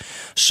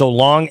belief so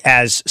long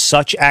as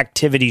such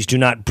activities do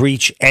not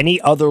breach any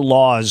other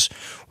laws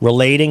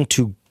relating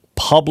to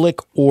public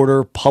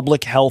order,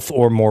 public health,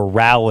 or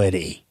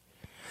morality.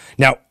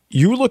 Now,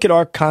 you look at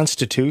our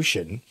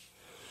Constitution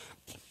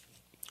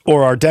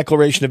or our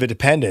Declaration of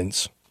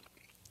Independence,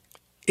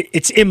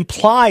 it's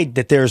implied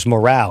that there's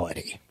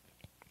morality,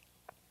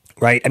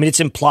 right? I mean, it's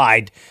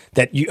implied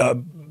that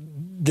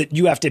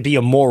you have to be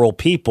a moral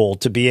people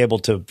to be able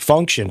to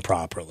function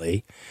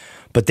properly,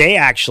 but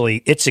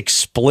it's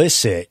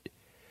explicit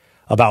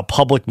about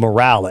public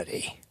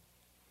morality,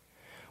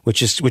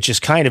 which is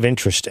kind of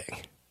interesting.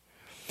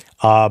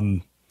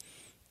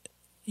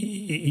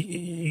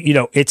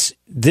 It's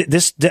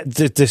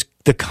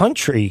the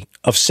country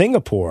of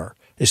Singapore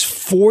is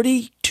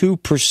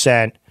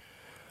 42%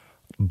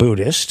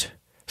 Buddhist,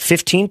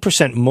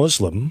 15%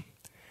 Muslim,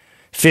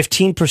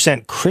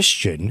 15%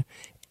 Christian,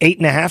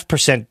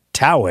 8.5%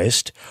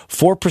 Taoist,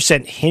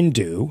 4%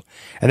 Hindu,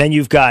 and then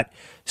you've got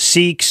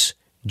Sikhs,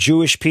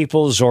 Jewish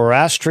people,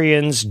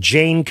 Zoroastrians,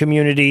 Jain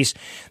communities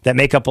that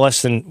make up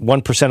less than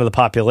 1% of the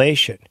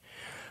population.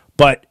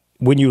 But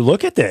when you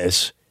look at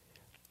this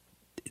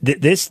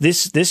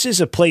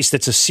is a place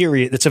that's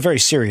a very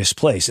serious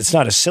place. It's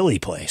not a silly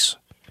place.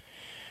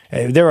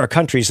 There are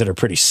countries that are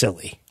pretty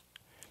silly.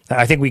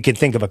 I think we can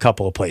think of a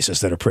couple of places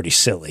that are pretty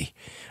silly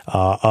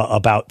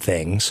about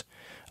things.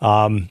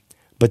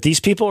 But these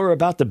people are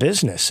about the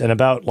business and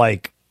about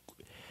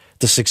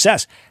the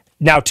success.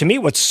 Now, to me,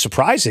 what's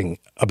surprising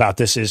about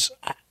this is,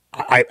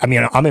 I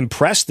mean, I'm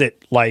impressed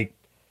that like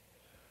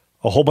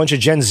a whole bunch of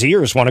Gen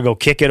Zers want to go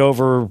kick it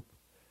over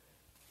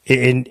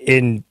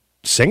in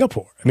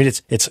Singapore. I mean,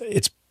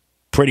 it's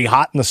pretty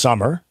hot in the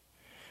summer,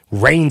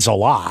 rains a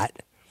lot.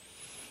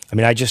 I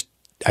mean, I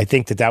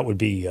think that would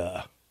be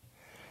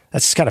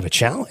that's kind of a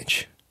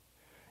challenge.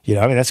 You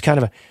know, I mean, that's kind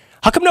of a.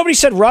 How come nobody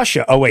said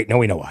Russia? Oh wait, no,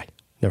 we know why.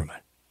 Never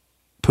mind.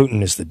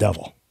 Putin is the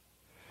devil.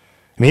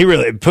 I mean,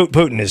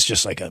 Putin is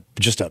just like a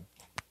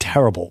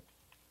terrible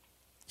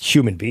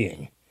human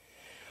being.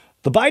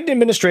 The Biden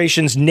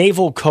administration's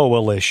naval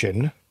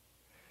coalition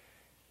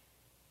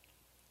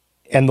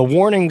and the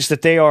warnings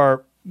that they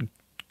are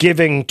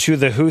giving to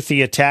the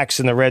Houthi attacks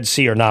in the Red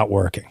Sea are not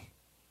working.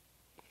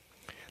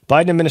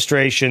 Biden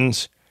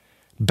administration's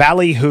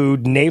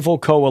ballyhooed naval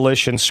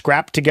coalition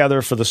scrapped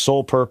together for the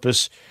sole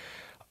purpose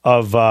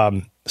of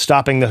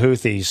stopping the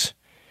Houthis.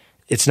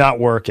 It's not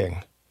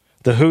working.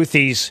 The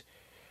Houthis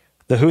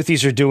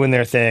are doing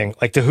their thing.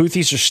 Like the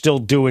Houthis are still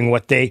doing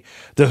the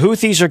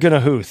Houthis are going to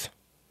Houth.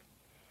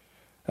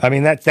 I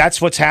mean,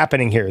 that's what's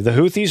happening here. The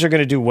Houthis are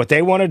going to do what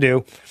they want to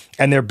do,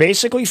 and they're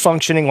basically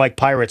functioning like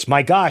pirates.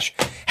 My gosh,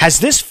 has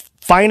this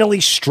finally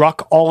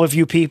struck all of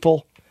you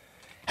people?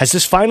 Has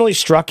this finally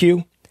struck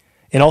you?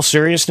 In all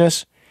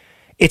seriousness,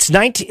 it's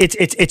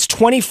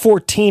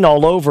 2014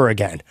 all over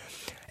again.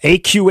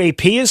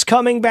 AQAP is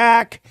coming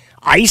back.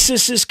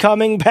 ISIS is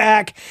coming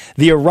back.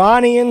 The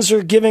Iranians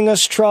are giving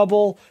us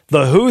trouble.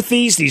 The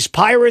Houthis, these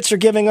pirates, are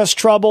giving us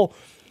trouble.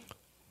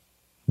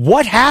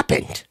 What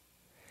happened?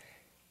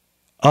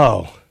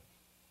 Oh,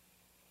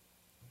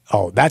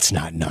 that's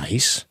not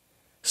nice.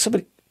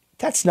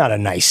 That's not a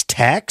nice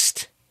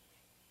text.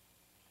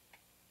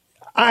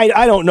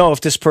 I don't know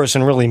if this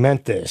person really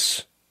meant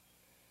this.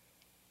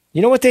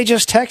 You know what they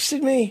just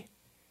texted me?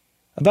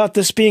 About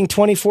this being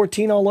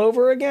 2014 all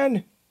over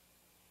again?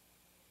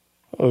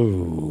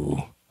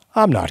 Oh,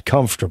 I'm not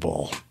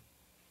comfortable.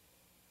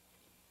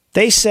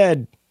 They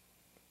said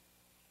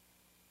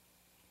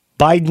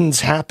Biden's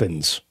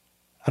happens.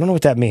 I don't know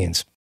what that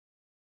means.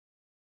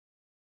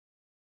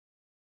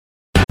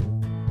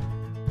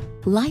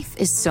 Life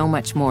is so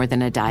much more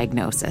than a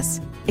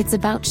diagnosis. It's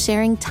about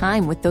sharing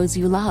time with those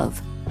you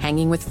love,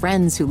 hanging with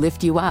friends who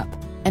lift you up,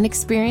 and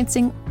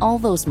experiencing all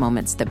those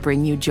moments that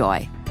bring you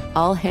joy.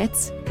 All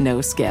hits,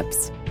 no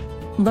skips.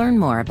 Learn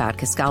more about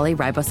Kisqali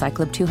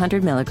Ribociclib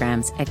 200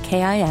 milligrams at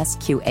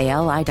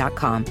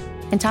KISQALI.com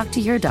and talk to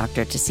your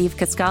doctor to see if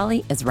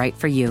Kisqali is right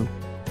for you.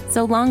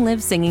 So long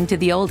live singing to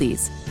the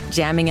oldies,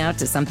 jamming out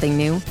to something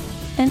new,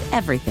 and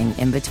everything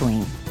in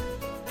between.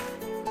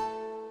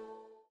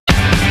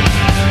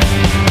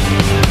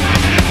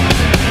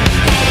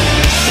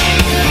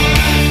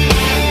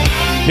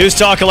 News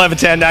Talk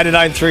 1110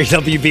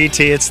 99.3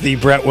 WBT. It's the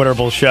Brett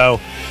Winterble Show.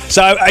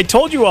 So I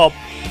told you all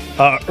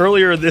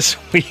earlier this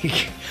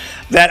week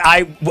that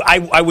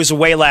I was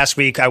away last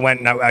week. I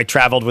went and I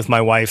traveled with my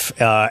wife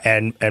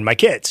and my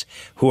kids,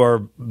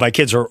 my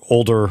kids are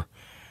older.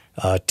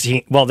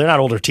 They're not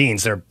older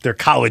teens. They're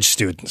college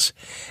students,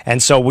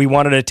 and so we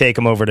wanted to take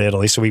them over to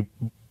Italy. So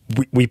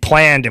we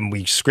planned and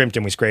we scrimped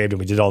and we scraped and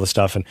we did all the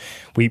stuff, and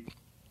we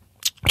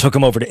took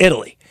them over to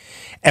Italy.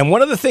 And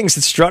one of the things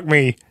that struck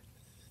me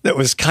that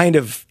was kind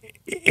of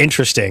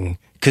interesting,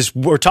 because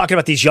we're talking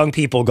about these young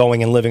people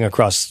going and living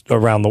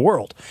around the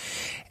world.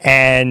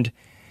 And,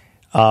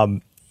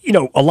 you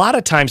know, a lot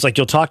of times, like,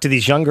 you'll talk to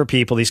these younger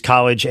people, these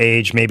college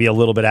age, maybe a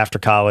little bit after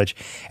college,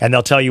 and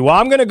they'll tell you, well,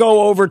 I'm going to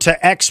go over to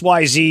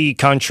XYZ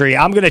country.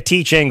 I'm going to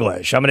teach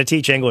English. I'm going to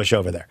teach English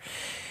over there.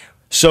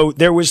 So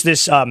there was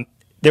this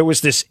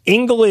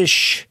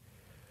English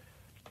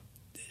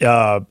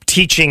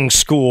teaching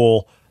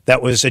school that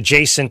was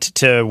adjacent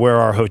to where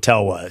our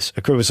hotel was.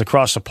 It was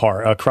across a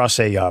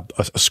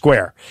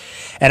square.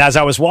 And as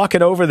I was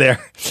walking over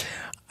there,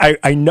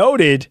 I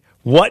noted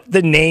what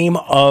the name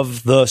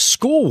of the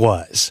school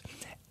was.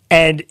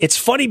 And it's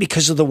funny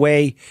because of the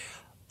way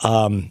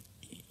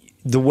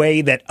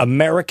that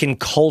American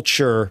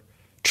culture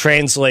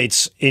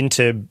translates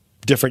into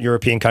different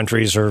European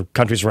countries or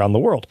countries around the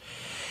world.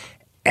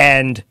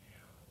 And,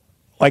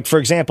 like, for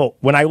example,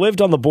 when I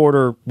lived on the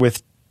border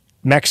with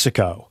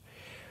Mexico,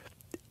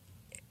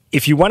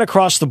 if you went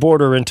across the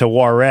border into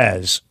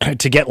Juarez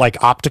to get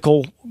like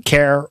optical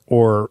care,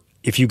 or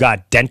if you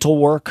got dental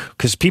work,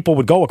 because people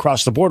would go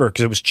across the border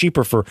because it was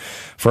cheaper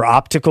for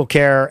optical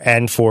care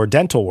and for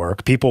dental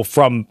work. People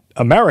from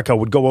America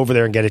would go over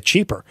there and get it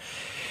cheaper.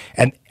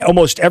 And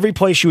almost every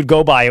place you would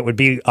go by, it would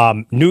be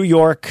New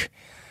York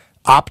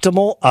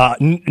Optical,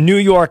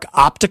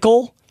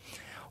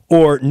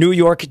 or New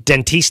York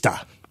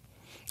Dentista.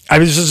 I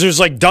mean, there's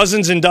like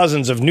dozens and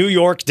dozens of New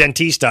York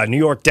Dentista, New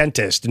York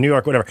Dentist, New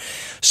York whatever.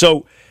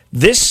 So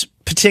this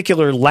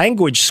particular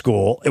language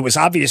school, it was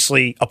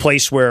obviously a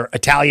place where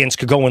Italians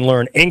could go and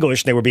learn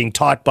English. They were being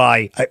taught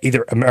by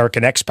either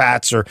American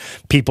expats or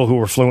people who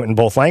were fluent in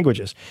both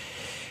languages.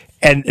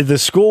 And the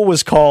school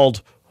was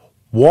called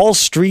Wall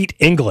Street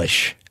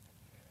English.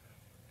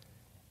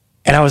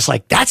 And I was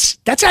like, that's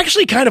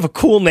actually kind of a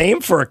cool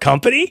name for a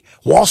company,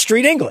 Wall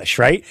Street English,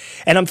 right?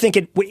 And I'm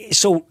thinking,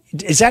 so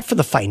is that for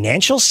the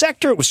financial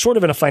sector? It was sort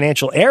of in a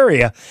financial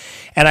area.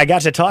 And I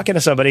got to talking to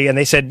somebody and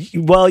they said,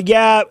 well,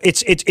 yeah,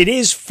 it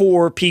is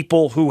for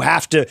people who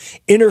have to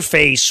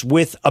interface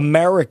with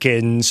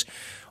Americans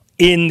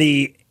in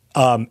the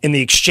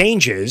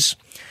exchanges.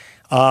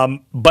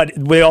 But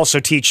we also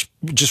teach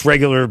just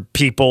regular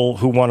people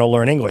who want to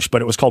learn English,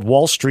 but it was called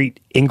Wall Street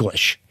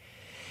English.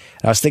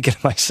 And I was thinking to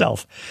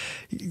myself,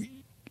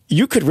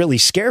 you could really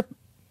scare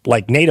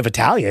like native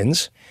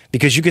Italians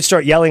because you could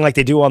start yelling like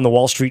they do on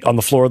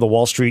the floor of the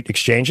Wall Street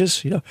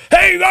exchanges,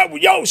 hey,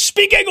 yo,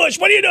 speak English.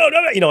 What are you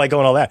doing? Like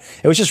going all that.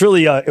 It was just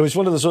really, it was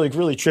one of those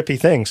really trippy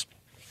things.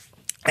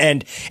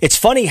 And it's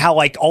funny how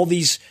like all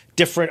these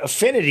different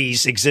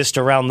affinities exist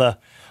around the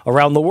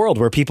world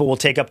where people will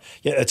take up,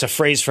 it's a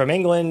phrase from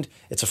England,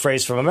 it's a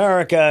phrase from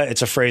America,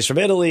 it's a phrase from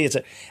Italy,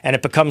 and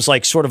it becomes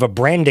like sort of a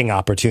branding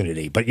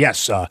opportunity. But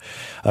yes,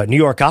 New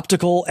York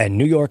Optical and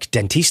New York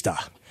Dentista.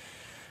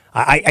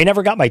 I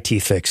never got my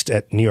teeth fixed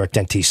at New York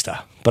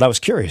Dentista, but I was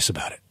curious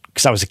about it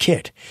because I was a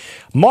kid.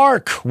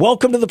 Mark,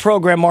 welcome to the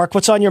program, Mark.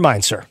 What's on your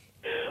mind, sir?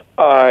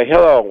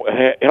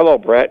 Hello,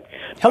 Brett.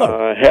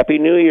 Hello. Happy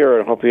New Year,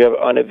 and hope you have an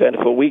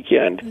uneventful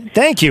weekend.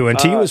 Thank you, and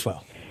to you as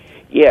well.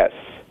 Yes.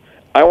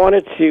 I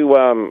wanted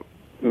to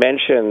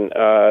mention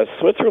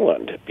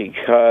Switzerland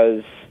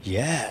because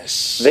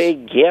they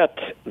get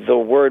the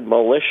word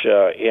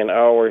militia in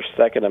our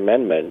Second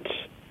Amendment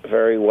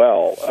very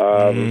well.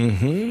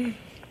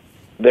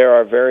 There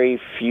are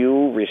very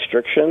few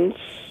restrictions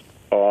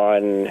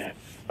on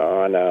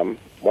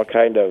what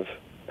kind of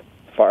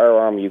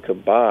firearm you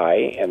could buy,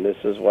 and this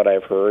is what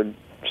I've heard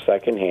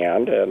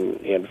secondhand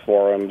and in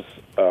forums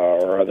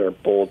or other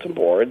bulletin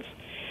boards.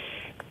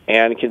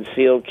 And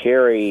concealed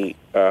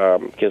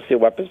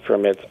weapons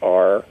permits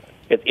are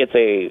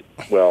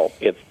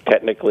it's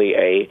technically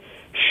a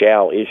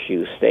shall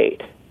issue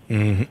state.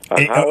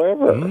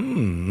 However,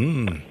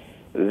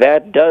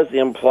 that does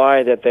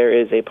imply that there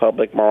is a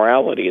public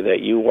morality,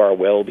 that you are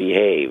well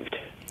behaved.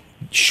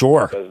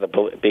 Sure.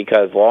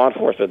 Because law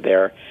enforcement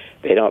there,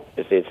 they don't.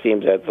 It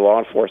seems that law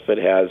enforcement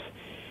has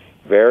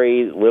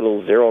very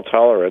little zero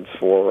tolerance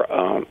for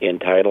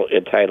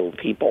entitled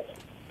people.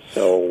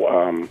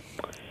 So.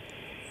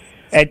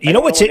 And you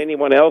know what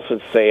anyone else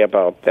would say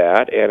about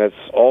that, and it's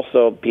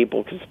also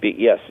people can speak.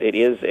 Yes, it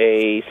is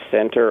a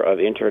center of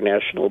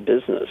international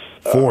business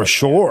for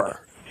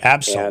sure,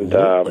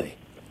 absolutely.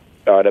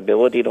 And an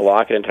ability to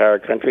lock an entire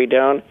country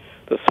down.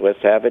 The Swiss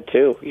have it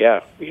too. Yeah,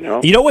 You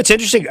know what's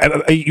interesting?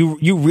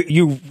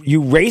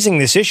 You raising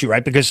this issue,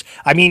 right? Because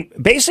I mean,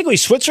 basically,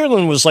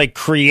 Switzerland was like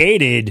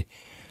created.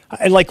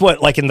 Like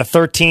what? Like in the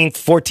 13th,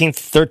 14th,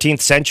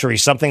 13th century,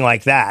 something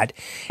like that.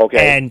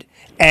 Okay,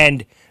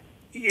 and.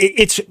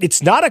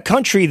 It's not a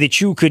country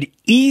that you could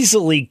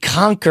easily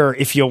conquer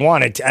if you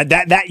wanted to.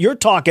 That you're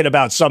talking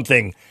about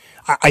something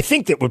I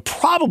think that would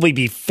probably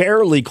be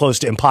fairly close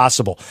to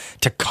impossible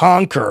to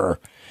conquer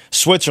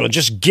Switzerland,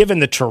 just given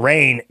the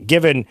terrain,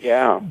 given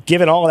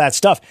all of that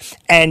stuff.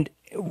 And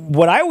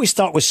what I always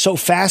thought was so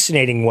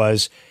fascinating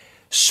was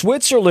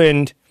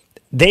Switzerland,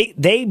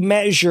 they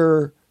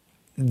measure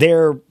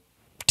their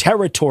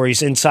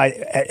territories inside,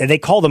 they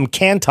call them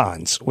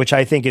cantons, which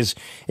I think is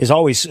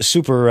always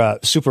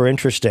super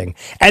interesting.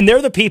 And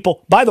they're the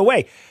people, by the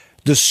way,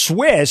 the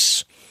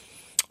Swiss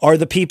are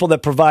the people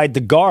that provide the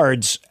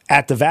guards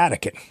at the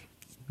Vatican.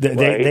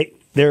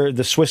 They're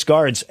the Swiss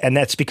guards, and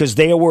that's because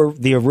they were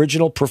the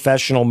original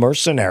professional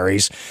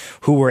mercenaries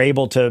who were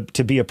able to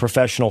be a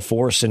professional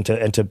force and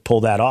to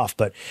pull that off.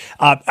 But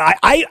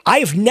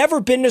I've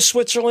never been to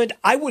Switzerland.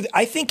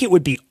 I think it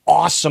would be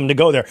awesome to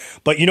go there.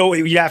 But you know what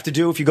you have to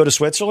do if you go to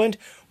Switzerland?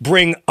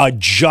 Bring a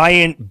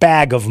giant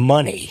bag of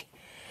money,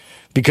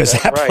 because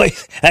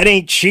place that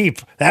ain't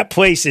cheap. That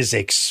place is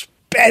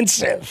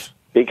expensive.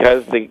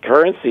 Because the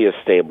currency is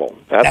stable.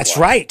 That's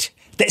right.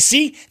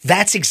 See,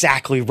 that's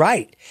exactly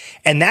right.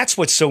 And that's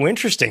what's so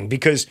interesting,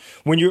 because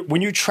when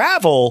you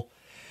travel,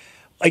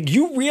 like,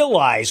 you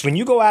realize when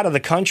you go out of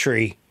the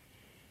country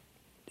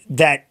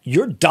that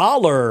your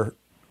dollar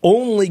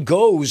only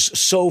goes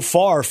so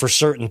far for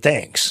certain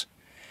things.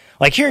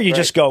 Like here, you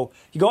just go,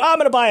 I'm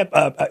going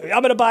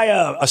to buy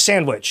a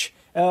sandwich.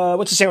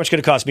 What's a sandwich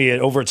going to cost me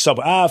over at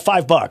Subway?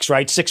 $5,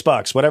 right?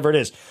 $6, whatever it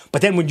is.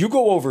 But then when you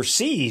go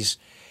overseas,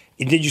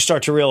 then you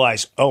start to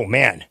realize, oh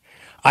man,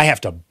 I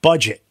have to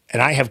budget.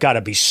 And I have got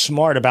to be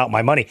smart about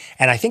my money.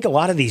 And I think a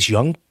lot of these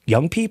young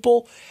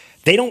people,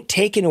 they don't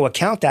take into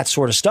account that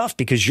sort of stuff,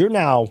 because you're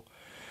now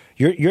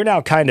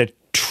kind of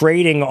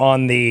trading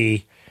on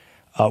the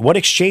what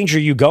exchange are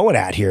you going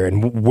at here,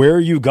 and where are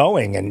you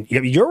going? And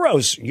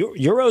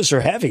euros are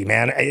heavy,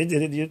 man.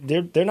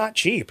 They're not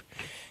cheap,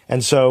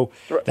 and so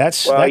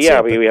that's we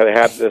have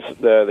this.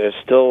 There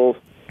still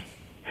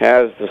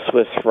has the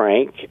Swiss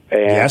franc,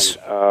 and yes.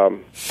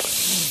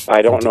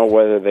 I don't know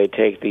whether they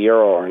take the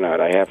euro or not.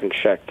 I haven't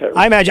checked it.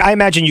 I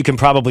imagine you can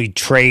probably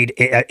trade.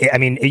 I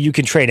mean, you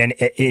can trade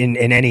in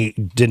any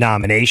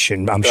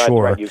denomination. I'm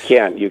sure right. You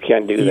can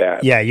do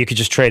that. Yeah, you could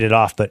just trade it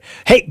off. But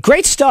hey,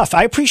 great stuff.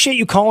 I appreciate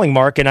you calling,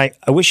 Mark, and I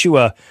wish you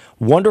a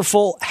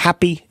wonderful,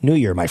 happy New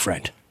Year, my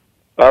friend.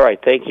 All right,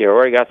 thank you. I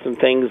already got some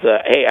things.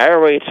 Hey, I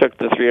already took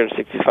the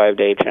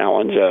 365-day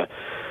challenge,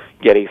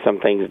 getting some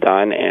things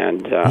done,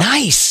 and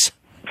nice.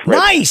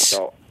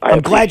 So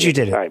I'm glad you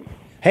did it. Time.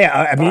 Hey,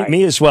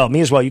 me as well.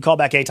 You call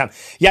back anytime.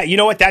 Yeah, you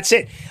know what? That's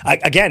it.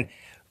 Again,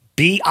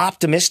 be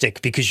optimistic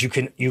because you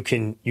can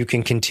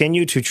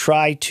continue to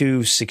try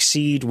to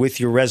succeed with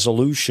your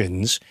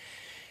resolutions,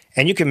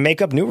 and you can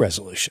make up new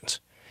resolutions.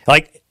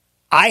 Like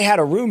I had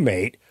a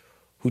roommate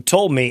who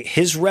told me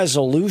his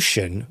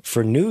resolution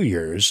for New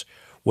Year's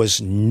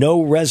was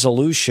no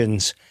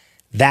resolutions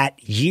that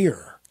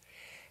year.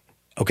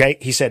 Okay,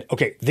 he said,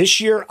 "Okay, this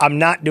year I'm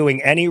not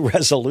doing any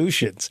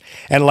resolutions,"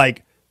 and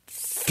like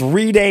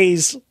 3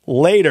 days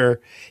later,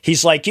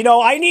 he's like,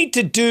 I need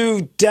to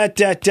do da.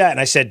 And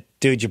I said,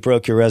 dude, you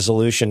broke your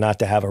resolution not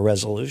to have a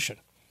resolution.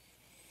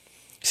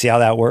 See how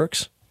that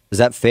works? Is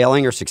that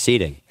failing or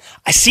succeeding?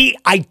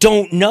 I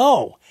don't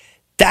know.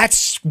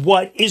 That's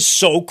what is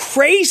so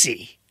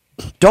crazy.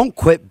 Don't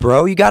quit,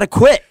 bro. You got to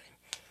quit.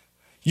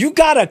 You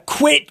got to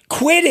quit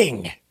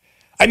quitting.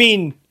 I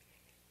mean,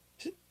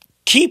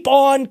 keep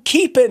on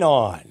keeping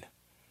on.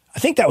 I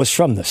think that was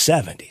from the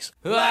 70s.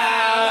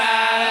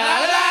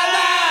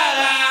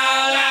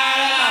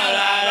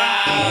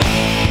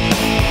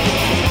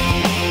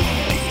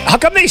 How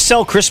come they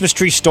sell Christmas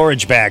tree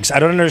storage bags? I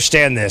don't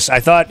understand this.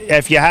 I thought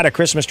if you had a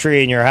Christmas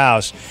tree in your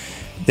house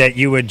that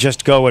you would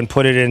just go and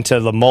put it into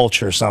the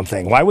mulch or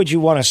something. Why would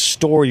you want to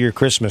store your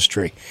Christmas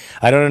tree?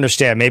 I don't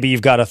understand. Maybe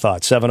you've got a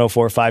thought.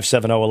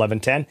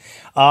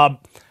 704-570-1110.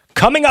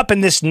 Coming up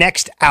in this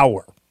next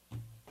hour,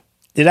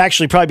 it'd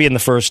actually probably be in the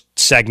first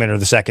segment or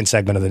the second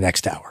segment of the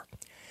next hour.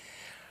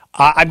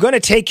 I'm going to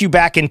take you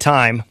back in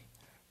time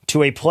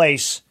to a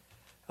place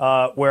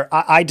where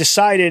I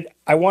decided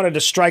I wanted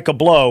to strike a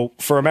blow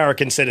for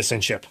American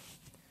citizenship.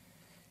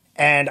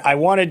 And I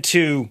wanted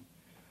to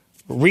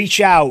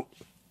reach out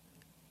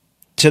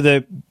to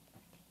the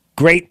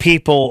great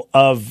people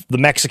of the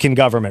Mexican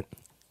government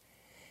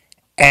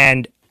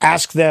and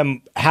ask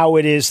them how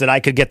it is that I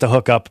could get the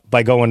hookup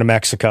by going to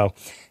Mexico.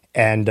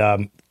 And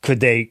could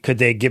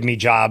they give me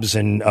jobs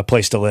and a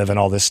place to live and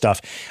all this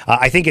stuff?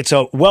 I think it's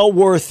well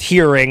worth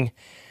hearing.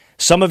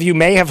 Some of you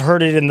may have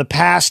heard it in the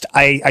past.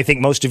 I think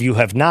most of you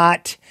have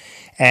not.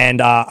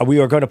 And we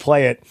are going to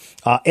play it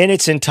in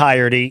its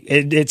entirety.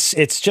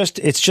 It's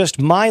just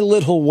my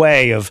little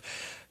way of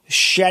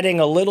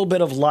shedding a little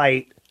bit of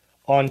light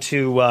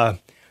onto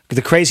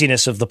the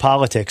craziness of the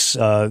politics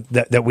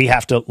that we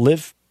have to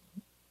live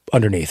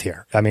underneath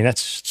here. I mean,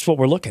 that's what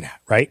we're looking at,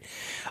 right?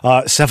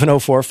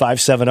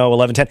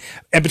 704-570-1110.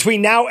 And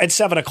between now and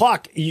 7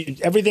 o'clock,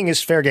 everything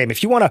is fair game.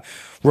 If you want to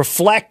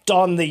reflect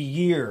on the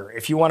year,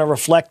 if you want to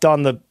reflect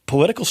on the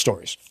political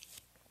stories,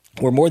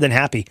 we're more than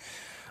happy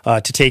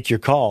to take your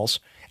calls.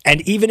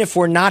 And even if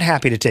we're not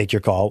happy to take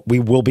your call, we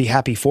will be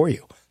happy for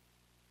you.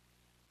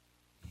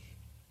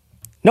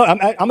 No,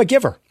 I'm a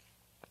giver.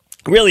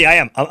 Really, I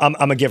am.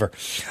 I'm a giver.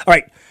 All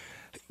right.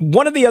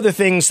 One of the other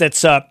things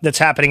that's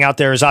happening out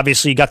there is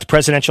obviously you got the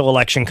presidential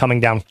election coming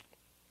down,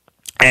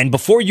 and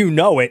before you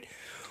know it,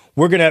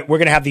 we're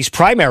gonna have these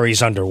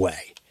primaries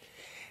underway,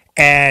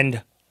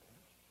 and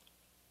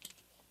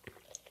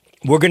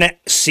we're gonna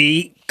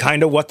see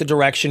kind of what the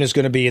direction is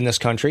going to be in this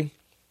country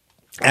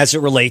as it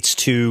relates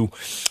to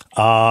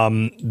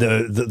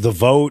the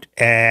vote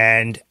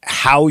and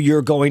how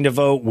you're going to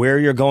vote, where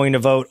you're going to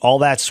vote, all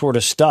that sort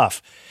of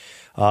stuff.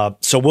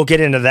 So we'll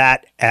get into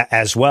that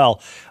as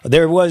well.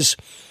 There was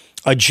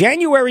a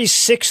January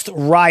 6th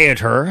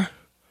rioter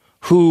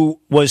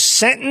who was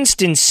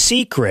sentenced in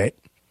secret,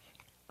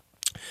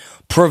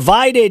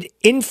 provided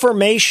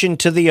information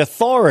to the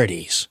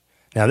authorities.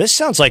 Now, this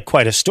sounds like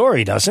quite a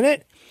story, doesn't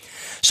it?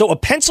 So a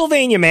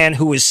Pennsylvania man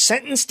who was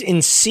sentenced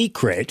in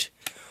secret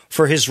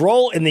for his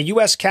role in the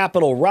U.S.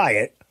 Capitol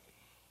riot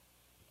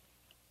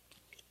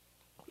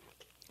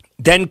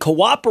then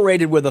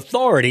cooperated with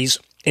authorities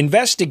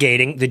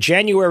investigating the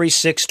January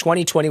 6,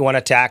 2021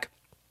 attack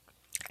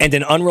and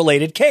an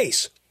unrelated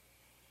case.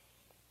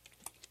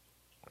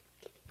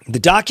 The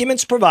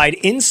documents provide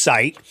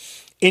insight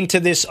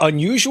into this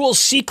unusual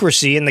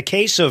secrecy in the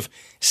case of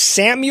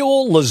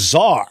Samuel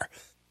Lazar,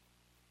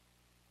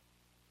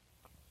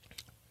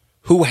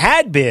 who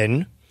had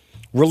been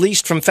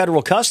released from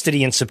federal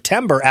custody in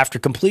September after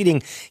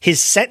completing his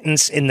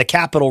sentence in the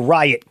Capitol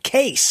riot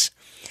case.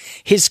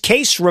 His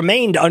case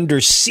remained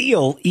under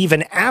seal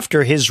even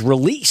after his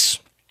release.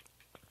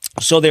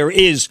 So there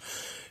is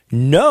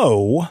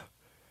no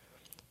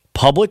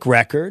public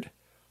record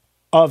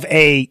of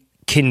a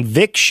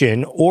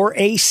conviction or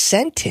a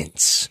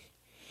sentence.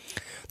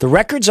 The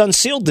records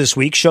unsealed this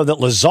week show that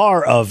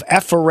Lazar of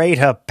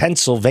Ephrata,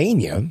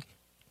 Pennsylvania,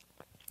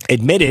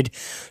 admitted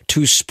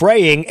to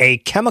spraying a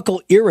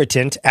chemical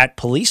irritant at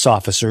police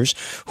officers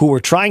who were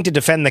trying to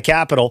defend the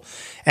Capitol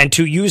and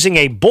to using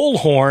a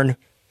bullhorn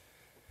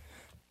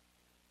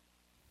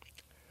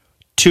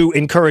to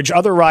encourage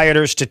other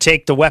rioters to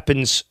take the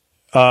weapons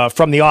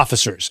from the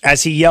officers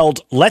as he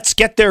yelled, "Let's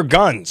get their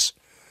guns."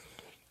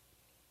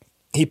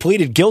 He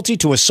pleaded guilty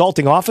to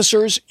assaulting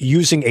officers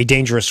using a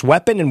dangerous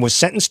weapon and was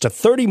sentenced to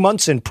 30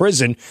 months in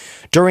prison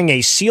during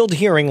a sealed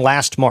hearing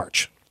last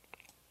March.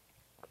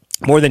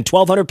 More than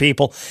 1,200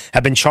 people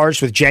have been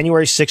charged with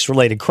January 6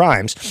 related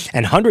crimes,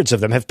 and hundreds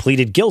of them have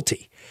pleaded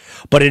guilty.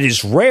 But it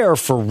is rare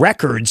for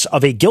records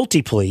of a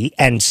guilty plea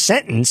and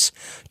sentence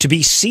to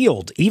be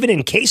sealed, even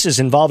in cases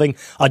involving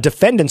a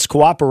defendant's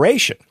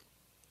cooperation.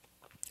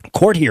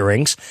 Court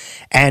hearings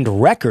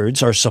and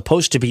records are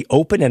supposed to be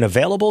open and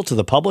available to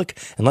the public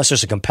unless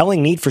there's a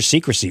compelling need for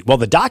secrecy. Well,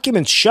 the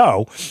documents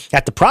show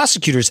that the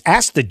prosecutors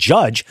asked the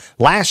judge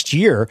last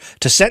year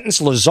to sentence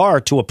Lazar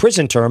to a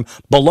prison term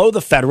below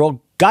the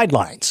federal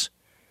guidelines,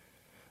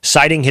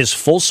 citing his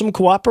fulsome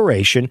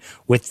cooperation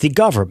with the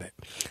government.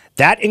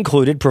 That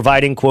included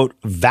providing, quote,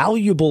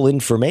 valuable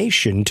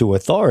information to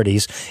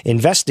authorities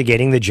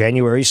investigating the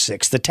January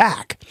 6th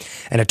attack.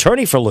 An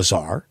attorney for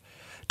Lazar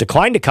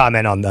declined to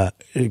comment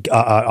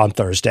on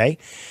Thursday.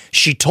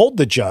 She told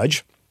the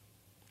judge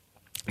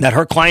that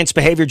her client's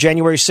behavior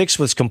January 6th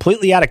was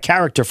completely out of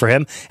character for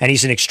him, and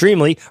he's an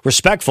extremely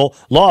respectful,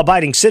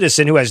 law-abiding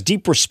citizen who has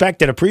deep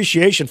respect and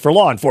appreciation for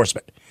law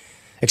enforcement,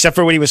 except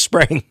for when he was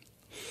spraying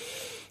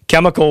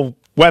chemical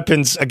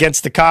weapons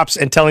against the cops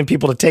and telling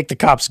people to take the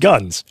cops'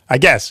 guns, I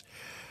guess.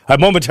 A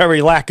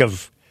momentary lack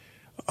of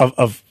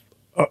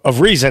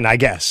reason, I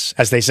guess,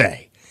 as they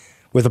say,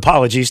 with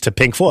apologies to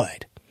Pink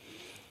Floyd.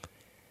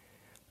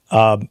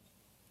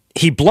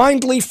 He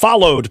blindly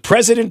followed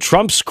President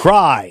Trump's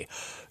cry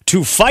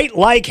to fight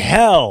like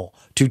hell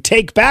to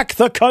take back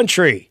the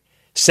country,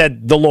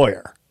 said the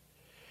lawyer.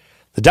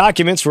 The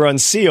documents were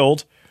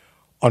unsealed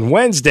on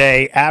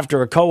Wednesday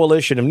after a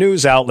coalition of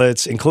news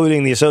outlets,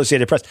 including the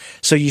Associated Press.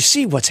 So you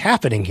see what's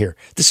happening here.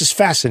 This is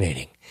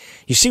fascinating.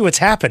 You see what's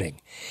happening.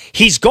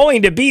 He's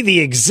going to be the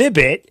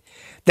exhibit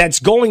that's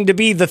going to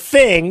be the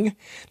thing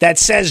that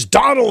says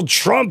Donald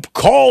Trump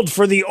called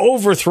for the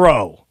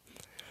overthrow.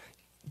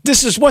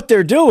 This is what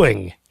they're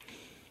doing.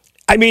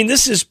 I mean,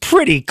 this is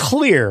pretty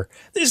clear.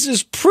 This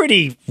is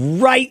pretty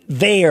right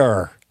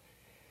there.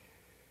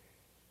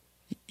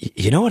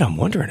 You know what I'm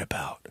wondering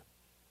about?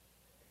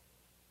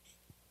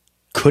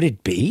 Could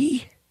it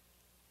be?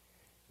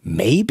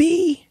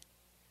 Maybe?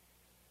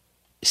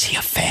 Is he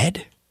a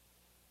Fed?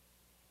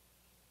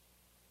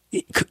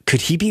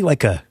 Could he be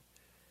like a?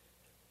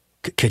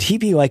 Could he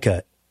be like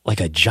a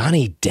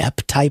Johnny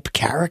Depp type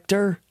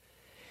character?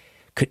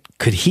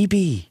 Could he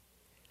be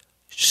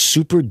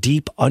super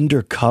deep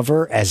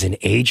undercover as an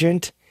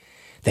agent,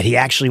 that he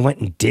actually went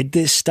and did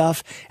this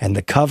stuff, and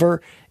the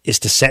cover is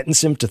to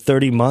sentence him to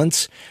 30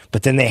 months,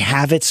 but then they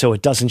have it so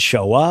it doesn't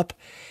show up,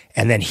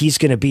 and then he's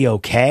going to be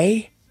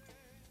okay?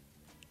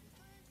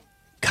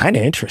 Kind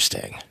of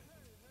interesting.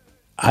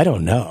 I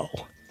don't know.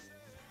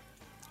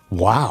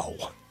 Wow.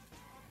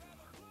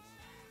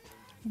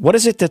 What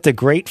is it that the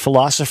great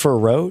philosopher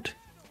wrote?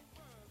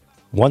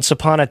 Once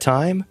upon a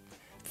time,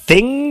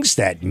 things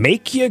that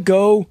make you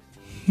go,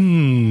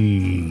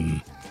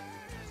 Another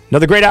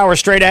great hour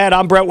straight ahead.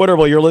 I'm Brett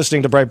Winterble. You're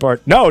listening to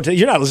Breitbart. No,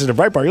 you're not listening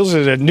to Breitbart. You're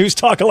listening to News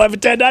Talk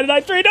 1110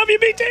 99.3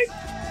 WBT.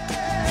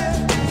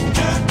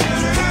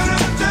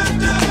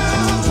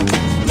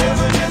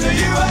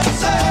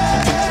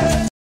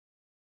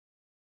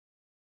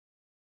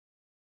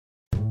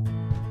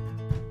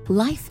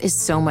 Life is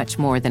so much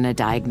more than a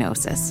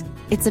diagnosis.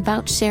 It's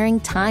about sharing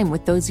time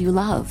with those you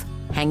love,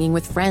 hanging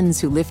with friends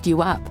who lift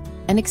you up,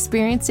 and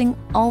experiencing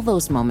all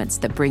those moments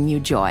that bring you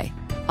joy.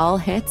 All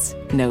hits,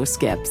 no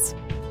skips.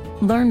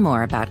 Learn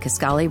more about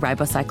Kisqali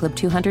Ribociclib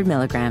 200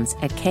 milligrams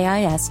at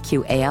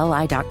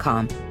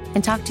KISQALI.com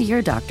and talk to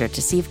your doctor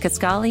to see if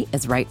Kisqali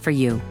is right for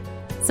you.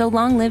 So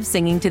long live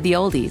singing to the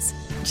oldies,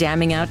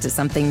 jamming out to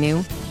something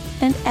new,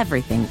 and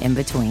everything in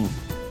between.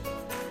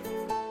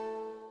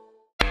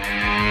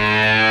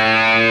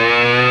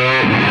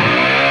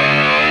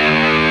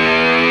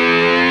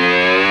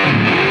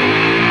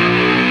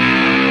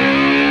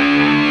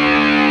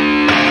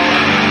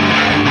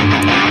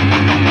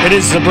 It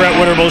is the Brett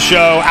Winterble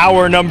Show,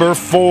 hour number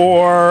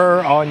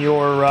 4 on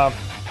your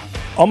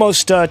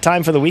almost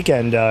time for the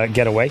weekend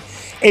getaway.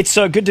 It's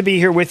good to be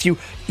here with you.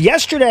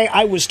 Yesterday,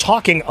 I was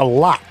talking a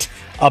lot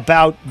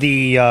about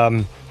the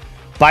Biden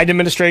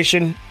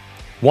administration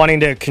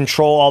wanting to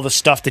control all the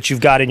stuff that you've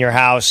got in your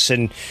house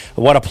and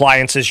what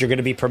appliances you're going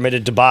to be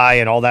permitted to buy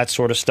and all that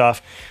sort of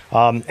stuff.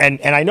 And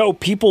I know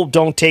people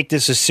don't take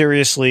this as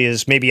seriously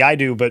as maybe I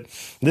do, but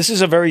this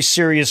is a very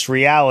serious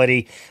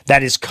reality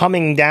that is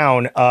coming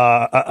down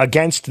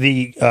against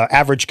the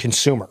average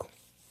consumer.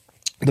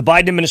 The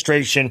Biden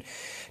administration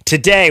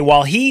today,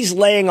 while he's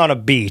laying on a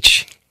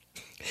beach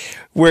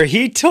where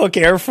he took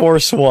Air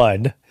Force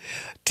One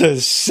to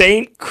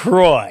St.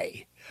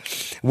 Croix,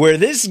 where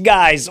this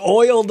guy's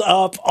oiled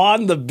up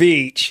on the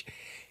beach,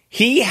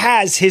 He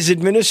has his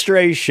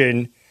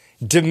administration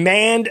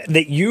demand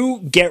that you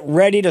get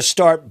ready to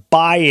start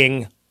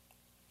buying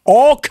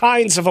all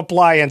kinds of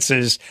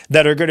appliances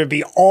that are going to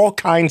be all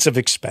kinds of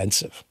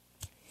expensive.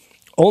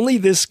 Only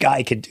this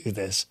guy could do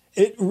this.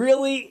 It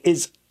really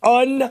is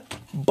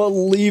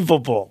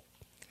unbelievable.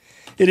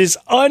 It is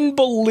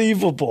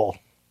unbelievable.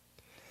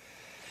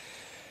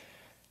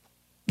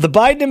 The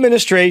Biden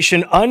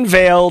administration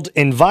unveiled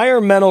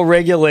environmental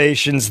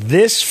regulations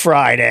this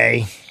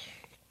Friday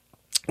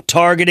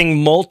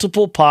targeting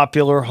multiple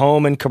popular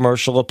home and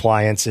commercial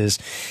appliances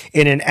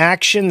in an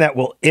action that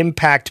will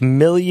impact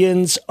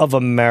millions of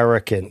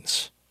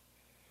Americans.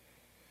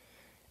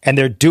 And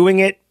they're doing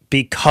it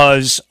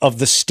because of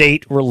the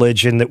state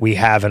religion that we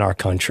have in our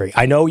country.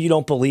 I know you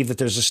don't believe that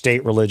there's a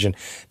state religion.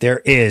 There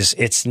is.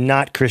 It's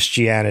not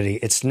Christianity.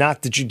 It's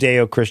not the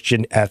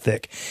Judeo-Christian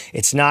ethic.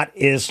 It's not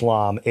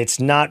Islam. It's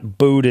not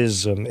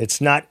Buddhism.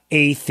 It's not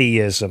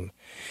atheism.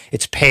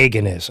 It's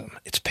paganism.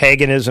 It's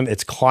paganism.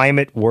 It's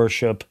climate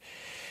worship.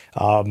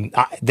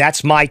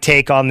 That's my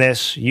take on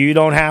this. You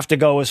don't have to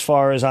go as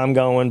far as I'm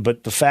going,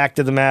 but the fact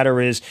of the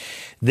matter is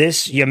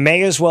this, you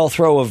may as well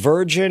throw a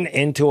virgin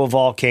into a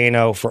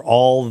volcano for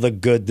all the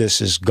good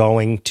this is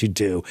going to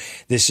do.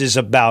 This is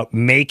about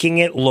making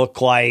it look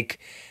like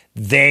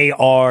they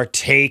are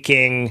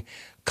taking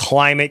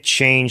climate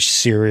change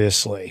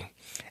seriously.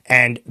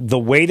 And the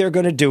way they're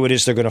going to do it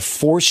is they're going to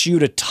force you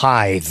to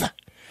tithe.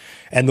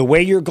 And the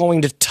way you're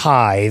going to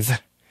tithe,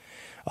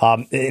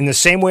 in the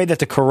same way that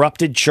the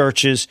corrupted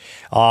churches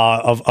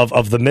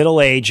of the Middle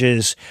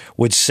Ages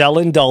would sell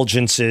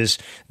indulgences,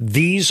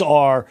 these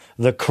are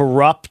the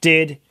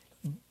corrupted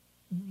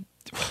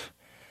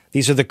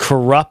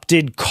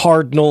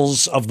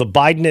cardinals of the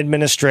Biden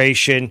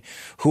administration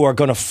who are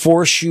going to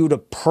force you to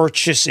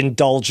purchase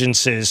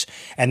indulgences,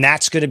 and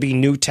that's going to be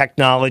new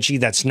technology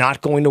that's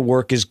not going to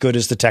work as good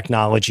as the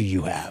technology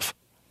you have.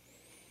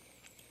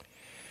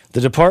 The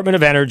Department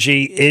of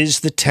Energy is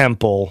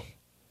the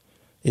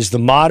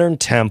modern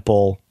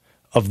temple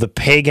of the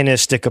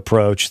paganistic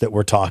approach that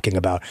we're talking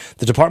about.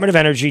 The Department of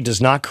Energy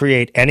does not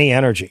create any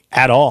energy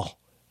at all.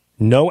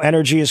 No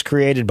energy is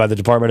created by the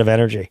Department of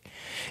Energy.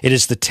 It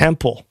is the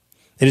temple.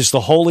 It is the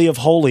holy of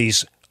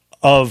holies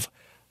of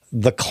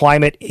the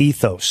climate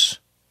ethos.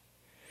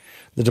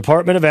 The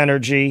Department of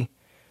Energy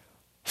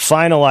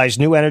finalized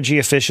new energy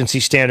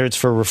efficiency standards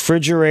for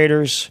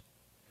refrigerators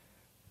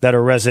that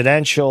are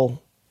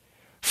residential,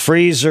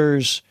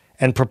 freezers,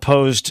 and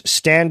proposed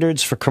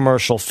standards for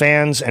commercial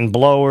fans and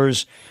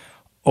blowers.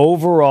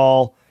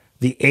 Overall,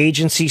 the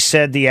agency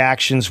said the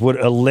actions would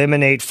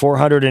eliminate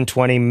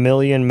 420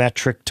 million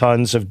metric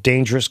tons of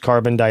dangerous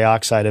carbon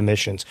dioxide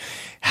emissions.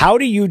 How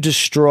do you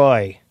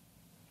destroy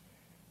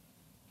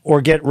or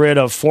get rid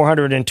of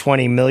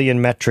 420 million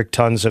metric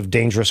tons of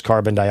dangerous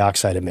carbon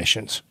dioxide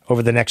emissions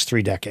over the next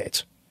 3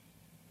 decades?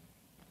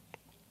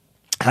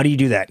 How do you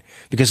do that?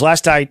 Because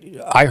last I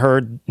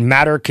heard,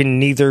 matter can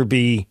neither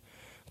be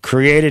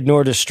created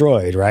nor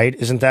destroyed, right?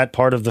 Isn't that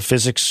part of the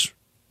physics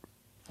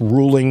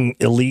ruling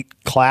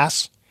elite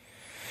class?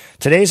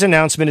 Today's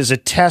announcement is a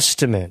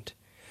testament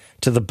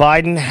to the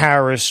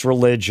Biden-Harris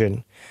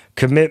religion,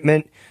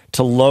 commitment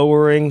to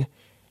lowering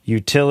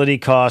utility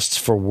costs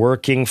for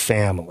working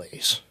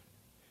families.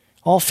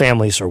 All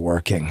families are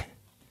working.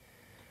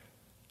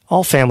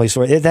 All families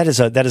are. That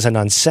is a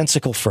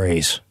nonsensical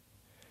phrase.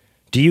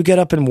 Do you get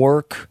up and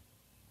work?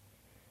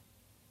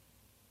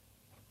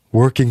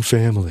 Working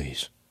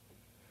families.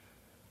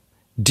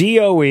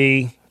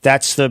 DOE,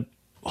 that's the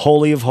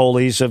holy of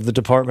holies of the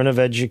Department of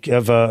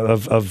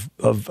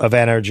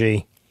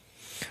Energy,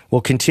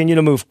 will continue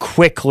to move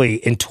quickly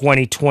in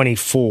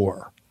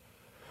 2024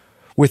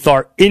 with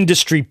our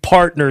industry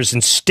partners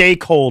and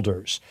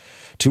stakeholders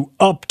to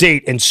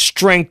update and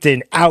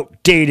strengthen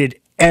outdated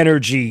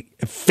energy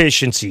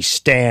efficiency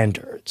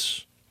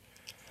standards.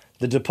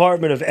 The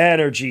Department of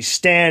Energy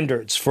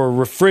standards for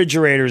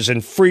refrigerators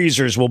and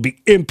freezers will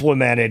be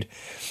implemented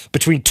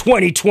between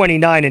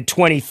 2029 and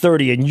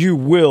 2030, and you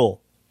will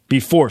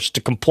be forced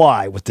to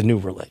comply with the new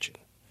religion.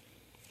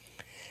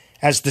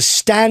 As the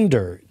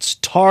standards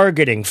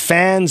targeting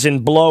fans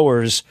and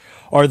blowers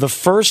are the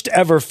first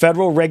ever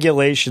federal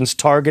regulations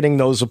targeting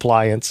those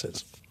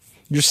appliances.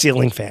 Your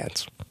ceiling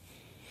fans.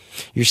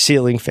 Your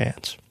ceiling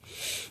fans.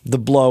 The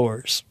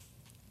blowers.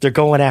 They're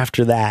going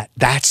after that.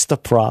 That's the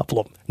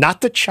problem.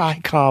 Not the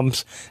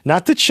Chi-Coms,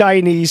 not the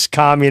Chinese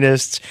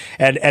communists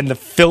and the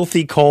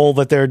filthy coal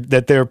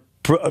that they're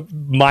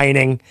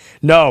mining.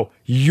 No,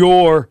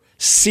 your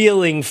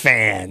ceiling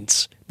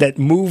fans that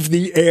move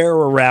the air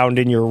around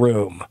in your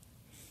room.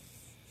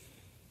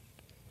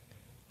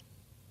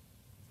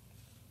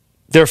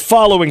 They're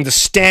following the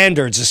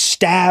standards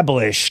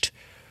established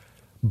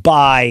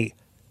by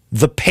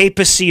the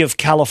papacy of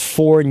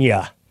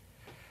California,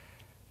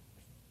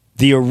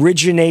 the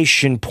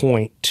origination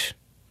point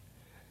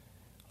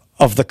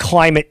of the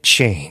climate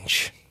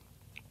change,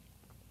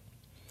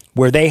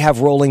 where they have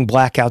rolling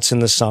blackouts in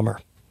the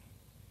summer.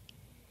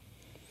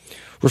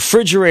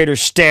 Refrigerator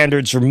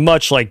standards are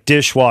much like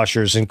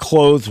dishwashers and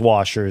clothes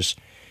washers,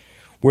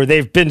 where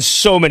they've been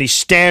so many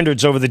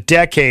standards over the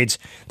decades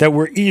that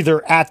we're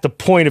either at the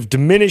point of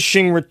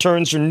diminishing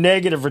returns or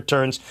negative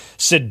returns,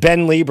 said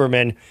Ben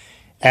Lieberman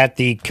at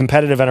the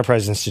Competitive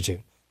Enterprise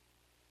Institute.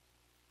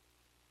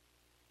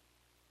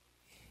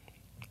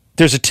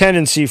 There's a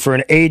tendency for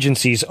an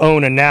agency's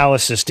own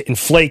analysis to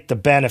inflate the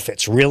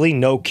benefits. Really?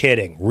 No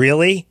kidding.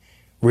 Really?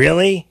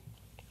 Really?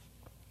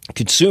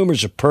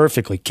 Consumers are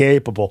perfectly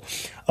capable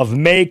of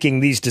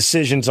making these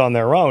decisions on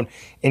their own,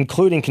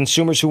 including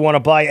consumers who want to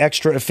buy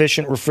extra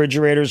efficient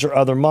refrigerators or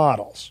other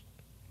models.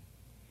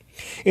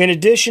 In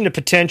addition to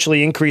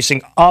potentially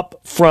increasing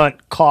upfront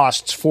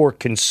costs for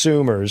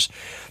consumers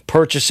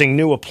purchasing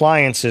new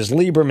appliances,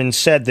 Lieberman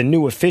said the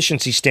new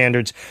efficiency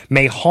standards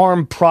may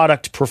harm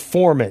product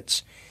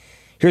performance.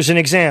 Here's an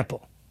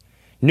example.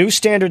 New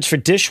standards for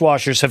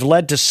dishwashers have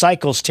led to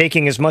cycles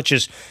taking as much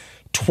as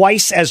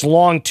twice as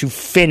long to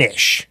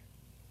finish.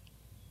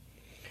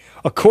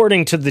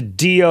 According to the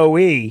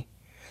DOE,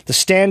 the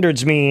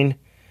standards mean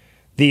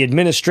the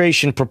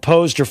administration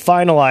proposed or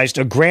finalized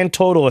a grand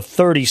total of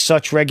 30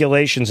 such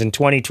regulations in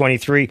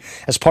 2023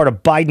 as part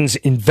of Biden's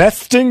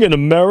Investing in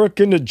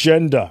American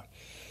agenda,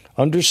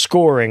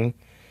 underscoring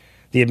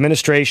the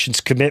administration's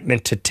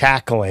commitment to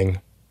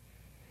tackling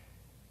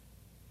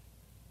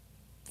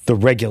the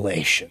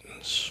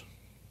regulations.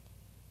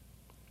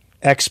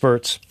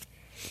 Experts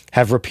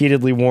have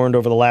repeatedly warned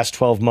over the last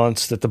 12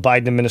 months that the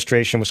Biden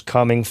administration was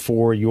coming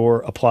for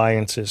your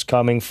appliances,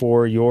 coming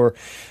for your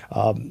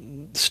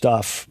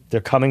stuff.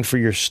 They're coming for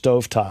your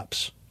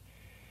stovetops,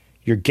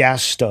 your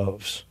gas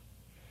stoves.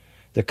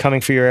 They're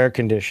coming for your air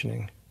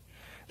conditioning.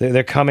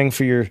 They're coming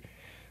for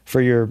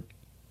your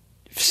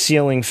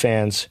ceiling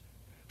fans,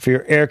 for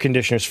your air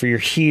conditioners, for your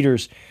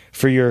heaters,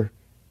 for your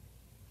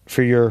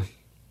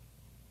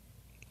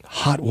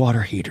hot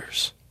water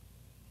heaters.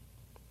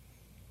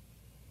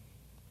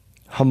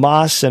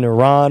 Hamas and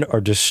Iran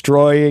are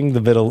destroying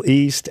the Middle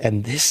East,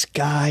 and this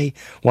guy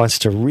wants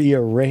to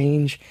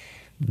rearrange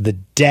the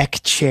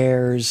deck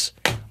chairs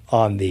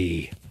on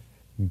the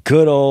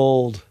good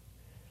old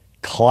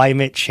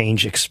Climate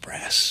Change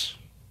Express.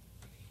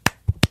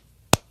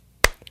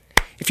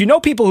 If you know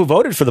people who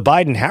voted for the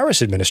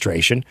Biden-Harris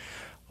administration,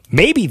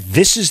 maybe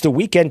this is the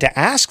weekend to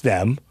ask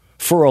them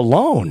for a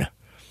loan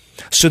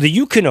so that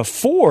you can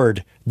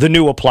afford the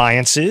new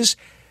appliances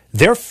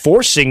they're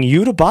forcing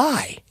you to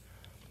buy.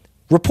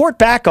 Report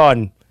back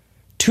on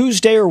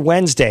Tuesday or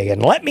Wednesday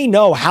and let me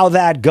know how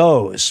that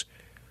goes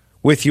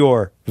with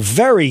your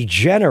very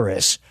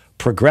generous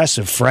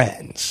progressive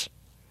friends.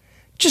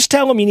 Just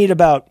tell them you need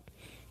about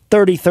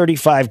 30,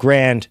 35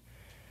 grand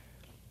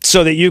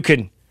so that you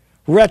can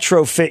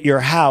retrofit your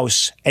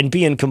house and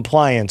be in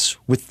compliance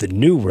with the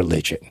new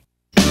religion.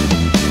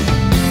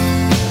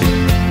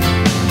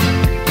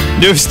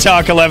 News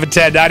Talk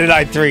 1110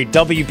 99.3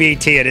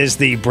 WBT. It is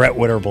the Brett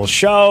Winterble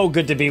Show.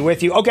 Good to be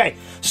with you. Okay,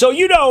 so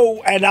you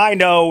know, and I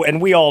know,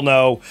 and we all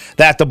know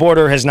that the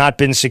border has not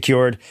been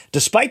secured,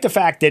 despite the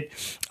fact that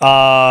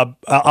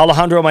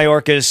Alejandro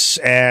Mayorkas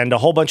and a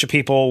whole bunch of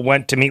people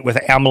went to meet with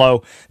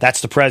AMLO,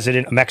 that's the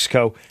president of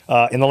Mexico,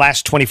 in the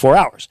last 24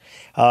 hours,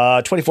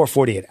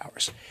 48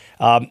 hours.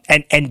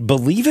 And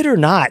believe it or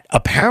not,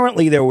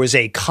 apparently there was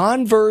a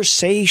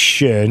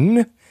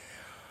conversation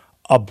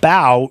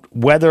about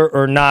whether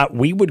or not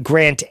we would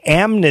grant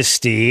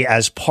amnesty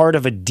as part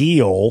of a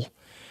deal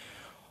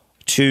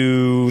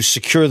to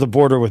secure the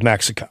border with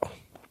Mexico.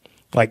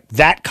 Like,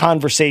 that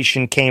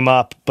conversation came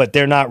up, but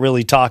they're not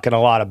really talking a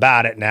lot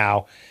about it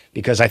now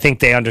because I think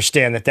they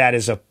understand that that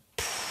is a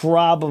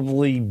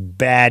probably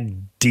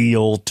bad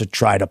deal to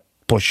try to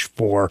push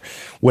for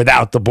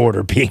without the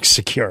border being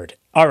secured.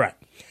 All right.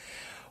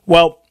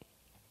 Well,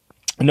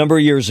 a number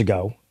of years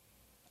ago,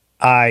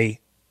 I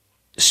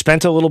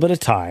spent a little bit of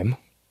time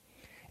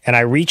and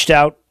I reached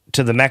out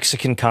to the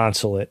Mexican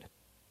consulate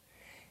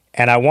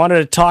and I wanted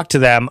to talk to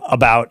them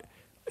about,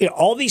 you know,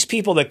 all these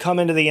people that come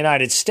into the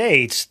United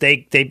States.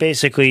 They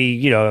basically,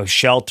 you know,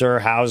 shelter,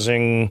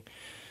 housing,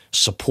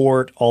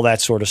 support, all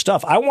that sort of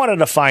stuff. I wanted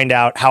to find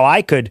out how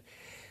I could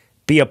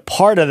be a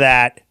part of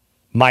that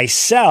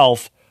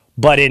myself,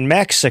 but in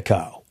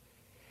Mexico.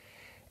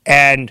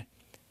 And,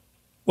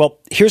 well,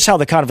 here's how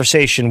the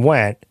conversation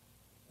went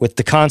with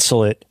the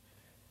consulate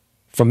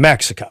from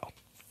Mexico.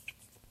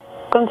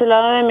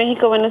 Consulado de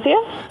México, buenos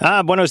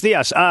días. Buenos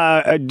dias.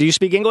 Do you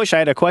speak English? I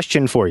had a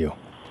question for you.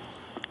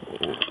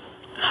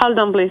 Hold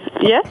on, please.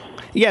 Yes?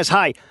 Yes,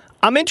 hi.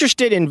 I'm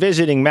interested in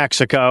visiting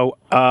Mexico,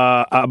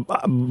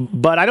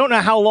 but I don't know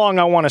how long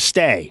I want to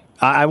stay.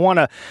 I want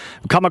to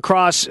come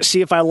across,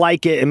 see if I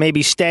like it, and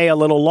maybe stay a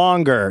little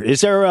longer. Is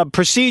there a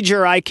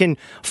procedure I can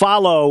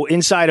follow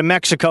inside of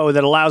Mexico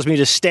that allows me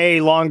to stay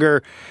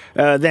longer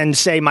than,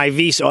 say, my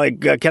visa?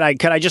 Like, can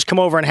I just come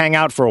over and hang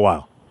out for a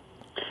while?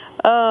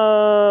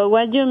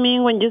 What do you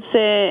mean when you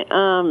say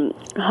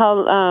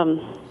how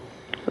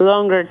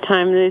longer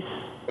time is?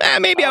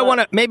 Maybe I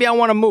want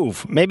to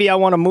move. Maybe I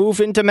want to move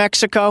into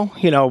Mexico.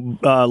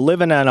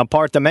 Live in an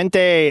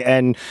apartamente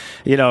and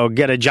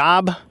get a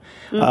job.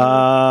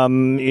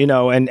 And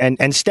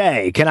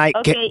stay.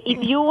 Okay,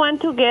 if you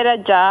want to get a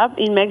job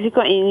in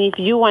Mexico and if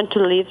you want to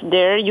live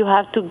there, you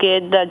have to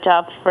get the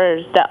job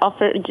first, the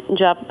offer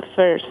job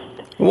first.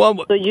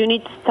 Well, so you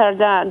need to start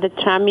the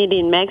tramit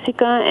in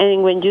Mexico,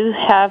 and when you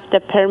have the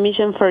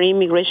permission for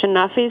immigration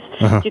office,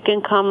 you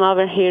can come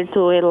over here to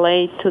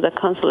LA to the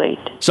consulate.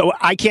 So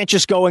I can't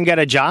just go and get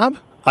a job?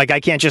 Like I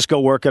can't just go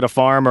work at a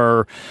farm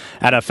or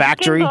at a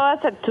factory? You can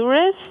go as a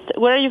tourist.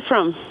 Where are you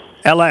from?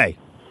 LA.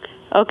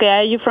 Okay,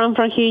 are you from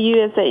here,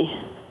 USA?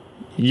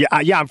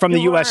 Yeah, I'm from the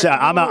USA.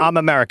 I'm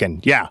American.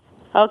 Yeah.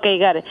 Okay,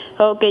 got it.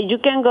 Okay, you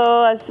can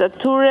go as a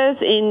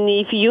tourist, and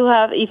if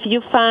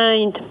you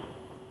find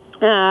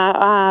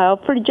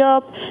offer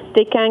job,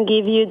 they can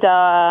give you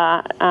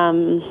the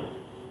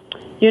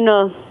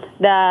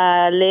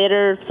the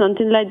letter,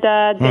 something like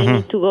that. They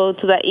need to go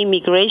to the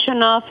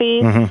immigration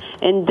office,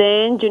 and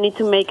then you need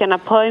to make an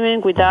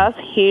appointment with us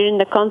here in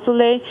the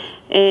consulate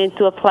and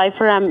to apply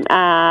for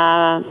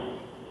a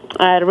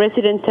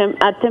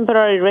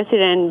temporary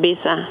resident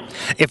visa.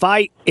 If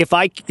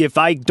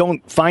I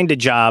don't find a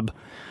job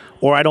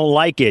or I don't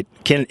like it,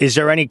 can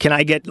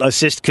I get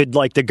assist? Could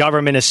the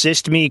government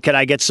assist me? Could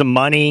I get some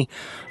money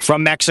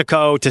from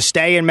Mexico to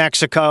stay in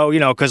Mexico?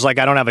 Because I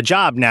don't have a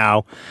job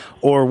now,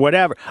 or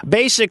whatever.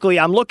 Basically,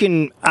 I'm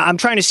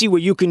trying to see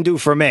what you can do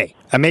for me,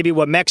 and maybe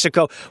what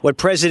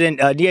President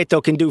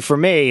Nieto can do for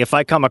me if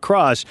I come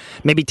across.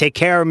 Maybe take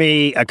care of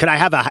me.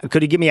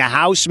 Could he give me a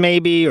house,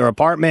 maybe, or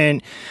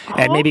apartment,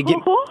 and maybe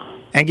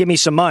give me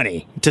some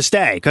money to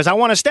stay? Because I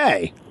want to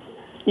stay.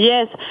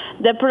 Yes,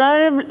 the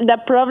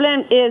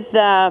problem is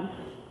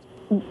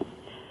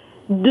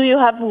do you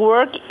have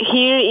work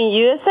here in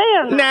USA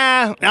or not?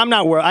 Nah, I'm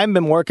not I haven't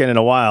been working in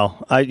a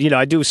while. I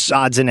do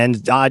odds and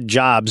ends, odd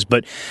jobs,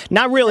 but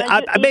not really.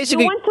 I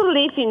basically, if you want to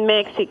live in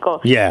Mexico,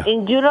 yeah,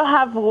 and you don't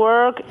have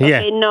work,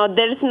 okay, no,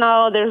 there's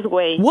no other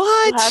way.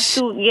 What? You have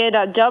to get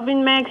a job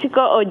in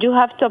Mexico, or you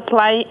have to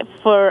apply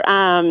for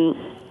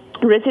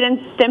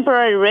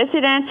temporary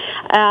resident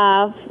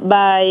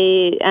by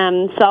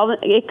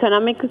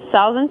economic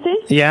solvency.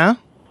 Yeah.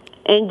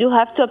 And you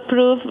have to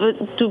prove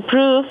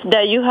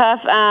that you have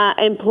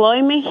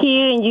employment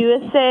here in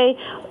USA,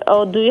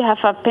 or do you have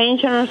a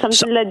pension or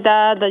something like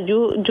that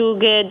you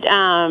get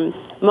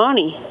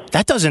money.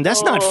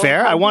 That's not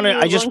fair.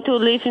 I just to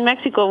live in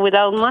Mexico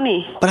without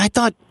money. But I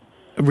thought.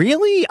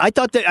 Really? I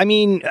thought that,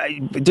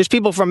 there's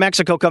people from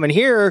Mexico coming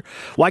here.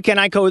 Why can't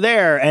I go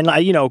there? And,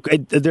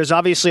 there's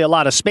obviously a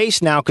lot of space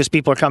now because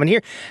people are coming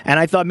here. And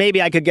I thought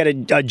maybe I could get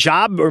a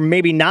job or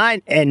maybe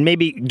not. And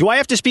do I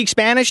have to speak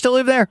Spanish to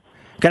live there?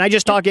 Can I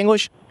just talk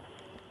English?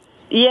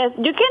 Yes,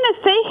 you can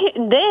stay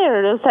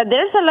there. So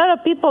there's a lot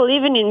of people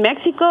living in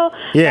Mexico.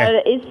 Yeah.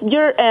 It's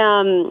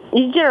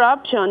your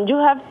option.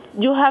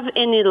 You have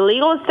any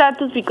legal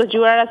status because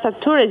you are as a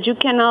tourist. You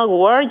cannot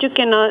work. You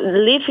cannot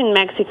live in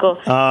Mexico.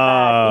 If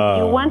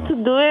you want to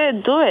do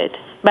it.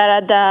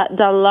 But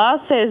the law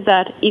says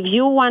that if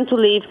you want to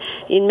live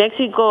in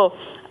Mexico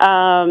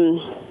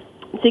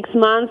 6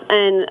 months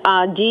and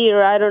a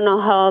year, I don't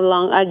know how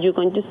long are you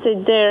going to stay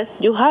there,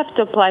 you have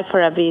to apply for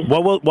a visa.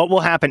 What will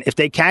happen if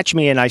they catch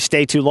me and I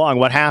stay too long?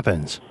 What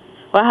happens?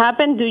 What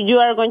happens? You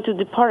are going to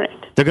deport.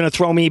 They're going to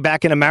throw me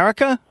back in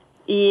America?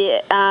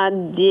 Yeah.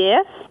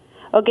 Yes.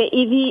 Okay.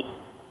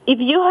 If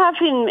you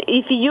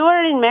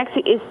are in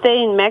Mexico,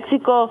 stay in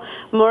Mexico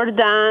more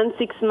than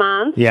 6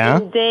 months, yeah,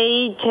 and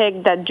they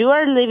check that you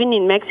are living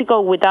in Mexico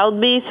without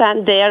visa,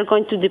 they are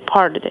going to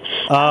deport it.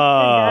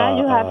 After that,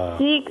 you have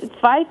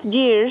 5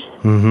 years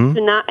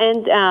to not,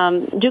 and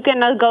you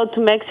cannot go to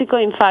Mexico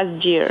in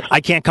 5 years. I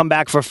can't come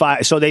back for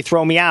 5. So they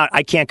throw me out.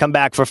 I can't come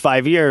back for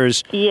 5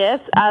 years. Yes,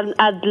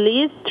 at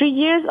least 3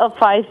 years or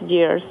 5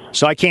 years.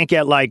 So I can't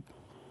get I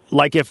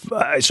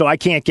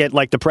can't get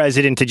the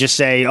president to just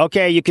say,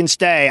 okay, you can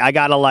stay. I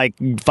got to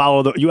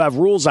follow you have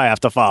rules I have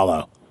to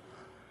follow.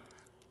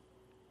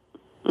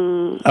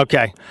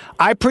 Okay.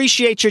 I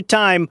appreciate your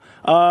time.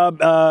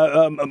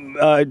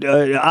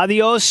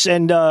 Adios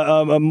and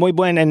muy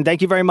buen, and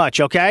thank you very much,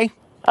 okay?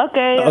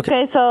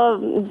 Okay,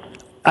 so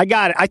I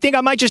got it. I think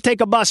I might just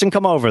take a bus and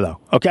come over, though.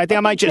 Okay, I think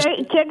I might just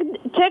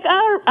check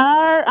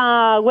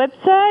our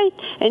website,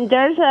 and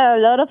there's a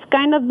lot of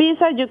kind of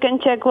visa. You can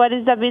check what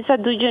is the visa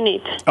do you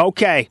need.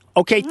 Okay.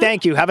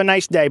 Thank you. Have a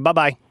nice day.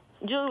 Bye-bye.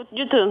 You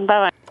too.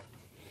 Bye-bye.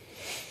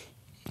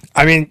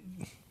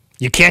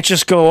 You can't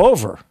just go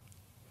over.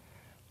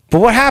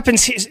 But what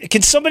happens?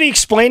 Can somebody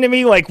explain to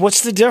me,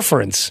 what's the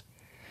difference?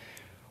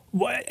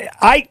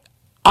 I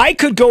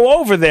could go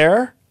over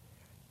there.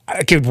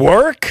 I could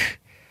work.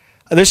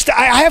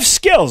 I have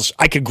skills.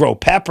 I could grow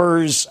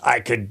peppers. I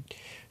could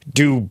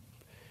do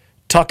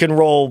tuck and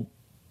roll,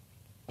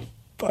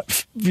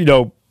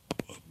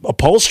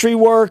 upholstery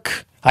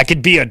work. I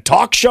could be a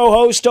talk show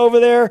host over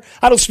there.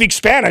 I don't speak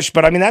Spanish,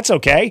 but that's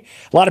okay.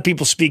 A lot of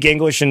people speak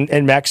English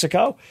in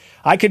Mexico.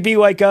 I could be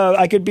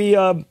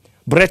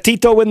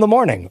Bretito in the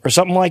morning or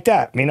something like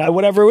that. I mean,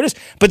 whatever it is.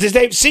 But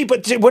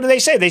what do they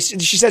say?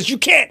 She says, you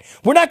can't,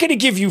 we're not going to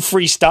give you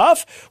free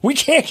stuff. We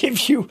can't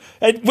give you,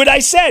 and when I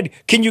said,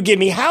 can you give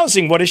me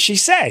housing? What does she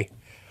say?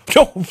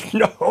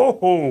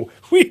 No,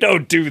 we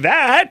don't do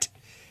that.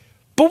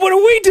 But what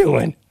are we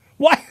doing?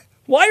 Why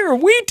are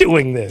we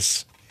doing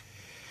this?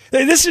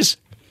 Is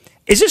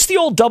this the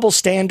old double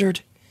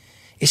standard?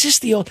 Is this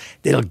the old,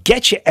 it'll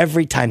get you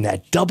every time,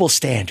 that double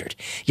standard.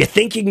 You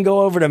think you can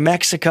go over to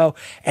Mexico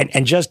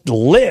and just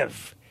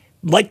live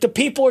like the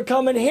people are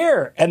coming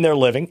here and they're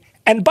living.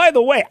 And by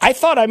the way, I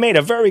thought I made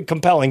a very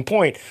compelling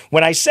point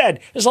when I said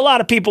there's a lot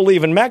of people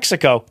leaving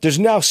Mexico. There's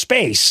no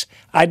space.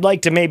 I'd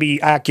like to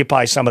maybe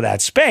occupy some of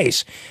that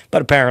space.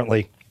 But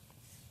apparently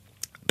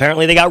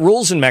they got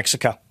rules in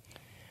Mexico.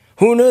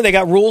 Who knew they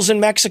got rules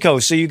in Mexico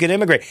so you could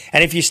immigrate?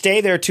 And if you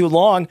stay there too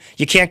long,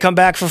 you can't come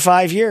back for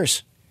 5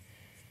 years.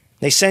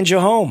 They send you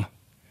home.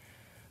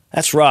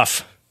 That's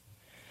rough.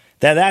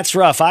 That's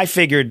rough. I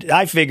figured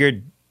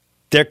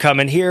they're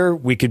coming here.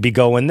 We could be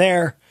going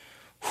there.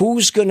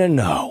 Who's going to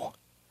know?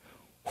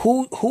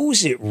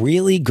 Who's it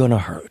really going to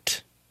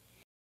hurt?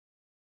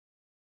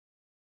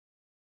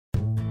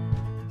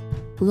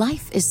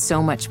 Life is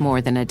so much more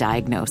than a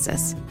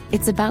diagnosis.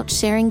 It's about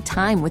sharing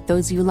time with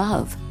those you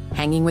love,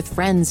 hanging with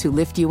friends who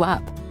lift you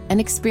up, and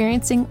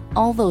experiencing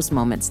all those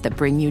moments that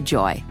bring you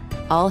joy.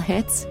 All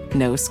hits,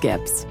 no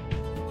skips.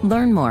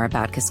 Learn more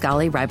about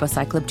Kisqali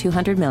Ribociclib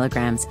 200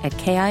 milligrams at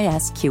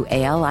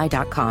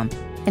KISQALI.com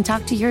and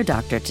talk to your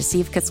doctor to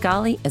see if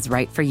Kisqali is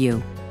right for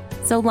you.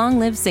 So long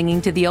live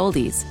singing to the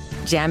oldies,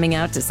 jamming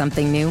out to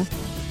something new,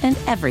 and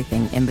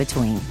everything in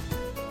between.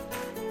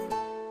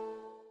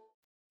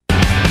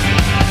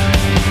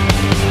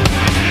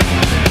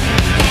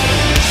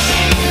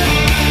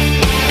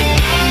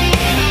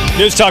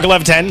 News Talk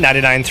 1110,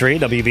 99.3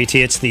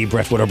 WBT. It's the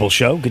Brett Winterble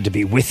Show. Good to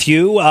be with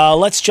you.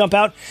 Let's jump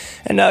out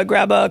and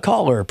grab a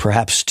caller,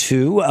 perhaps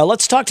two.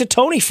 Let's talk to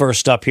Tony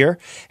first up here.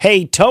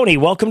 Hey, Tony,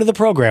 welcome to the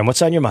program.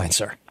 What's on your mind,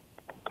 sir?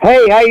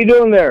 Hey, how you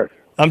doing there?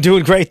 I'm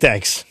doing great,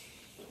 thanks.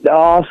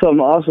 Awesome.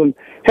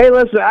 Hey,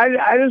 listen,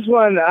 I just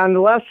wanted, on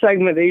the last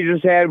segment that you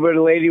just had where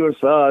the lady was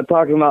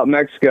talking about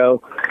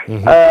Mexico,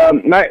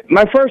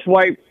 my first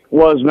wife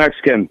was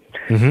Mexican,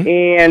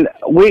 and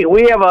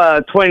we have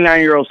a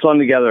 29-year-old son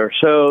together.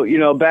 So,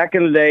 back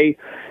in the day,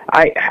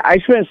 I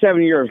spent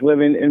 7 years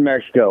living in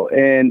Mexico,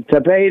 in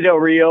Tepeji del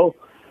Rio,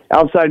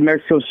 outside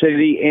Mexico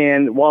City,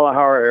 and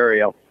Guadalajara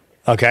area.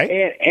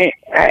 Okay.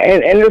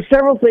 And there's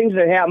several things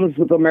that happens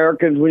with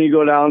Americans when you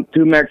go down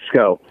to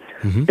Mexico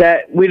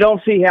that we don't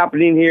see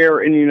happening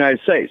here in the United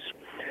States.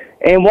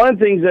 And one of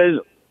the things is,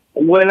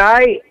 when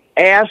I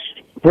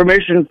asked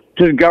permission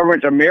to the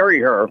government to marry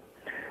her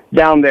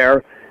down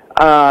there,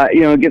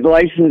 get the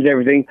license and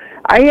everything,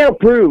 I had to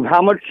prove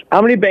how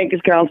many bank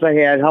accounts I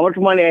had, how much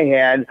money I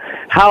had,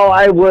 how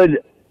I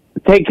would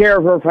take care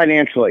of her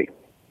financially.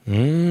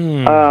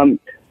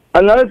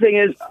 Another thing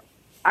is,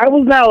 I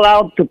was not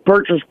allowed to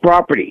purchase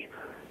property.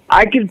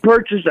 I could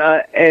purchase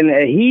an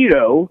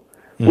ejido,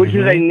 which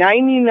is a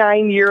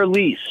 99-year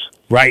lease.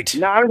 Right.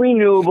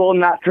 Non-renewable,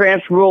 not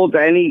transferable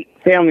to any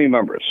family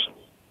members.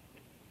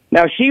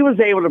 Now, she was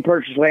able to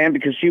purchase land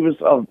because she was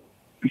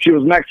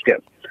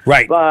Mexican.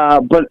 Right.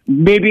 But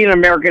me being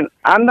American,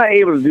 I'm not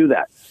able to do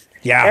that.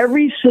 Yeah.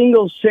 Every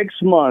single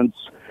 6 months,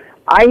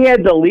 I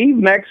had to leave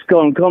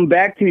Mexico and come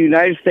back to the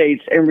United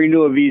States and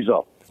renew a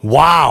visa.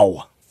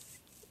 Wow.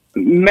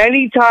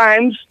 Many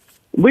times,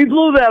 we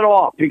blew that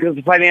off because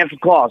of financial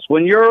costs.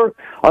 When you're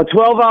a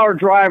 12-hour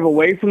drive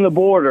away from the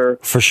border,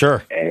 for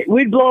sure,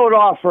 we'd blow it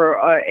off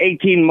for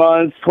 18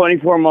 months,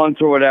 24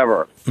 months, or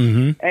whatever.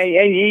 And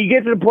you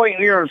get to the point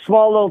where you're in a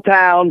small little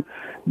town,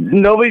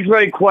 nobody's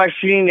really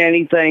questioning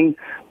anything.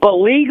 But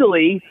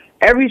legally,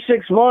 every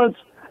 6 months,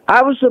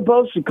 I was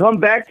supposed to come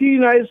back to the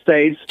United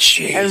States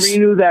and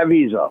renew that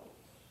visa.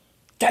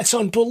 That's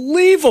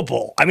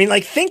unbelievable. I mean,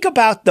 think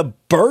about the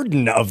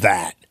burden of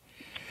that.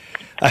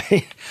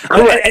 And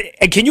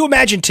can you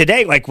imagine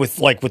today, with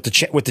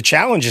the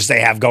challenges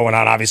they have going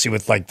on, obviously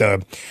with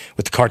the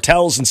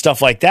cartels and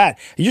stuff like that,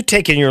 you're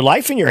taking your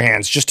life in your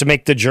hands just to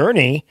make the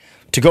journey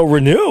to go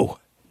renew.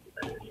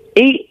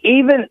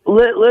 Even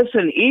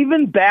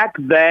back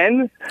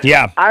then,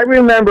 yeah, I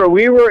remember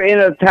we were in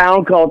a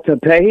town called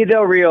Tepeji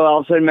del Rio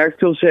outside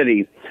Mexico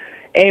City,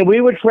 and we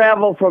would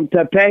travel from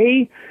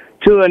Tepeji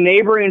to a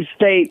neighboring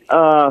state.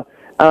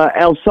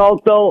 El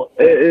Salto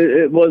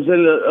it was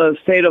in the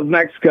state of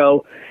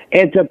Mexico,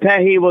 and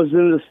Tepeji was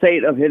in the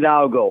state of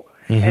Hidalgo.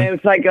 And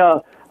it's like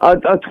a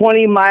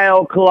 20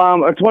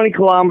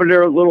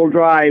 kilometer little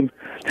drive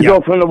to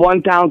go from the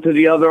one town to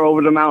the other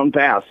over the mountain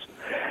pass.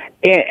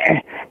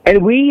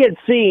 And we had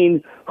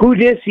seen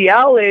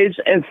judiciales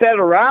and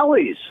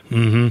federales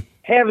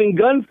having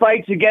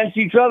gunfights against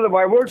each other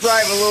while we're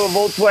driving a little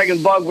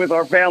Volkswagen Bug with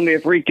our family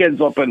of 3 kids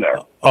up in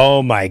there.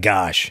 Oh, my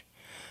gosh.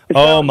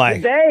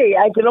 Today,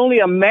 I can only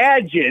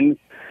imagine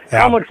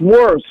how much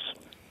worse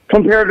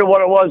compared to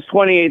what it was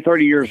 28,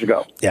 30 years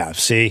ago. Yeah,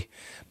 see?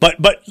 But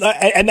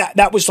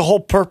that was the whole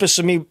purpose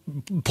of me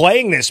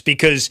playing this,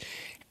 because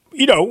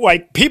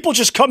like people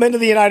just come into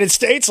the United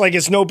States like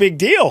it's no big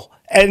deal.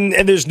 And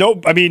there's no,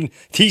 I mean,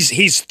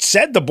 he's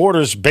said the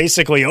border's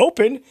basically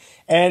open,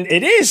 and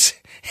it is.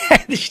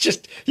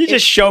 you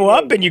just show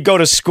up and you go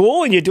to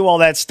school and you do all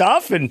that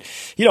stuff. And,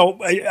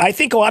 I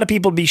think a lot of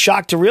people would be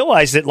shocked to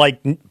realize that, like,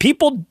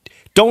 people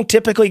don't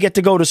typically get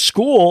to go to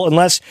school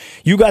unless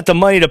you got the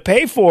money to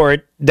pay for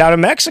it down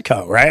in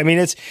Mexico, right? I mean,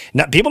 it's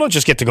not, people don't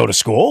just get to go to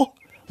school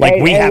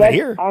like we have it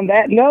here. On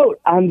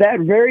that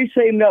very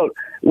same note,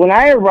 when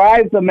I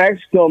arrived to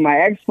Mexico, my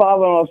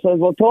ex-father-in-law says,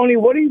 "Well, Tony,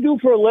 what do you do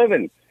for a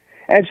living?"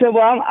 And I said,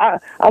 "Well,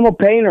 I'm a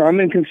painter.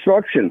 I'm in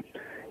construction."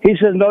 He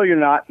said, "No, you're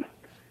not."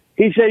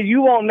 He said,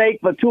 "You won't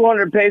make but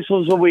 200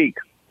 pesos a week."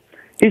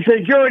 He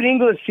said, "You're an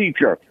English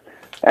teacher."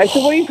 I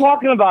said, "What are you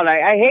talking about?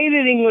 I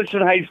hated English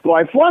in high school.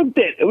 I flunked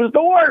it. It was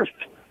the worst.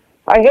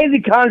 I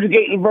hated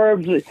conjugating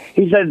verbs."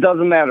 He said, "It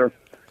doesn't matter.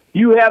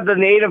 You have the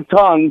native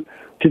tongue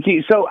to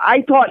teach." So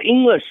I taught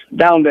English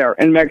down there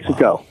in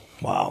Mexico.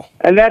 Wow.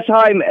 And that's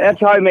how I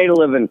made a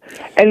living.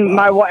 And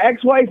my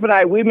ex-wife and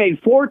I, we made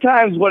 4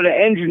 times what an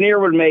engineer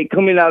would make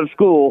coming out of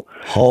school.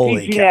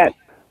 Holy teaching cow.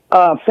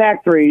 at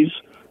factories,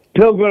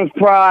 Pilgrim's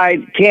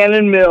Pride,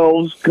 Cannon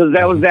Mills, because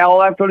that was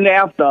all after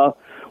NAFTA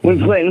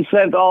when Clinton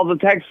sent all the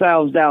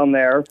textiles down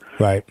there.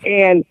 Right.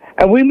 And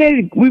we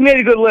made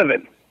a good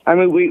living. I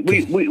mean,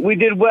 we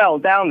did well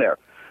down there,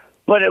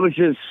 but it was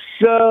just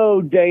so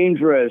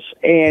dangerous,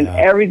 and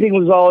everything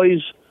was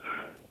always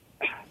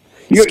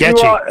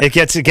sketchy. It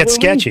gets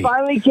sketchy. When we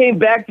finally came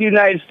back to the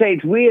United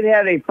States, we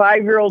had a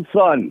 5-year-old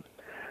son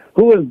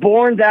who was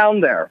born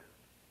down there,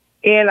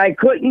 and I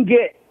couldn't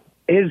get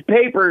his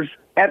papers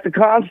at the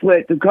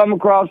consulate to come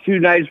across to the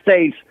United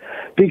States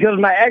because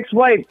my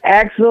ex-wife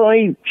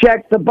accidentally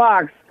checked the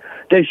box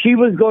that she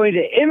was going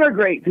to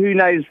immigrate to the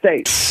United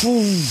States.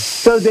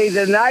 So they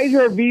denied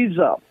her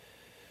visa,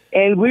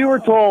 and we were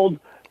told,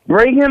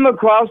 bring him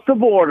across the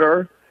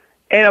border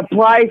and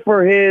apply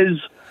for his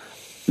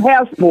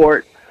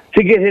passport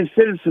to get his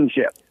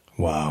citizenship.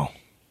 Wow.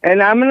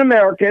 And I'm an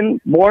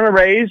American, born and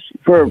raised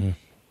for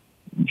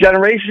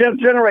generation after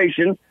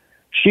generation.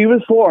 She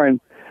was foreign.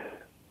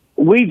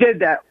 We did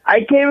that.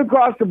 I came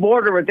across the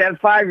border with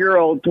that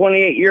 5-year-old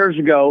 28 years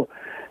ago.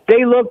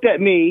 They looked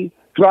at me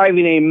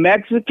driving a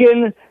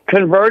Mexican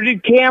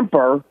converted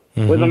camper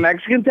with a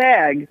Mexican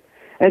tag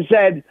and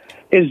said,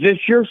 "Is this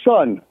your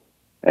son?"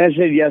 And I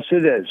said, "Yes,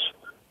 it is.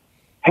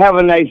 Have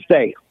a nice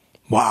day."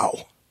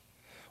 Wow.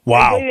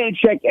 Wow. And they didn't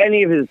check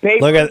any of his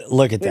papers.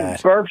 Look at his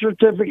that. birth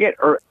certificate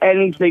or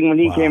anything when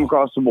he came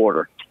across the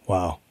border.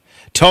 Wow.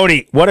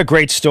 Tony, what a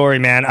great story,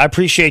 man. I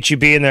appreciate you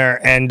being there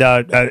and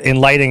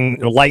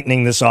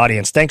enlightening this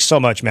audience. Thanks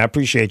so much, man. I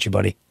appreciate you,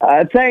 buddy.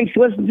 Thanks.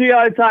 Listen to you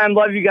all the time.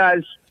 Love you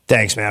guys.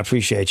 Thanks, man. I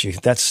appreciate you.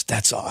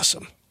 That's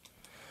awesome.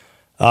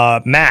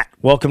 Matt,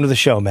 welcome to the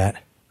show,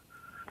 Matt.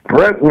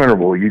 Brett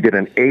Winterble, you get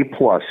an A+.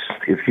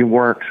 If you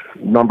weren't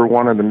number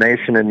one in the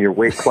nation in your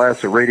weight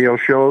class of radio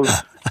shows,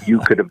 you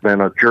could have been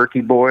a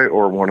jerky boy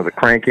or one of the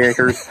crank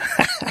anchors.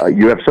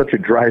 You have such a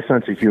dry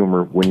sense of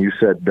humor when you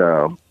said,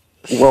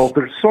 well,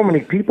 there's so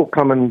many people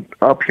coming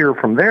up here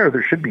from there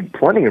should be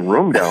plenty of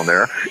room down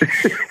there.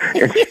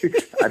 And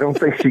I don't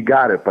think she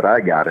got it, but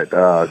I got it.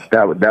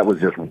 That was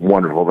just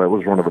wonderful. That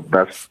was one of the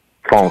best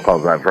phone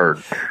calls I've heard.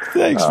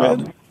 Thanks,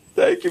 man.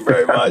 Thank you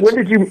very much. When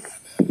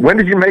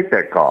did you make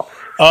that call?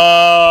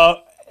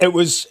 It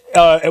was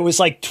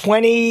like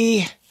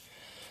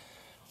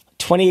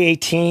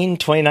 2018,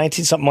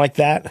 2019, something like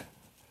that.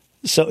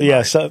 So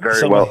yeah,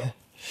 very well.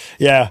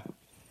 Yeah.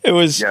 It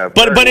was,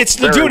 but it's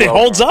the dude. It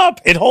holds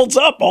up. It holds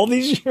up all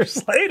these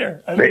years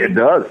later. I mean, it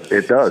does.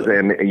 It does,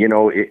 and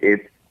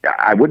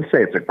I wouldn't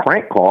say it's a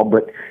crank call,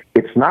 but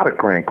it's not a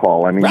crank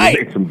call. I mean, you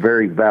made some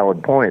very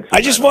valid points.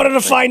 I just wanted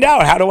to find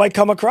out, how do I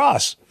come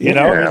across? You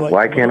know,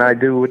 why can't I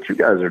do what you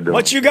guys are doing?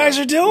 What you guys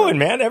are doing,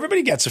 man?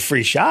 Everybody gets a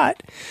free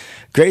shot.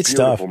 Great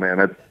Beautiful, stuff,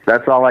 man.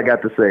 That's all I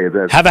got to say.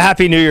 Have a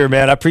happy New Year,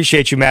 man. I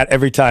appreciate you, Matt,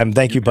 every time.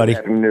 Thank you, buddy.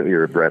 Happy New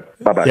Year, Brett.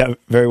 Bye bye. Yeah,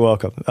 very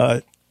welcome.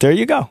 There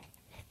you go.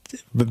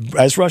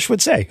 As Rush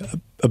would say,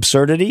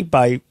 absurdity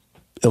by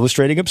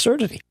illustrating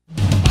absurdity.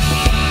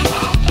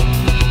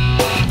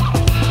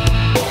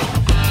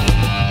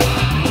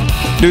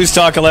 News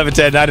Talk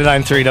 1110,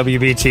 99.3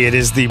 WBT. It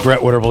is the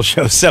Brett Winterble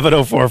Show,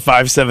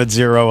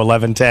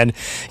 704-570-1110.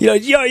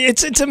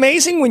 It's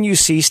amazing when you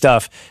see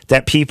stuff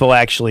that people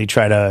actually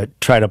try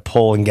to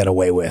pull and get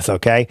away with,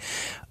 okay?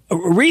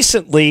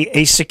 Recently,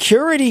 a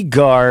security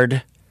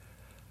guard,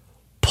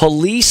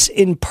 police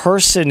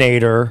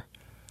impersonator,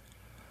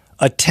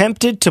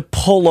 attempted to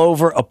pull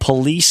over a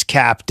police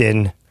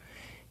captain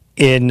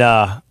in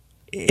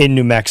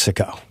New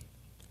Mexico.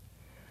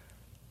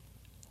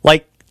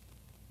 Like,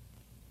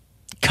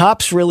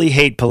 cops really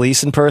hate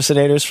police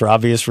impersonators for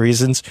obvious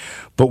reasons,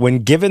 but when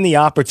given the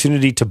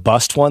opportunity to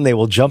bust one, they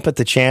will jump at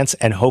the chance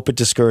and hope it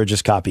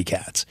discourages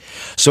copycats.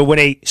 So when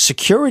a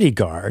security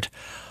guard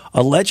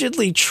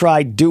allegedly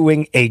tried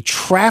doing a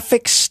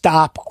traffic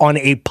stop on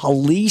a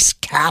police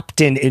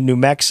captain in New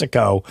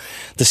Mexico,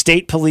 the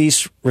state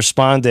police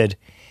responded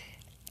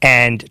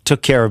and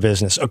took care of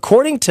business.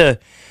 According to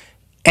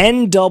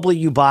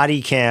NW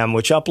Body Cam,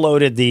 which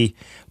uploaded the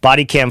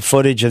body cam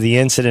footage of the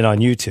incident on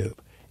YouTube.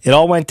 It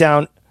all went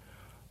down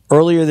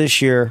earlier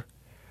this year.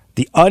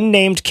 The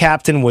unnamed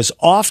captain was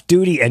off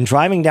duty and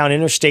driving down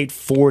Interstate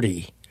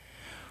 40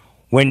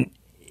 when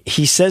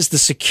he says the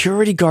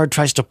security guard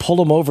tries to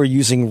pull him over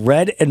using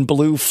red and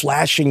blue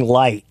flashing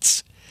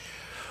lights.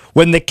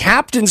 When the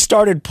captain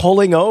started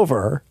pulling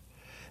over,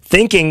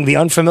 thinking the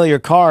unfamiliar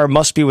car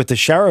must be with the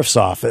sheriff's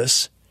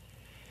office,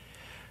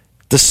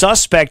 the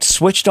suspect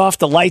switched off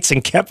the lights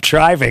and kept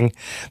driving.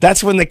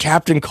 That's when the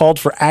captain called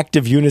for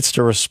active units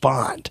to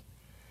respond.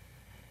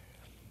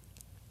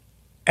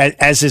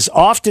 As is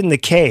often the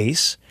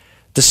case,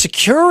 the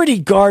security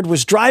guard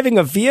was driving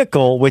a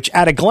vehicle which,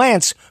 at a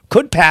glance,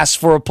 could pass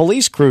for a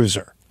police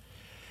cruiser.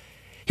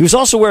 He was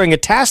also wearing a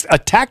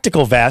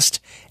tactical vest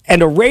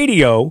and a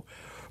radio,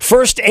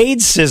 first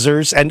aid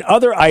scissors, and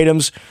other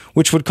items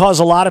which would cause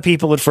a lot of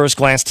people at first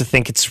glance to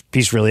think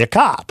he's really a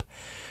cop.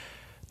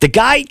 The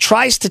guy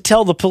tries to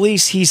tell the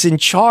police he's in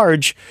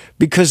charge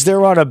because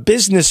they're on a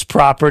business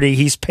property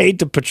he's paid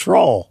to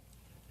patrol.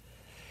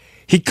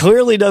 He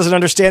clearly doesn't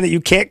understand that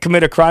you can't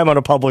commit a crime on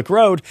a public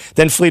road,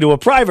 then flee to a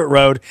private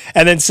road,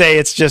 and then say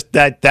it's just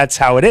that's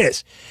how it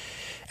is.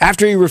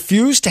 After he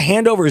refused to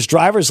hand over his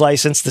driver's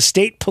license, the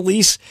state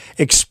police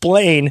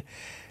explain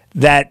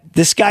that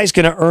this guy's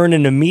going to earn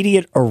an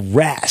immediate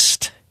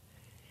arrest.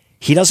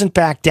 He doesn't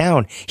back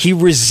down. He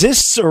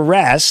resists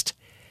arrest.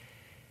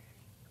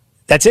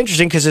 That's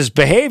interesting because his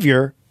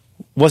behavior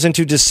wasn't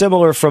too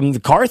dissimilar from the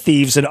car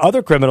thieves and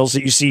other criminals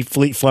that you see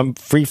free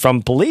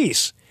from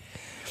police.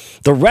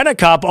 The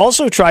rent-a-cop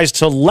also tries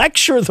to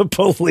lecture the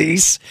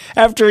police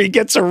after he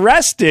gets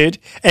arrested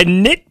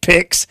and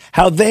nitpicks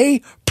how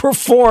they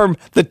perform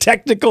the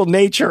technical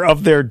nature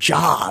of their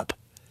job.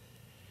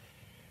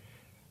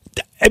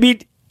 I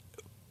mean,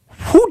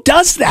 who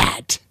does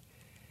that?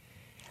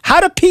 How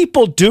do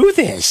people do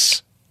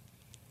this?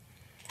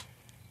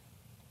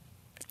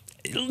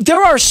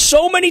 There are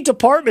so many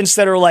departments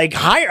that are like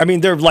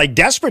they're like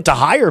desperate to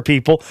hire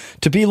people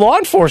to be law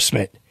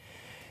enforcement.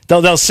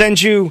 They'll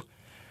send you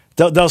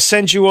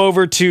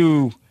over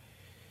to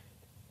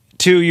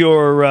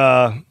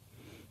your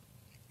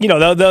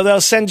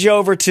they'll send you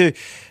over to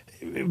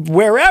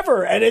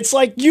wherever, and it's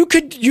like you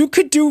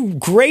could do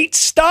great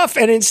stuff,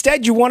 and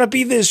instead you want to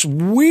be this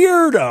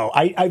weirdo.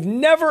 I've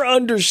never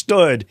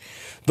understood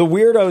the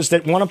weirdos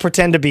that want to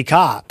pretend to be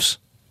cops.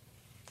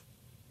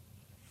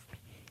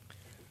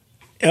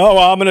 Oh,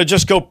 well, I'm going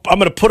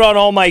to put on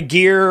all my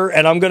gear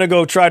and I'm going to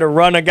go try to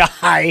run a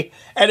guy,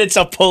 and it's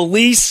a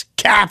police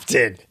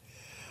captain.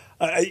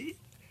 I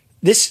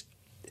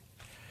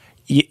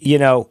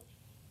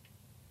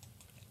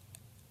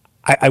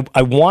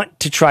want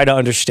to try to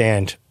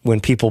understand when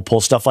people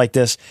pull stuff like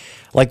this,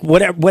 like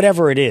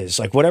whatever it is,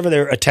 like whatever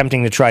they're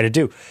attempting to try to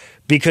do,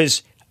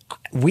 because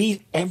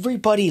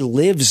everybody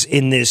lives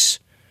in this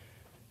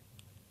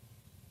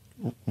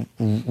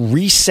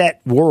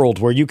reset world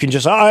where you can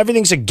just,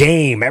 everything's a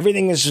game.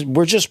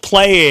 We're just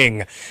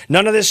playing.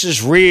 None of this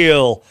is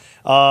real.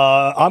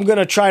 I'm going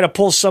to try to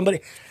pull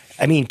somebody.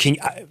 I mean,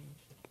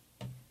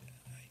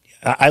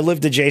 I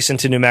lived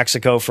adjacent to New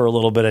Mexico for a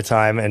little bit of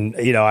time, and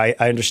I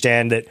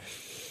understand that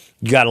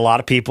you got a lot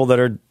of people that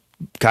are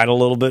kind of a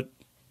little bit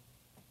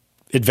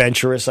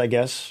adventurous, I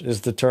guess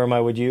is the term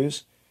I would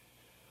use.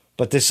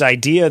 But this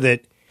idea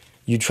that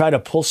you try to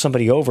pull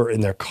somebody over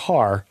in their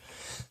car,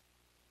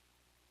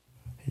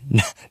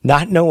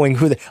 not knowing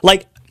who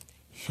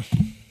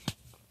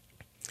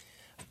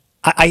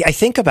I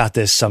think about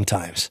this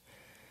sometimes.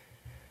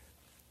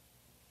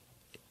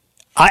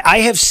 I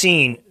have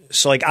seen.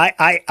 So like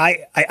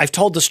I've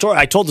told the story.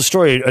 I told the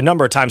story a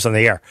number of times on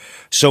the air.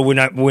 So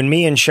when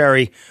me and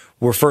Sherry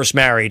were first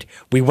married,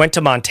 we went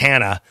to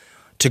Montana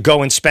to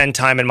go and spend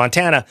time in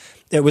Montana.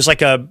 It was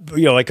like a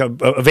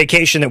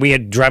vacation that we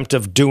had dreamt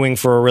of doing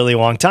for a really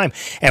long time,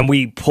 and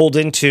we pulled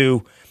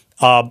into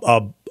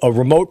a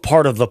remote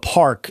part of the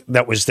park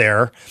that was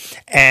there,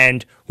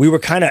 and we were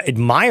kind of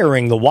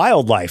admiring the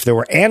wildlife. There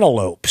were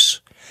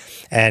antelopes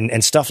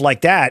and stuff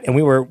like that, and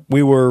we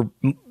were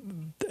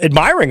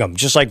admiring them,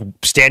 just like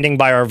standing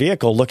by our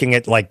vehicle, looking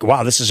at like,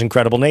 wow, this is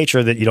incredible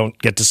nature that you don't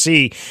get to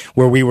see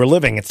where we were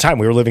living at the time.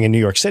 We were living in New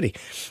York City,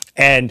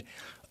 and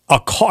a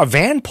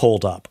van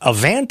pulled up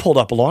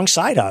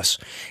alongside us,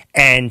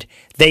 and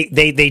they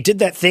did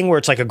that thing where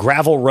it's like a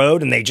gravel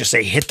road, and they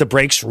hit the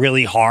brakes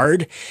really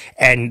hard,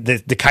 and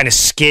the kind of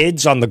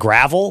skids on the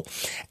gravel,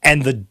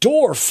 and the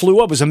door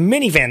flew up. It was a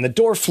minivan. The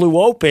door flew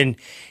open,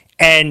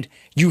 and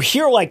you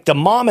hear like the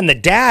mom and the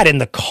dad in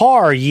the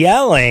car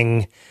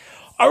yelling,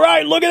 "All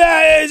right, look at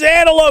that. There's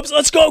antelopes.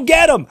 Let's go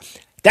get them."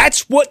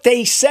 That's what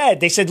they said.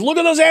 They said, "Look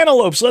at those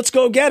antelopes. Let's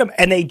go get them."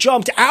 And they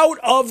jumped out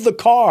of the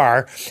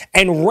car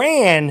and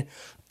ran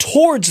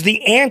towards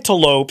the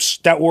antelopes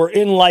that were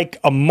in like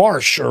a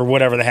marsh or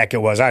whatever the heck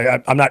it was.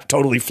 I'm not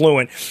totally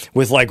fluent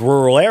with like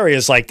rural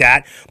areas like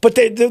that, but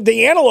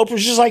the antelope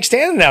was just like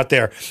standing out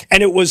there.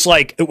 And it was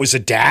a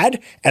dad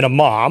and a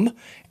mom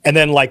and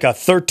then like a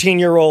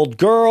 13-year-old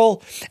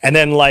girl, and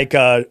then like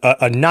a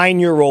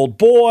 9-year-old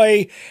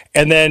boy,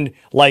 and then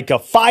like a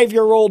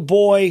 5-year-old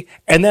boy,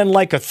 and then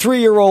like a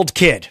 3-year-old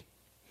kid.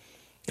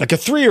 Like a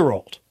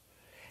 3-year-old.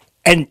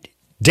 And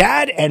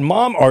dad and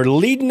mom are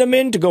leading them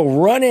in to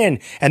go run in,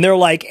 and they're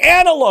like,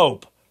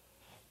 antelope,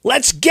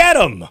 let's get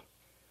them.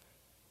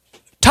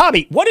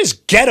 Tommy, what does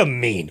get them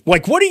mean?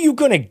 Like, what are you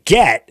going to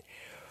get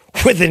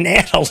with an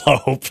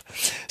antelope?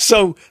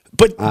 So,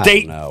 but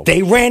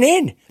they ran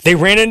in. They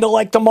ran into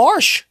like the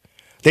marsh.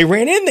 They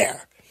ran in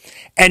there.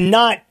 And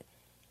not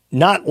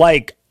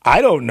like,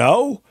 I don't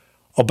know,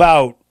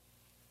 about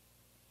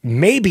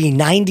maybe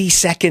 90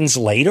 seconds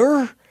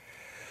later,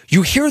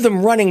 you hear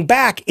them running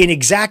back in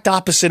exact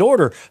opposite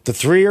order. The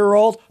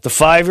 3-year-old, the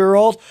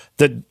 5-year-old,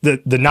 the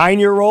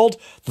 9-year-old,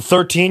 the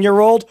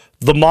 13-year-old,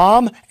 the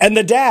mom, and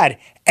the dad.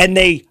 And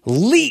they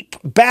leap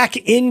back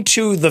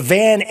into the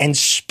van and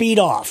speed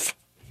off.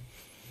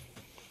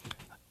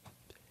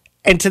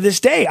 And to this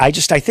day, I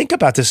think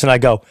about this and I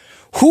go,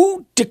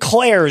 who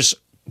declares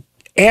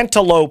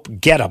antelope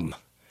get 'em?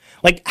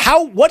 Like,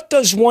 what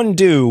does one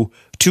do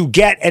to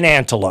get an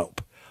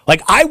antelope?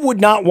 Like, I would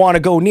not want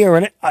to go near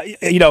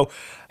it.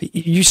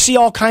 You see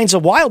all kinds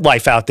of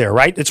wildlife out there,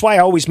 right? That's why I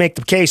always make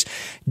the case,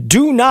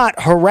 do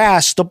not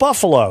harass the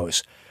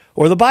buffaloes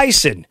or the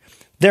bison.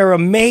 They're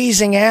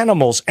amazing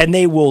animals, and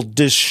they will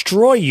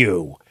destroy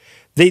you.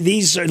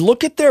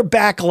 Look at their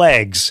back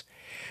legs.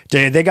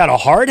 They got a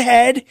hard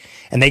head,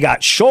 and they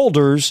got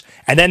shoulders,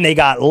 and then they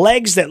got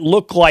legs that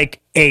look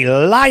like a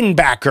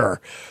linebacker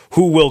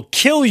who will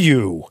kill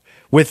you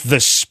with the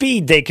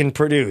speed they can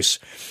produce.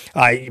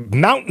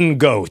 Mountain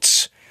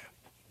goats,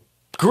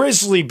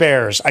 grizzly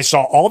bears. I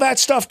saw all that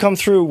stuff come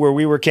through where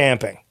we were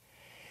camping,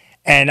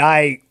 and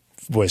I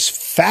was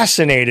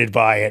fascinated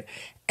by it.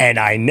 And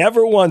I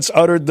never once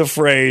uttered the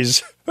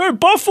phrase, hey,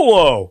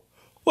 buffalo,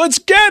 let's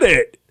get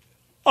it.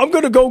 I'm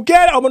going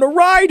to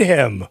ride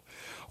him.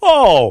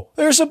 Oh,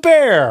 there's a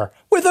bear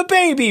with a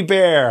baby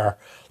bear.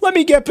 Let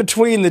me get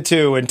between the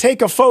two and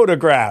take a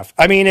photograph.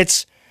 I mean,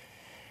 this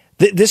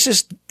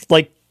is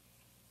like,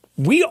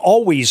 we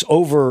always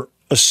over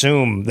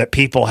assume that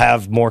people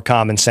have more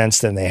common sense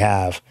than they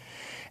have.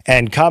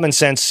 And common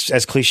sense,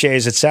 as cliche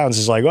as it sounds,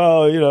 is like,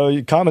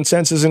 oh, common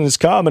sense isn't as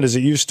common as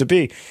it used to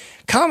be.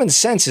 Common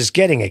sense is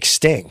getting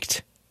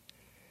extinct.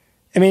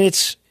 I mean,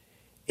 it's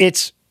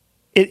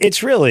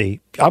really,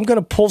 I'm going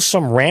to pull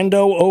some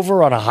rando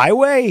over on a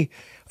highway,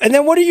 and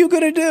then what are you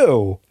going to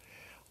do?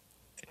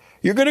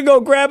 You're going to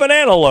go grab an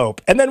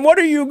antelope, and then what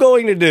are you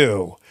going to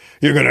do?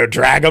 You're going to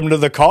drag them to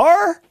the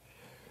car?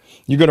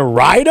 You're going to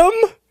ride them?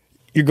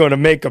 You're going to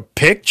make a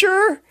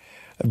picture?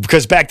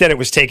 Because back then it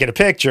was taking a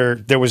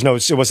picture. It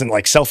wasn't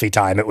like selfie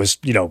time. It was,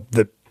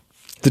 the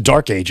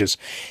dark ages.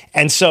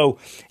 And so,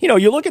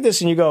 you look at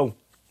this and you go,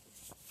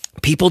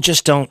 people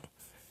just don't,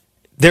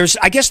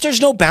 I guess there's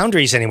no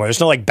boundaries anymore. There's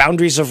no like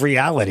boundaries of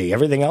reality.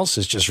 Everything else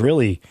is just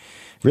really,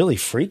 really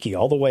freaky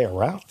all the way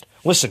around.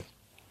 Listen,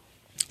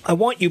 I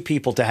want you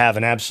people to have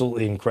an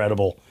absolutely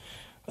incredible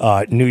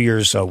New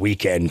Year's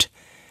weekend.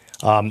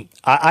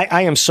 I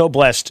am so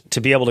blessed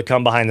to be able to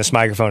come behind this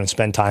microphone and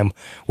spend time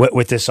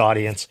with this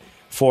audience.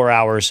 4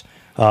 hours,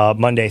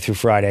 Monday through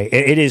Friday.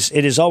 It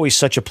is always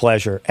such a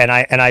pleasure, and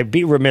I'd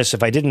be remiss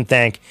if I didn't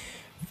thank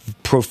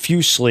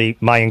profusely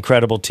my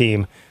incredible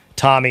team,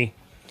 Tommy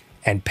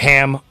and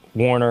Pam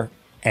Warner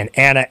and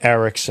Anna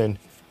Erickson,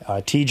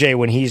 TJ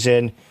when he's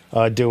in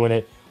doing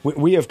it.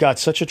 We have got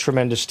such a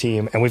tremendous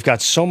team, and we've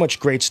got so much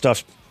great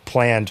stuff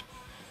planned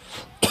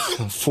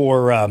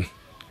for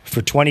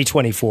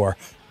 2024.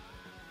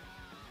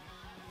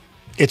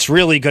 It's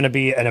really going to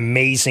be an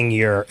amazing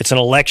year. It's an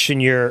election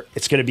year.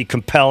 It's going to be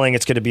compelling.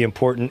 It's going to be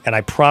important. And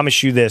I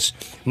promise you this,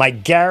 my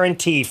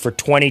guarantee for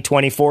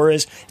 2024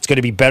 is it's going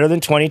to be better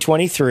than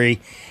 2023.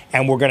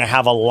 And we're going to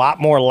have a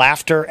lot more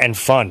laughter and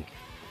fun.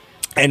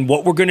 And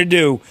what we're going to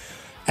do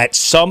at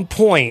some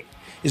point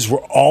is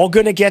we're all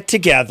going to get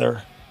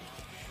together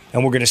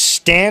and we're going to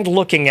stand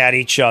looking at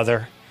each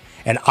other.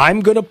 And I'm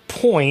going to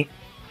point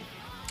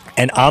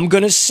and I'm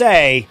going to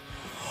say,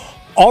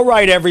 all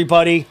right,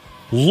 everybody,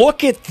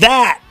 look at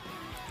that.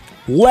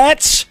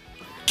 Let's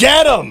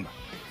get them.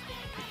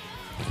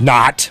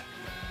 Not.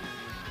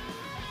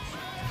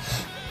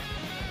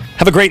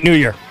 Have a great New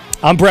Year.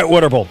 I'm Brett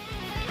Winterble.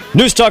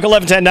 News Talk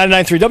 1110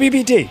 99.3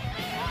 WBT.